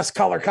of the best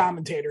color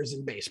commentators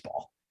in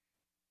baseball.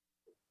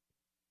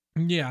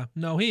 Yeah,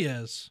 no, he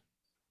is.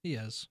 He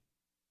is.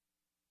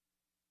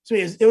 So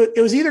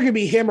it was either going to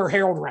be him or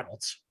Harold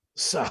Reynolds.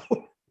 So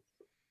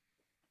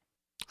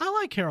I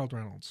like Harold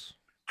Reynolds.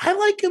 I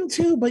like him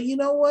too, but you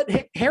know what?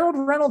 Harold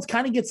Reynolds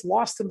kind of gets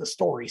lost in the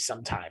story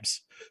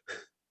sometimes.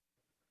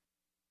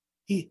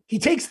 He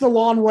takes the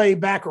long way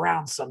back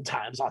around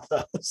sometimes on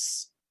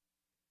those.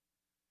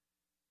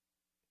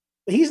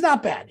 But he's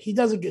not bad. He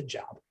does a good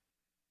job.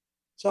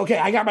 So, okay,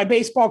 I got my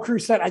baseball crew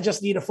set. I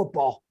just need a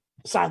football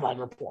sideline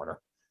reporter.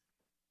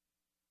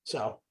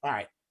 So, all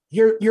right,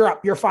 you're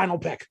up. Your final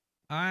pick.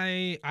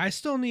 I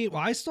still need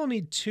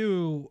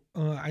two.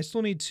 I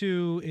still need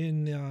two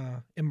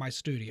in my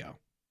studio.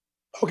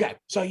 Okay,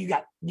 so you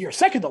got your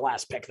second to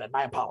last pick then.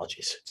 My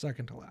apologies.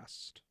 Second to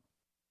last.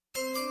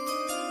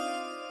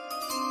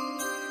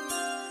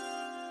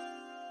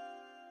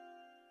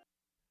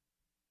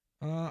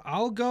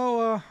 I'll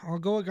go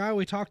a guy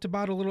we talked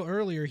about a little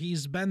earlier.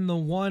 He's been the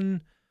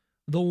one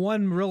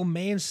real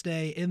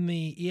mainstay in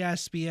the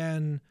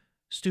ESPN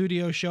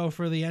studio show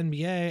for the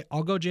NBA.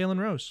 I'll go Jalen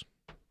Rose.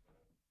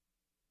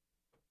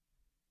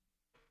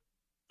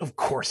 Of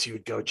course you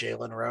would go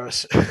Jalen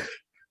Rose.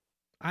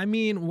 I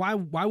mean, why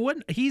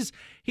wouldn't he,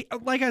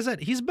 like I said,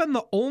 he's been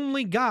the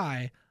only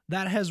guy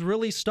that has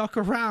really stuck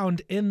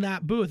around in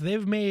that booth.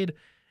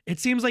 It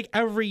seems like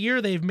every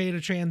year they've made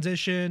a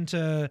transition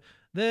to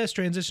this,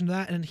 transition to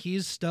that, and he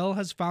still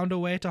has found a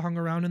way to hang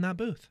around in that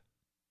booth.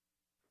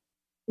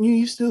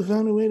 You still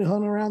found a way to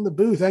hang around the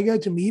booth. I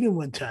got to meet him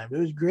one time. It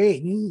was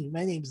great.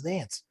 My name's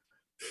Lance.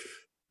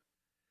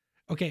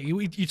 Okay,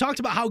 you talked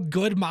about how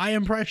good my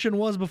impression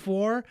was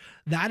before.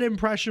 That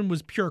impression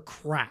was pure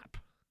crap.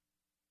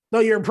 No,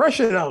 your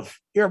impression of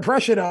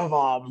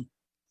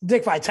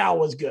Dick Vitale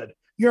was good.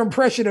 Your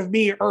impression of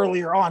me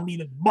earlier on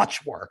needed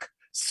much work,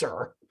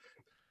 sir.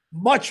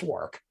 Much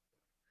work.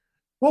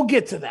 We'll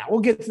get to that.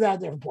 We'll get to that at a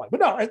different point. But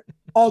no,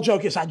 all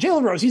joke aside,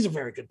 Jalen Rose, he's a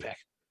very good pick.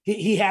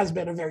 He has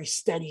been a very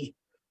steady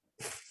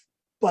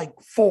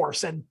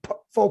force and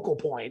focal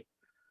point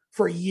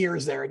for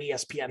years there at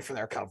ESPN for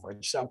their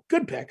coverage. So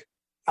good pick.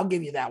 I'll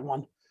give you that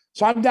one.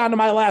 So I'm down to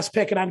my last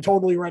pick and I'm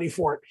totally ready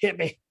for it. Hit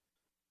me.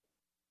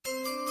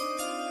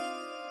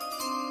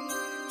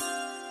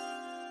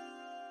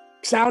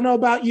 So I don't know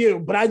about you,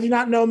 but I do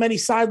not know many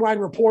sideline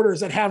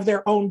reporters that have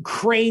their own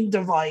crane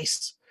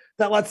device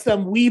that lets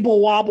them weeble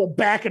wobble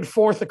back and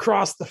forth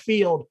across the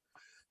field.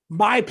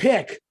 My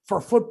pick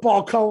for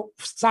football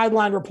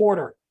sideline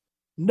reporter,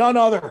 none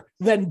other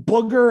than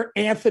Booger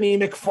Anthony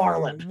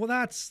McFarland. Well,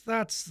 that's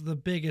the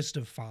biggest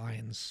of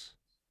fines.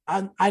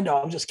 I know,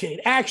 I'm just kidding.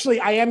 Actually,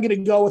 I am going to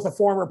go with a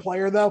former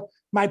player, though.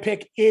 My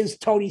pick is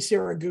Tony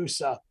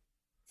Siragusa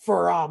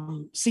for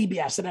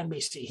CBS and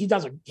NBC.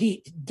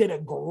 He did a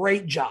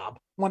great job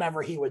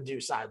whenever he would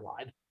do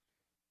sideline.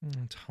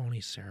 Tony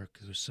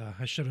Siragusa.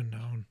 I should have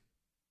known.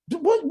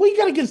 What you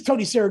got against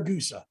Tony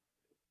Siragusa?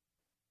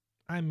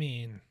 I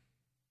mean,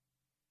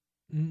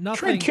 nothing.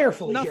 Tread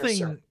carefully nothing,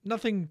 here, sir.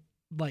 Nothing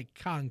like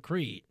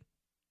concrete.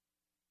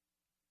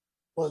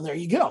 Well, then there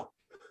you go.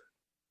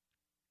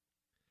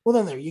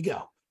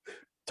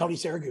 Tony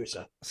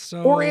Siragusa.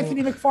 Or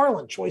Anthony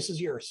McFarland. Choice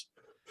is yours.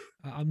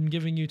 I'm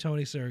giving you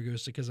Tony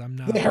Siragusa because I'm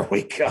not. There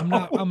we go. I'm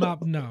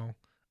not. No,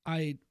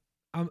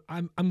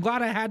 I'm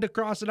glad I had to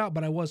cross it out,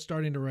 but I was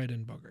starting to write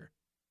in Booger.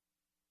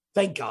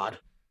 Thank God.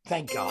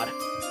 Thank God.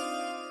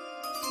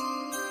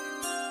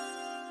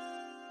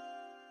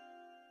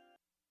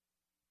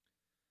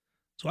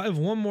 So I have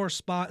one more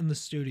spot in the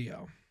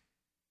studio.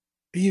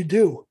 You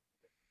do.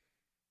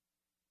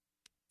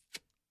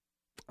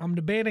 I'm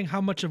debating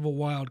how much of a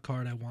wild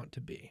card I want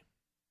to be.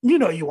 You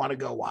know you want to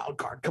go wild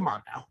card. Come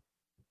on now.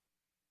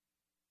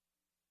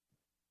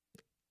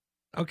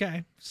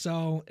 Okay,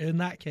 so in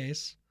that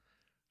case,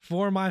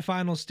 for my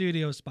final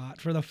studio spot,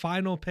 for the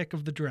final pick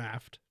of the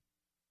draft,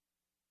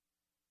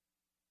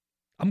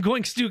 I'm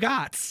going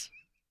Stugotz.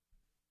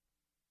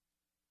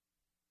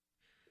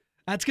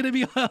 That's going to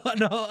be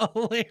a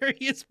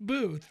hilarious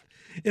booth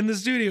in the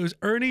studios.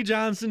 Ernie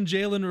Johnson,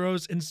 Jalen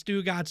Rose, and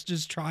Stugotz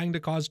just trying to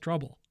cause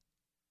trouble.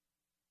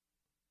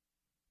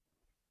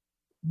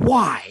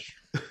 Why?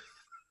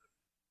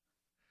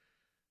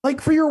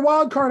 For your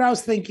wild card, I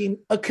was thinking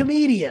a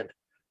comedian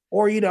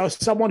or,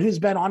 someone who's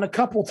been on a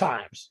couple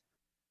times.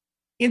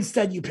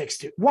 Instead, you pick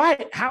Stu.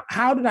 Why?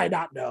 How did I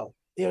not know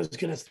it was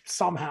going to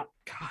somehow?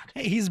 God.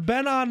 Hey, he's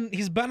been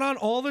on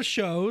all the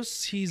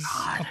shows. He's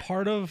a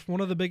part of one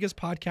of the biggest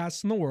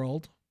podcasts in the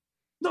world.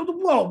 No,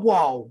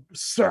 whoa,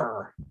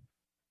 sir.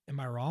 Am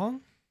I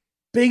wrong?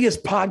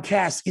 Biggest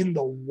podcast in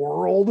the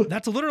world.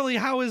 That's literally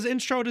how his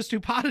intro to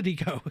Stupidity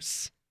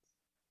goes.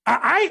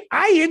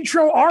 I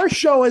intro our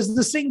show as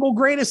the single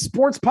greatest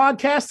sports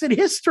podcast in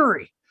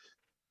history.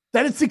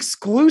 That it's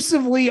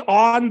exclusively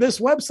on this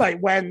website.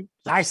 When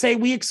I say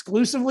we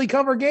exclusively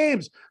cover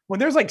games, when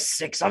there's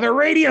 6 other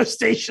radio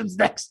stations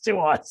next to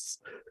us.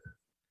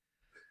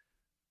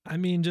 I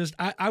mean, just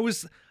I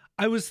was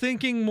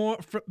thinking more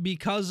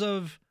because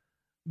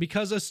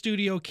a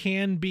studio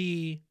can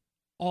be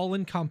all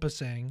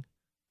encompassing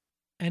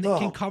and it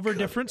can cover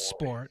different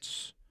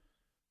sports.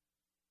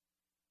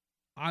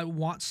 I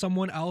want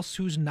someone else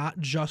who's not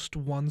just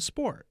one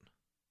sport.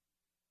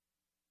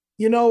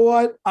 You know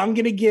what? I'm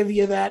going to give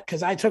you that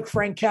because I took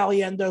Frank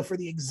Caliendo for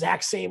the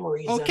exact same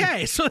reason.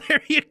 Okay, so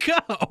there you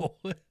go.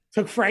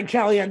 Took Frank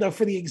Caliendo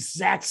for the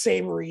exact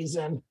same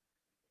reason.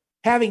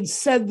 Having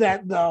said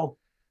that, though,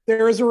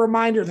 there is a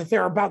reminder that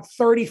there are about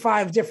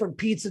 35 different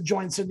pizza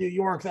joints in New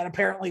York that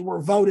apparently were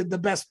voted the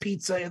best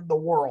pizza in the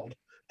world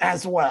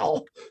as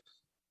well.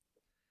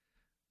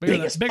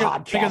 Biggest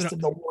podcast in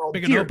the world.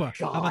 Bigger than Oprah.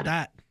 God. How about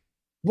that?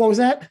 What was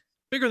that?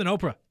 Bigger than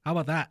Oprah. How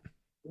about that?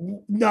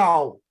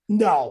 No.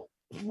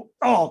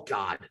 Oh,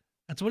 God.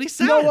 That's what he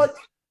said. You know what?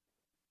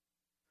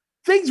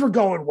 Things were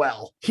going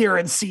well here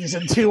in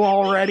season 2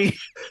 already.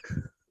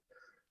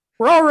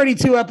 We're already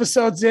 2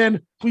 episodes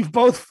in. We've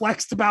both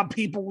flexed about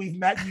people we've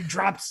met. You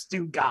dropped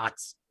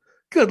Stugotz.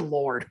 Good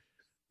Lord.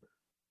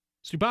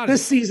 Stupid.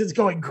 This season's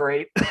going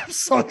great. I'm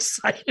so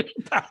excited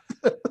about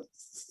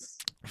this.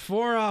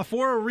 For a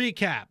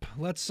recap,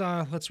 let's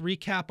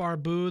recap our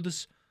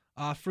booths.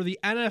 For the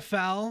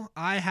NFL,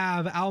 I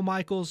have Al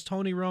Michaels,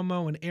 Tony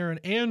Romo, and Aaron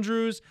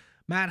Andrews.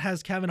 Matt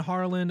has Kevin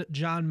Harlan,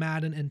 John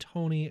Madden, and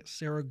Tony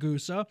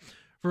Saragusa.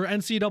 For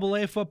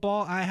NCAA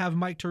football, I have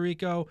Mike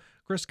Tirico,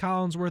 Chris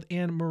Collinsworth,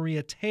 and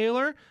Maria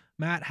Taylor.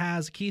 Matt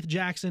has Keith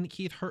Jackson,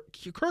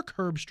 Kirk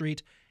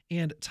Herbstreit,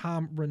 and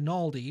Tom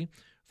Rinaldi.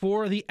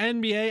 For the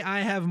NBA,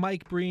 I have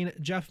Mike Breen,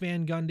 Jeff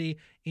Van Gundy,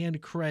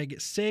 and Craig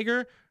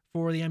Sager.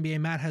 For the NBA,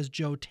 Matt has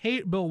Joe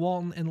Tate, Bill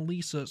Walton, and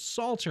Lisa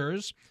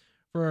Salters.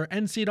 For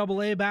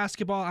NCAA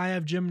basketball, I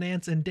have Jim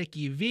Nance and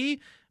Dickie V.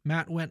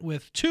 Matt went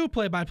with 2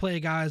 play-by-play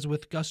guys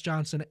with Gus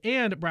Johnson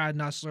and Brad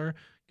Nussler.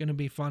 Going to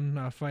be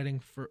fun fighting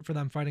for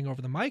them fighting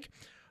over the mic.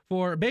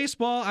 For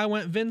baseball, I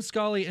went Vin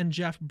Scully and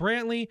Jeff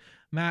Brantley.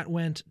 Matt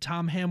went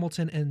Tom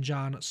Hamilton and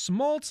John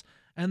Smoltz.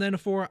 And then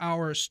for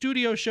our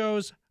studio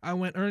shows, I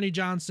went Ernie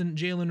Johnson,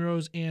 Jalen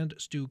Rose, and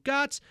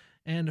Stugotz.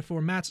 And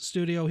for Matt's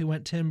studio, he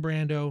went Tim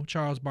Brando,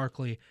 Charles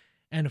Barkley,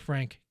 and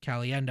Frank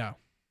Caliendo.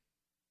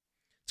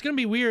 It's going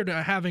to be weird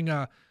having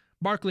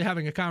Barkley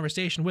having a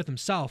conversation with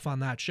himself on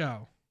that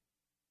show.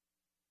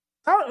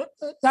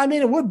 I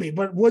mean, it would be,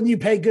 but wouldn't you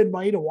pay good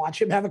money to watch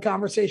him have a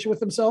conversation with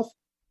himself?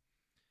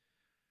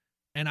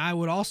 And I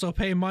would also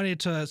pay money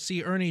to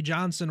see Ernie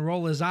Johnson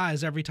roll his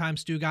eyes every time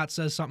Stugotz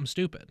says something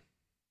stupid.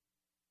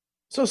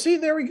 So see,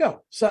 there we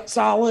go.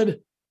 Solid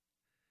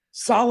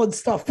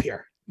stuff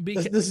here.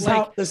 This is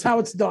how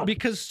it's done.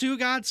 Because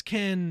Stugotz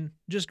can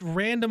just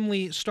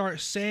randomly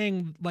start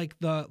saying like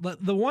the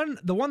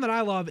one that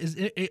I love is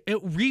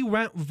it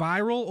went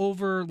viral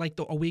over like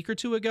a week or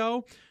 2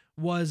 ago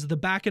was the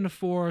back and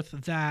forth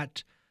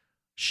that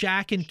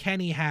Shaq and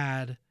Kenny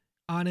had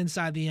on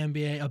Inside the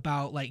NBA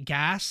about like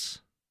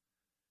gas.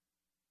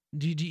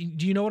 Do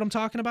you know what I'm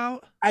talking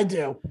about? I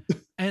do.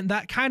 And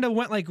that kind of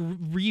went like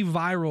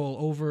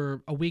re-viral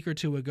over a week or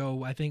 2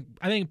 ago. I think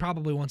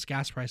probably once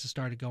gas prices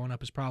started going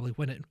up is probably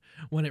when it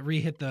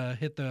hit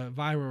the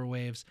viral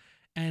waves.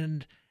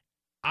 And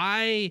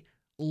I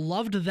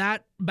loved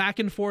that back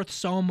and forth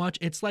so much.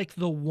 It's like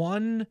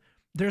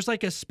there's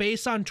like a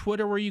space on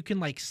Twitter where you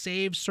can like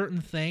save certain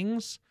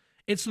things.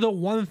 It's the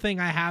one thing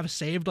I have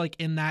saved like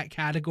in that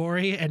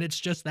category, and it's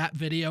just that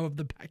video of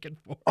the back and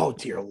forth. Oh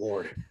dear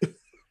Lord.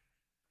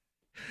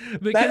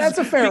 That's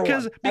a fair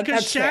one.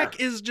 Because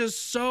Shaq is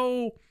just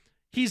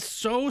he's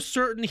so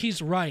certain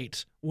he's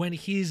right when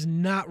he's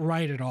not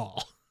right at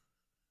all.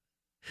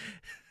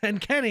 And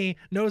Kenny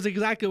knows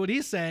exactly what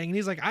he's saying. And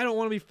he's like, I don't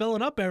want to be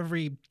filling up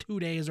every 2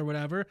 days or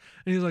whatever.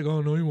 And he's like, oh,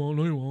 no, you won't.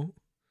 No, you won't.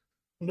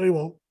 No, you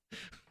won't.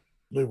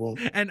 No, you won't.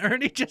 And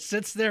Ernie just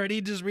sits there and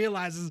he just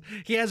realizes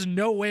he has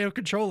no way of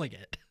controlling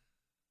it.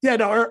 Yeah,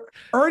 no,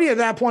 Ernie at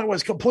that point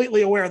was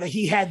completely aware that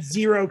he had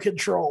zero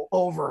control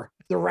over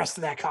the rest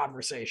of that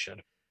conversation.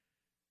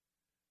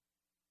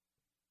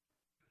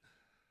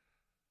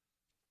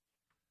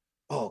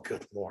 Oh,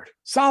 good Lord.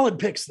 Solid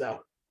picks, though.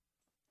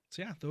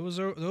 So yeah, those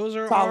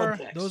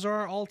are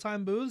our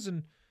all-time booths.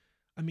 And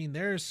I mean,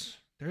 there's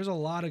a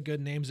lot of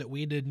good names that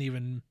we didn't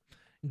even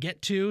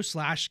get to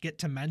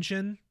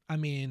mention. I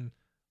mean,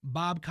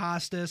 Bob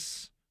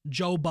Costas,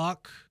 Joe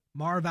Buck,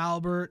 Marv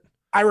Albert.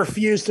 I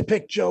refuse to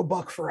pick Joe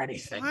Buck for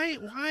anything.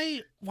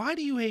 Why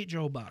do you hate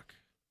Joe Buck?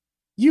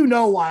 You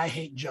know why I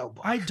hate Joe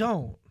Buck. I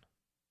don't.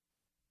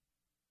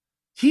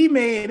 He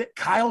made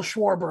Kyle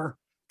Schwarber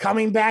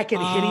coming back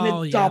and hitting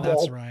a double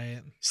that's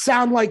right.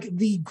 sound like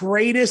the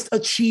greatest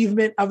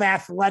achievement of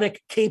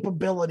athletic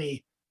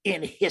capability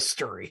in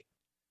history.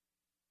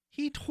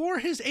 He tore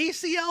his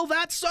ACL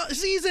that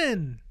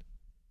season.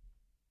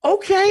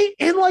 Okay,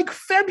 in like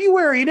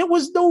February, and it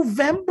was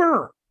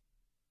November.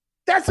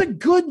 That's a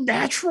good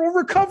natural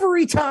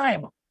recovery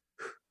time.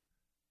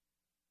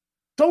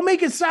 Don't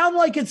make it sound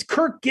like it's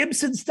Kirk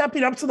Gibson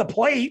stepping up to the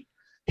plate,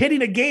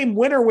 hitting a game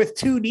winner with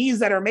 2 knees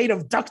that are made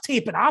of duct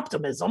tape and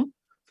optimism.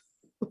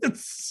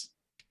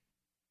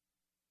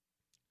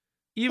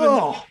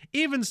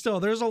 Even still,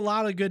 there's a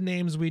lot of good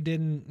names we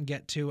didn't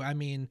get to. I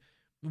mean,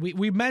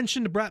 we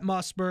mentioned Brett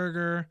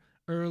Musburger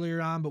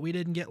earlier on, but we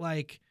didn't get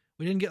like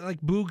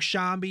Boog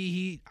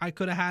Shambi. I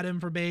could have had him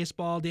for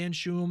baseball. Dan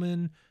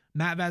Schulman,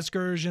 Matt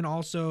Vasgersian,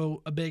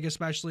 also a big,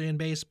 especially in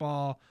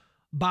baseball.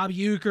 Bob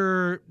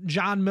Uecker,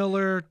 John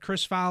Miller,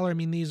 Chris Fowler. I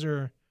mean, these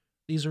are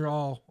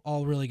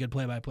all really good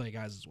play-by-play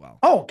guys as well.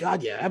 Oh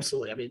God, yeah,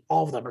 absolutely. I mean,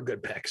 all of them are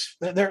good picks.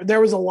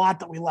 There was a lot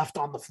that we left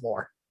on the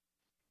floor.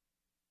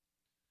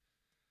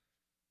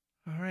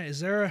 All right. Is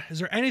there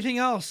anything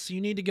else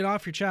you need to get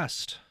off your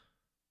chest?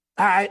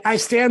 I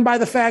stand by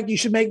the fact you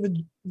should make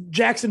the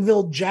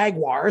Jacksonville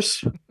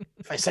Jaguars.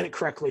 If I said it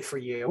correctly for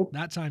you.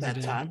 That time.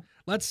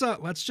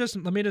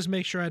 Let me just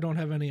make sure I don't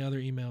have any other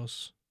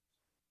emails.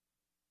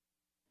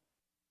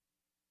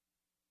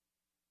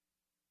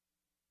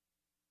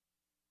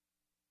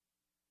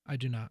 I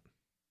do not.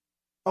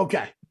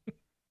 Okay.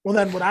 Well,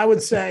 then what I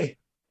would say,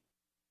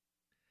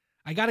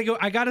 I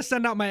gotta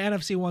send out my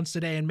NFC ones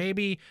today, and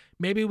maybe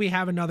we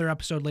have another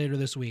episode later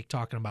this week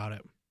talking about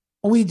it.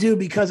 We do,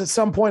 because at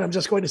some point I'm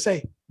just going to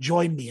say,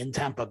 join me in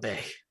Tampa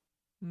Bay.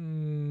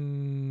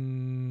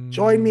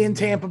 Join me in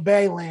Tampa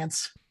Bay,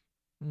 Lance.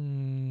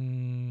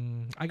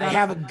 I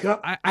got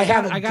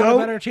a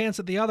better chance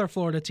at the other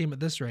Florida team at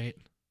this rate.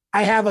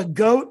 I have a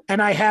goat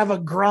and I have a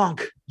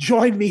Gronk.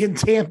 Join me in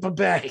Tampa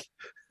Bay.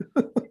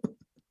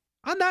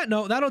 On that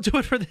note, that'll do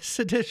it for this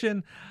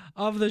edition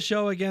of the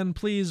show. Again,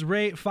 please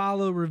rate,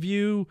 follow,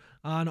 review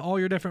on all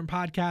your different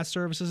podcast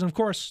services. And of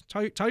course,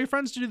 tell your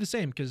friends to do the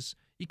same, because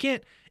you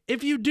can't,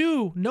 if you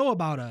do know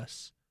about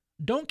us,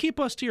 don't keep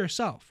us to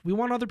yourself. We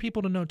want other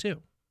people to know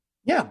too.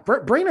 Yeah.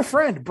 Bring a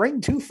friend, bring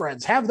two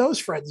friends, have those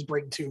friends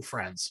bring two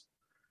friends,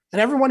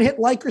 and everyone hit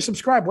like or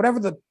subscribe, whatever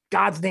the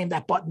God's name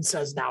that button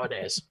says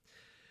nowadays.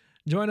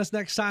 Join us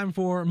next time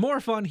for more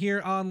fun here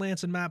on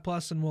Lance and Matt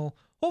Plus, and we'll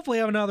hopefully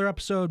have another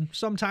episode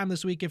sometime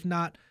this week, if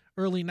not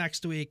early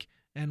next week,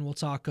 and we'll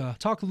talk a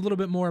little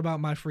bit more about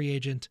my free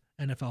agent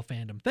NFL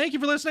fandom. Thank you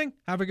for listening.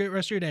 Have a great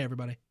rest of your day,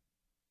 everybody.